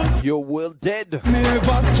around. You will dead.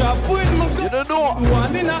 Never chop with me. You don't know.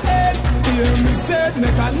 One in a head. Hear me said,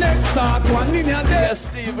 make a neck start. One in a dead. Yes,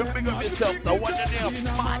 Steve, pick up yourself. The one in there.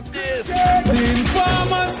 Madness. The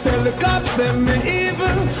informers tell the cops them me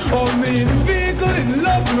evil. Oh, me in vehicle in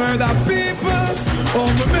love murder people. Oh,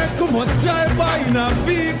 me make too much drive by in a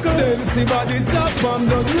vehicle. Then see body chop on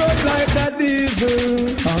the road like a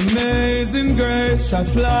diesel. Amazing grace, shot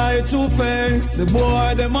fly two-face. The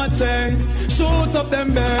boy them a chase. Shoot up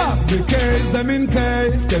them base. Up the case, them in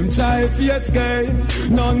case. Them try to escape.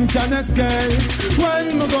 None can escape.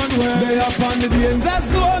 When me gun away, they up on the danger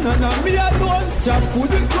zone. And I'm me alone. Chop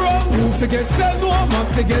with the crow. Who forget sell home, I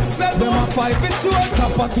forget sell them a fight with short.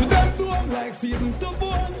 Kappa to them dome like season to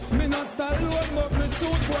bone. Me not alone, but me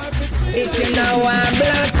shoot wipe it. If you know I'm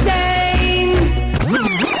bloodstained.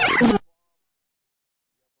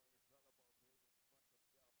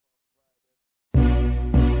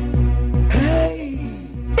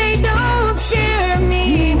 They don't scare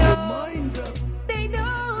me, no. They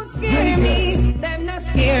don't scare me. Them not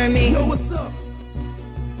scare me. Yo, what's up?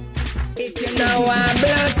 If you know I'm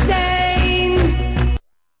bloodstained.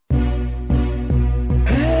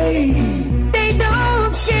 They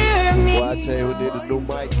don't scare me. Well, I tell you, we need a new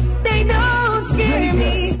mic. They don't scare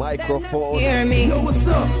me. Microphone. Scare me. Yo, what's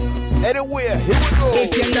up? Anywhere, here we go.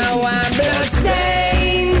 If you know I'm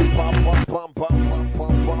bloodstained. Pom, pom, pom, pom,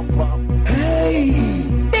 pom, pom, pom.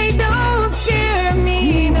 They don't scare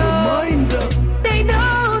me, no. They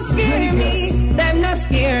don't scare me. Them not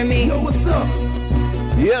scare me. Yo, what's up?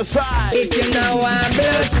 Yes, I. If you know I'm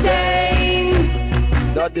bloodstained.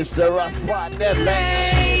 That is the rough spot,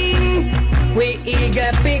 We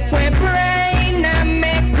eager pick we brain and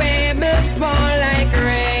make pebbles fall like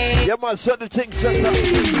rain. Yeah, man, so the things just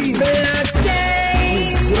bloodstained.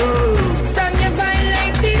 From your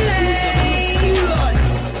violent delay.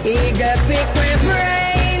 Eager pick we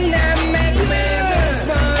brain and make pebbles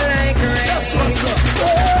fall like rain.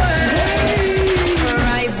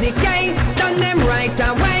 Rise the cane, done them right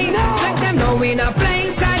away. Let them know in a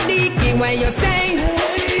place I dicky where you say.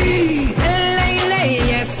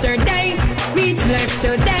 Yesterday, speechless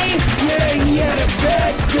today.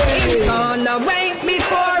 He's gone away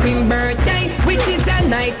before his birthday, which is a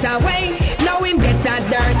night away. Now him get a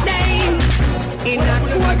dirt day. In a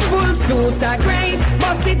coat full suit of grey,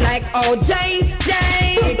 busted like OJ.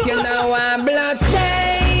 If you know I'm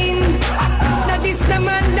bloodstained, that is the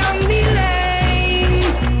man down the lane.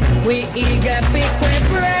 We eager pick we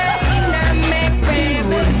brain and make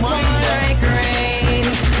pebbles fall like rain.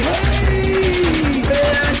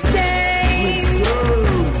 Bloodstained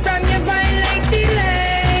from your violent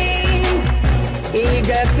delay.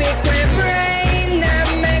 Eager pick we brain and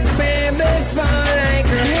make pebbles fall like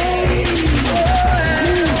rain.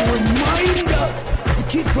 Reminder, the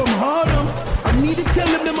kid from Harlem. I need to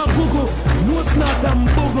tell them a Google. No, it's not them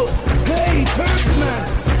Google. Hey, Turkman,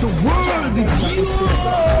 the world is yours.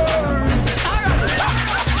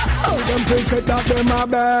 Oh, them think that them are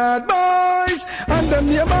bad boys. And them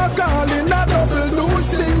name are calling a double loose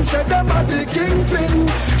thing. Say them are the kingpin.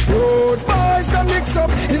 Road boys, the mix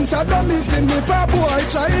up inside the missing. If a boy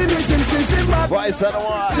try anything, kiss him up. Vice and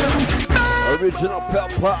one. Original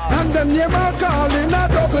pepper. And them name are calling a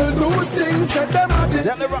double loose thing. Say them are the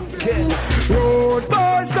kingpin. Road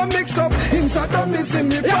boys, the mix up inside the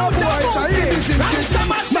missing. If a boy try anything, kiss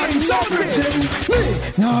him up. Man, no bridging. Me,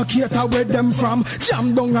 now cater where them from.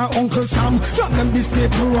 Jam down a Uncle Sam. From them this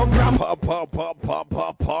tape program. Pop, pop, pop, pop,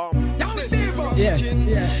 pop, pop. Yeah.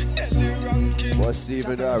 What's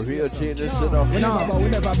Steven, a real genius, you know? We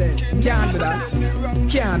never been. Can't do that.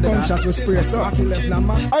 Can't do that. Gunshot with spray, so I can left now,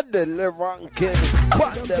 man. And the Lerankin,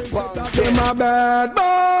 but the punk. Them are bad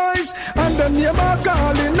boys, and the name are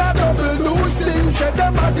calling a double loose thing. Say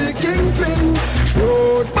them are the kingpin.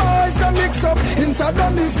 Road boys, the mix up inside the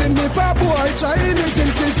missing. If a boy try anything,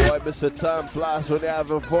 kiss it. right, Mr. Time flies when you're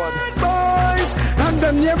having fun. Boys, and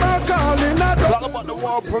them never calling a Talk about the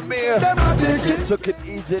world premiere. Took it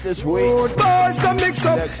easy this week. Boys, the mix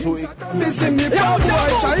up. Next week. Missing me, boy,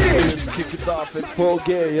 Chinese. Kick it off in full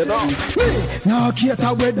gear, you know. Me, now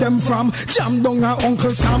cater where them from. Jam down a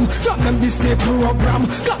Uncle Sam. From them this day program.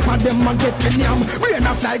 Clap at them and get in yam. Rain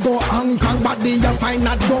a fly go Hong Kong, body you find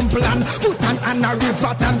a dump plan. Put an a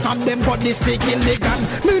river and from them body stick in the gun.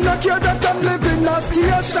 Me not care that them live in a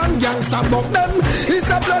station. Gangsta but them is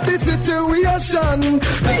a bloody situation.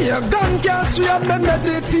 Me a gun can't swim the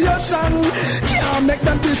meditation. Can't make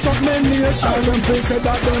them piss up my nation. Them say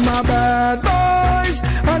that them a bad boys.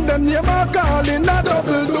 And them name a calling a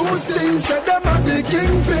double those things. Say them a the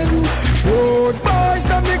kingpin. Road boys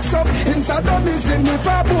the mix up. Inside them is in the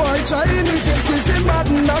far boy. Chinese is in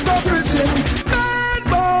Martin a go prison. Bad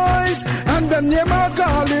boys. And them name a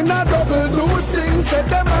calling a double those things. Say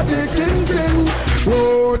them a the kingpin.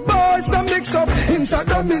 Road boys the mix up. Inside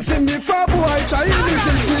them is in the far boy. Chinese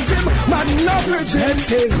is in Martin a prison.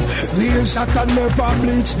 Real shot and never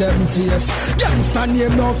bleach them face. Gangsta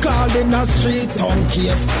name no call in a street on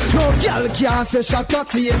case. No girl can't say shot a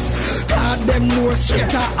taste. God them know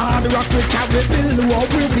straight a hard rock we carry below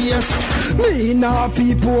we base. Me nah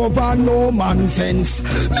peep over no man fence.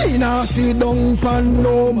 Me nah sit down pan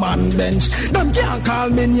no man bench. Them can't call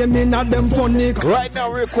me name in a them funny. Right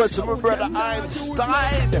now request from my brother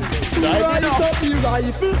Einstein. Rise up the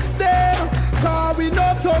rifle, them. Cause we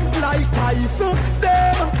no thump like ice.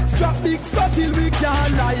 Them. Strap big so till we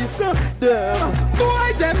can't lice. Them.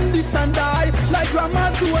 Boy them this and die. Like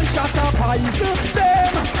grandma's one shot up ice.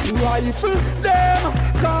 Them. Rifle, them.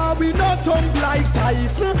 Cause we no thump like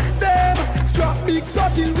ice. Them. Strap big so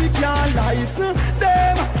till we can't lice.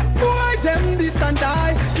 Them. Boy them this and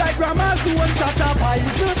die. Like grandma's one shot up ice.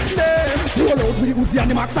 Them. Roll out with the Uzi and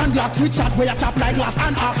the Max and Glock. Switch shot where you chop like glass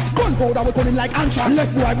and axe. Gunpowder we coming like anthrax.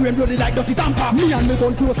 Left boy brain bloody like dirty tamper. Me and me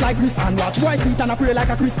son close like wrist and watch. White feet and I pray like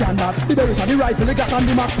a Christian that. The berries and the rifle, the gas and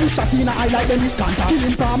the Max. Push shot in a eye like them is cancer.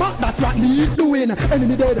 Killing farmer, that's what me doing.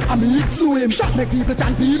 Enemy dead, and me slew him. Shot make people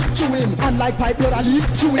can feel chew him. And like pipe blood I leak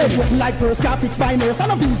chew him. Head like first car fix by nurse.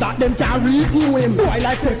 And a bees that them can't read him. Boy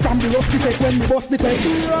like take from the rusty take when me bust the take.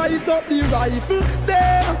 Rise up the rifle,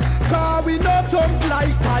 them. Cause we no thump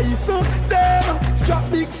like ice. Them. Strap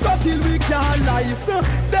big so till we can't lice.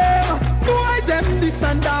 Them. Boy them this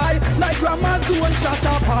and die. Like grandma's one shot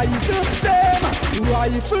up ice. Them.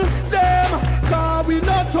 Rifle. Them. Cause we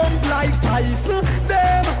no thump like ice.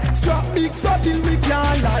 Them. Strap big so till we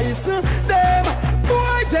can't lice. Them.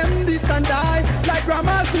 Boy them this and die. Like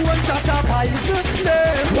grandma's one shot up ice.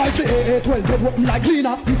 Them. Like the AA-12 dead open like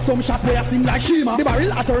cleaner. Hit some shot where I sing like Shima. The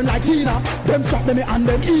barrel I turn like Tina. Them strap them and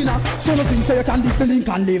them inna. So nothing say you can this the link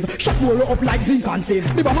and live. Shot roll up like zinc and save.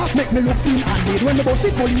 The bombers make me look thin and dead. When the boss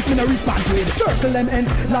it police me no respond with. Circle them ends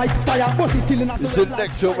like fire. Bust it till in a This is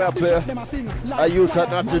next show up here. I use a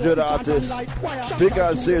not to do the artist.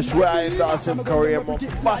 Because this where I endorse him career.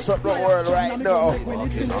 Mass up the world right now. The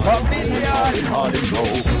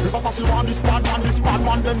puffers want this bad man.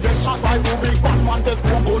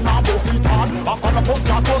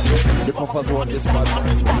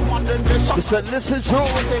 He said, listen to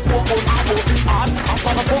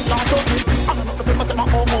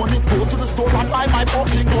go to the store and buy my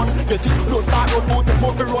fucking gun. Get it close, start road, move the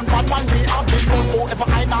fucking run. Bad man, we have been run. Forever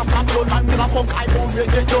I now can't run until I funk, I won't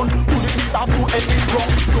get done. Do the beat up to any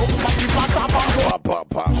wrong. No, my beat back up and run.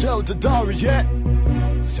 Shout to Dari, yeah.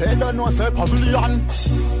 Say the no, say pavilion.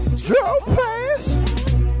 Joe Pace.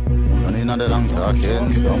 The long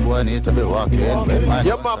talking, some boy need to be walking.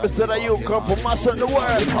 Your mama said that you come from us in the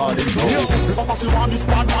world. You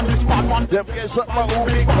them get something about who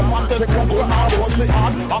big man. Take one go now, what's it?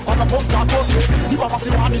 I'm gonna put that on it. You mama see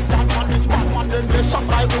one this bad man, then they shot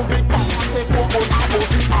like who big man. Take one go now, what's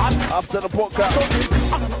it? After the podcast,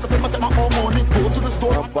 I'm gonna take my own money, go to the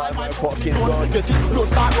store and buy my fucking gun. Get it close,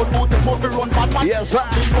 start on move the fucking run, bad man. Yes, sir.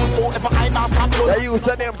 The youth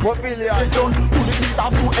and them pavilion.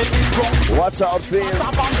 Watch out, Phil.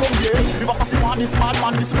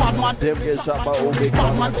 Them get shot by old big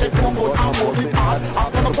man. Take one go down, go sit hard.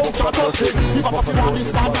 After the boat, I go sit. If I see one,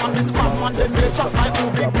 this bad man, then they shot by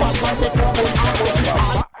old big man. Take one go down, go sit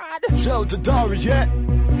hard. Shout to Dari, yeah.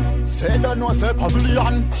 Say that no, say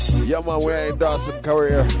pavilion. Yeah, man, we ain't done some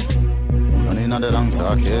career. In the long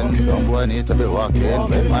talking, some boy need to be walking.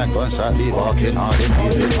 When my gunshot be walking, all them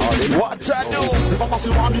people, all them. What I do? If I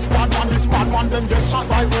see one, this bad man, then get shot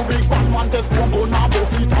by who big bad man. Take one go now, go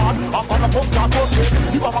sit hard. After the boat, I go sit.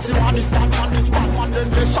 If I see one, this bad man, then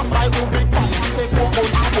get shot by who big bad man. Take one go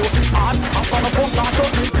now, go sit hard. After the boat, I go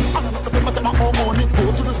sit. I'm gonna take my own money,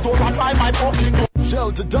 go to the store and buy my fucking gun. Shout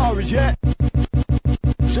Shout to Dory, yeah.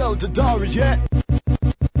 Shout to Dory, yeah.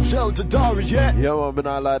 Shout to Dory, yeah. Yeah, man, but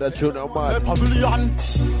I like that tune, man. Pavilion.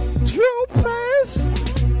 True place.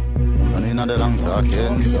 And in the long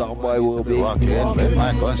talking, somebody will be walking. Get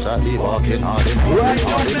my gunshot, be walking. All in, all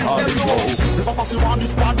in, all in, go. If I pass you on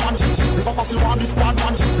this bad man, if I pass you on this bad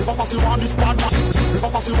man, if I pass you on this bad man, if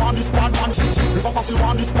I pass you on this bad man, if I pass you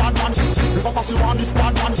on this bad man, if I pass you on this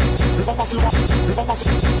bad man, if I pass you on, if I pass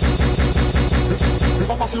you. If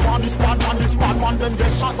I pass you on this bad man, then get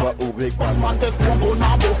shot. But who big bad man, test one go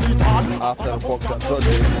now, both feet hard. After the fuck that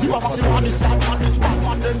Sunday. If I pass you on this bad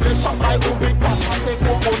man, then get shot by who big bad man, take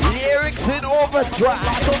one go now. Lyrics in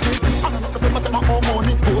overdrive. My own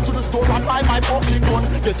money, go to the store and buy my fucking gun.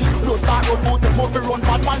 Get it, blood start run, put the motor run,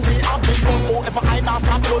 bad man, they have big gun. Oh, if I not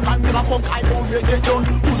have blood, and till I funk, I don't really get done.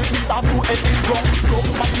 Do the beat up to every drum. So,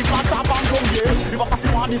 my people are tap and drum, yeah. If I pass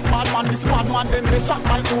you on this bad man, then get shot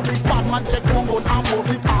by who big bad man, take one gun and move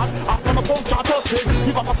it hard. After the funk, I touch it.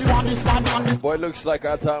 If I pass you on this bad man, this boy looks like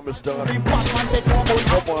our time is done. big bad man, take one gun.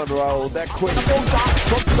 Come on, Raul, that quick. The funk, I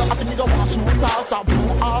think you don't want to shoot out, a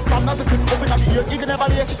blue out. I'm not sitting up in the ear, you can never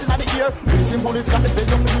lay shit in the ear. Racing bullets got the bed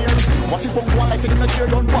up in here. Watch it bump one like taking a chair,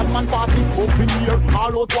 done bad man party up in here.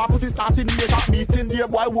 All out war pussy starting here, that meeting there,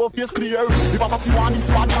 boy wolf is clear. If I pass you on this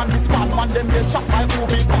bad man, then get shot by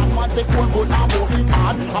movie. Bad man take one gun and move it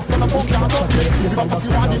hard. After the funk can't touch it. If I pass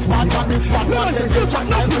you on this bad man, then get shot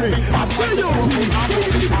by movie. Bad man take one gun and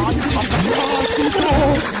move it hard.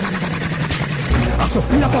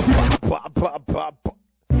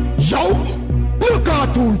 Yo, look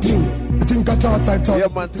cartoon thing. Think I thought I thought. Yeah,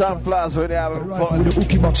 man, time flies when they have fun. With the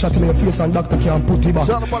hooky back shot in your face and doctor can't put it back.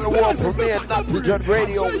 Son of the world premiere, Not to Dread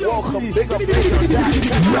Radio. Welcome, big up, big up.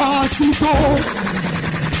 Rasito.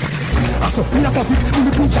 So, me a pop it, me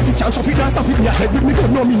put jacket, can't shop it, can't stop it. Me a head with me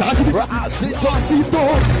don't know me not give it. Rasito.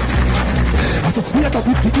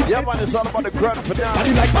 Yeah, man, it's all about the grand finale.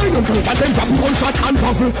 Body like mine and and then grab one shot and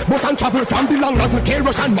bubble. Bust and travel from the long nozzle,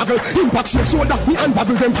 K-Rush and muggle. Impact your shoulder, me and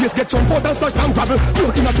bubble. Them face get some out and splash and gravel.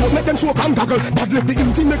 Work in a throat, make them choke and goggle. Bad left the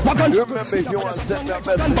engine, make wagon. Remember, if you want to send that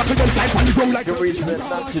message, buckle them slide on the ground like you can reach me at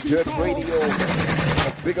Not to Dread Radio.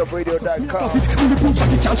 BigUpRadio.com. Me put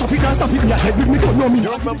jacket, can't shop it, can't stop it. Me a head with me don't know me.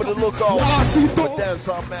 You remember the lookout for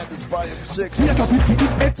Dancehall Madness Volume 6.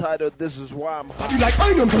 Entitled This Is Why I'm Hot. Body like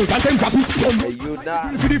mine and then grab it. Hey, you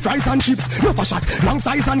not. For the fries and chips, no for shot. Long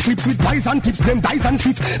size and clips with pies and tips. Them dice and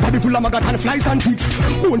sticks. Body full of maggot and flies and ticks.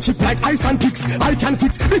 One chip like ice and picks. I can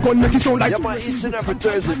fix. They gon' make it sound like. Yeah, man, each and every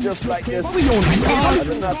Thursday just like this. We own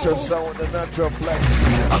the natural sound, the natural flex.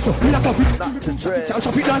 So, me a pop it. Not to Dread. Can't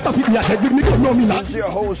shop it, can't stop it. Me a head with me don't know me not. This is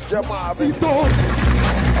your host, Marvin.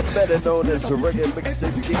 I'm better known as the reggae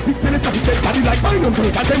mixtape king. Body like mine and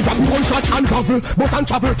then grab one shot and bubble. Bust and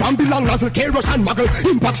travel from the long nozzle, K-Rush and muggle.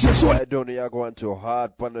 Impact your shoulder. I don't know you're going too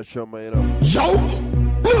hard, Punisher, man, you know. Yo,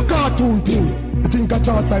 look cartoon thing. I think I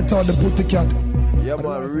thought the booty cat. Yeah,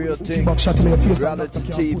 man, real thing. Reality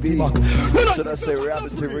TV. Should I say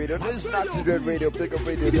reality radio? This is Not to Dread Radio,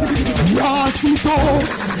 BigUpRadio.com. Rasito.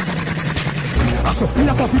 Me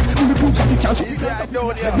a pop it, me put jacket, can't shop it. Easy, I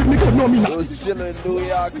know ya. Me don't know me now. Those chillin' New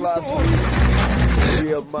York last week.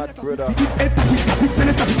 Real mad, brother.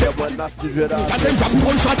 Yeah, man, Not to Dread Radio. And then grab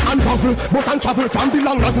one shot and bubble. Bust and travel from the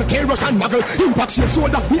long nozzle, K-Rush and muggle. Impact your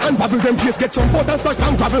shoulder, me and bubble. Them face get some out and splash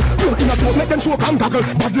and gravel. Work in a throat, make them choke and goggle.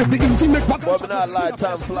 Bad left the engine, make wagon. But me not lie,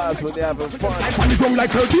 time flies when they having fun. Life on the ground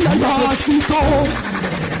like 13 and Rasito.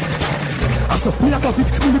 So, me a pop it,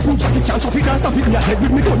 me put jacket, can't shop it, can't stop it. Me a head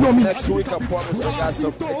with me don't know me. Next week I promise I got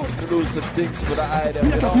some exclusive things for the item,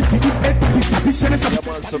 Me a you pop know. it, Yeah,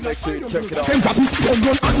 man, so make sure you check it out. Then grab it, run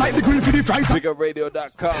and like the grill for the fries.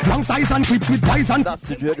 BigUpRadio.com. Long size and clips with pies and Not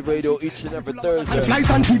to Dread Radio each and every Thursday. and flies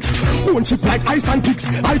and ticks. One chip like ice and ticks.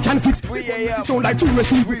 I can fix 3 a.m. Sound like 2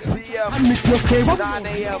 racing 3 p.m. and mix plus K1. 9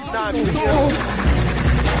 a.m. 9 p.m.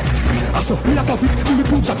 So, me a pop it, me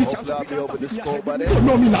put jacket, can't Hopefully I'll be over the score by then. don't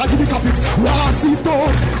know me now, give it a bit. Rasito.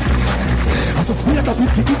 So, me a pop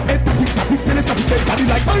it, body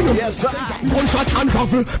like mine. Yes, sir. One shot and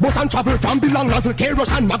bubble, bust and travel from the long nozzle,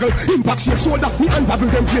 K-Rush and muggle. Impact your shoulder, me and bubble.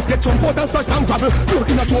 Them face get some out and splash and gravel. Work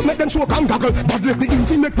in a throat, make them choke and goggle. Bad left the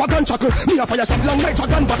engine, make wagon chuckle. Me a fire shot long like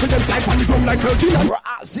dragon battle. Them slide on the ground like 13 and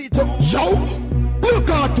Rasito. Yo, look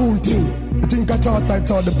cartoon thing. I think I thought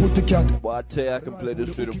the booty cat. Well, I tell you, I can play this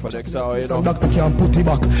rhythm for next hour, you know. Doctor can't put it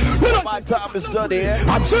back. My time is done here.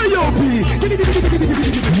 I'm J.O.P.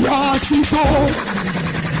 Rasito.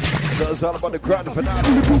 So it's all about the grand finale.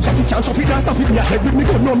 Me put jacket, can't shop it, can't stop it. Me a head with me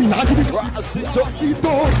don't know me now. Give it Rasito.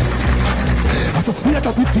 Rasito. So me a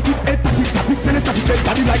top it, it head topic, telescopic, dead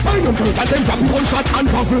body like iron girl. And then grab me one shot and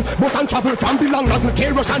bubble, bust and travel from the long nozzle,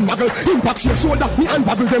 K-rush and muggle. Impact your shoulder, me and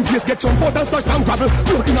bubble, them face get some out and splash and gravel.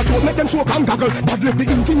 Work in a throat, make them choke and gaggle. Bad left the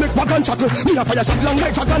engine, make wagon chuckle. Me a fire shot long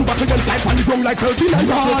like dragon, buckle them slide on the ground like 13 and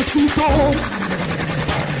Racito.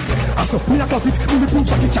 So me a clap it, when me pull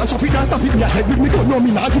jacket, can't shop it, can't stop it. Me a head with me gun, no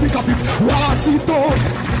me not do the cap it. Racito.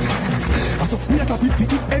 So me a clap it,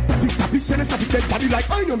 it head topic, topic, telescopic, dead body like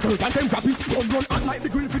iron girl, and them grab it. Run hot like the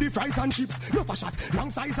grill for the fries and chips. No for shot,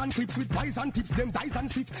 long size and clips with pies and tips, them dice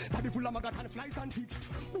and sticks. Body full of maggot and flies and ticks.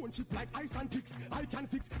 Bone chip like ice and picks. I can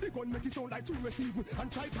fix the gun, make it sound like two receive.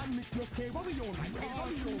 And try can mix, no stay what we own like.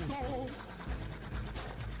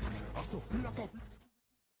 So me a clap it.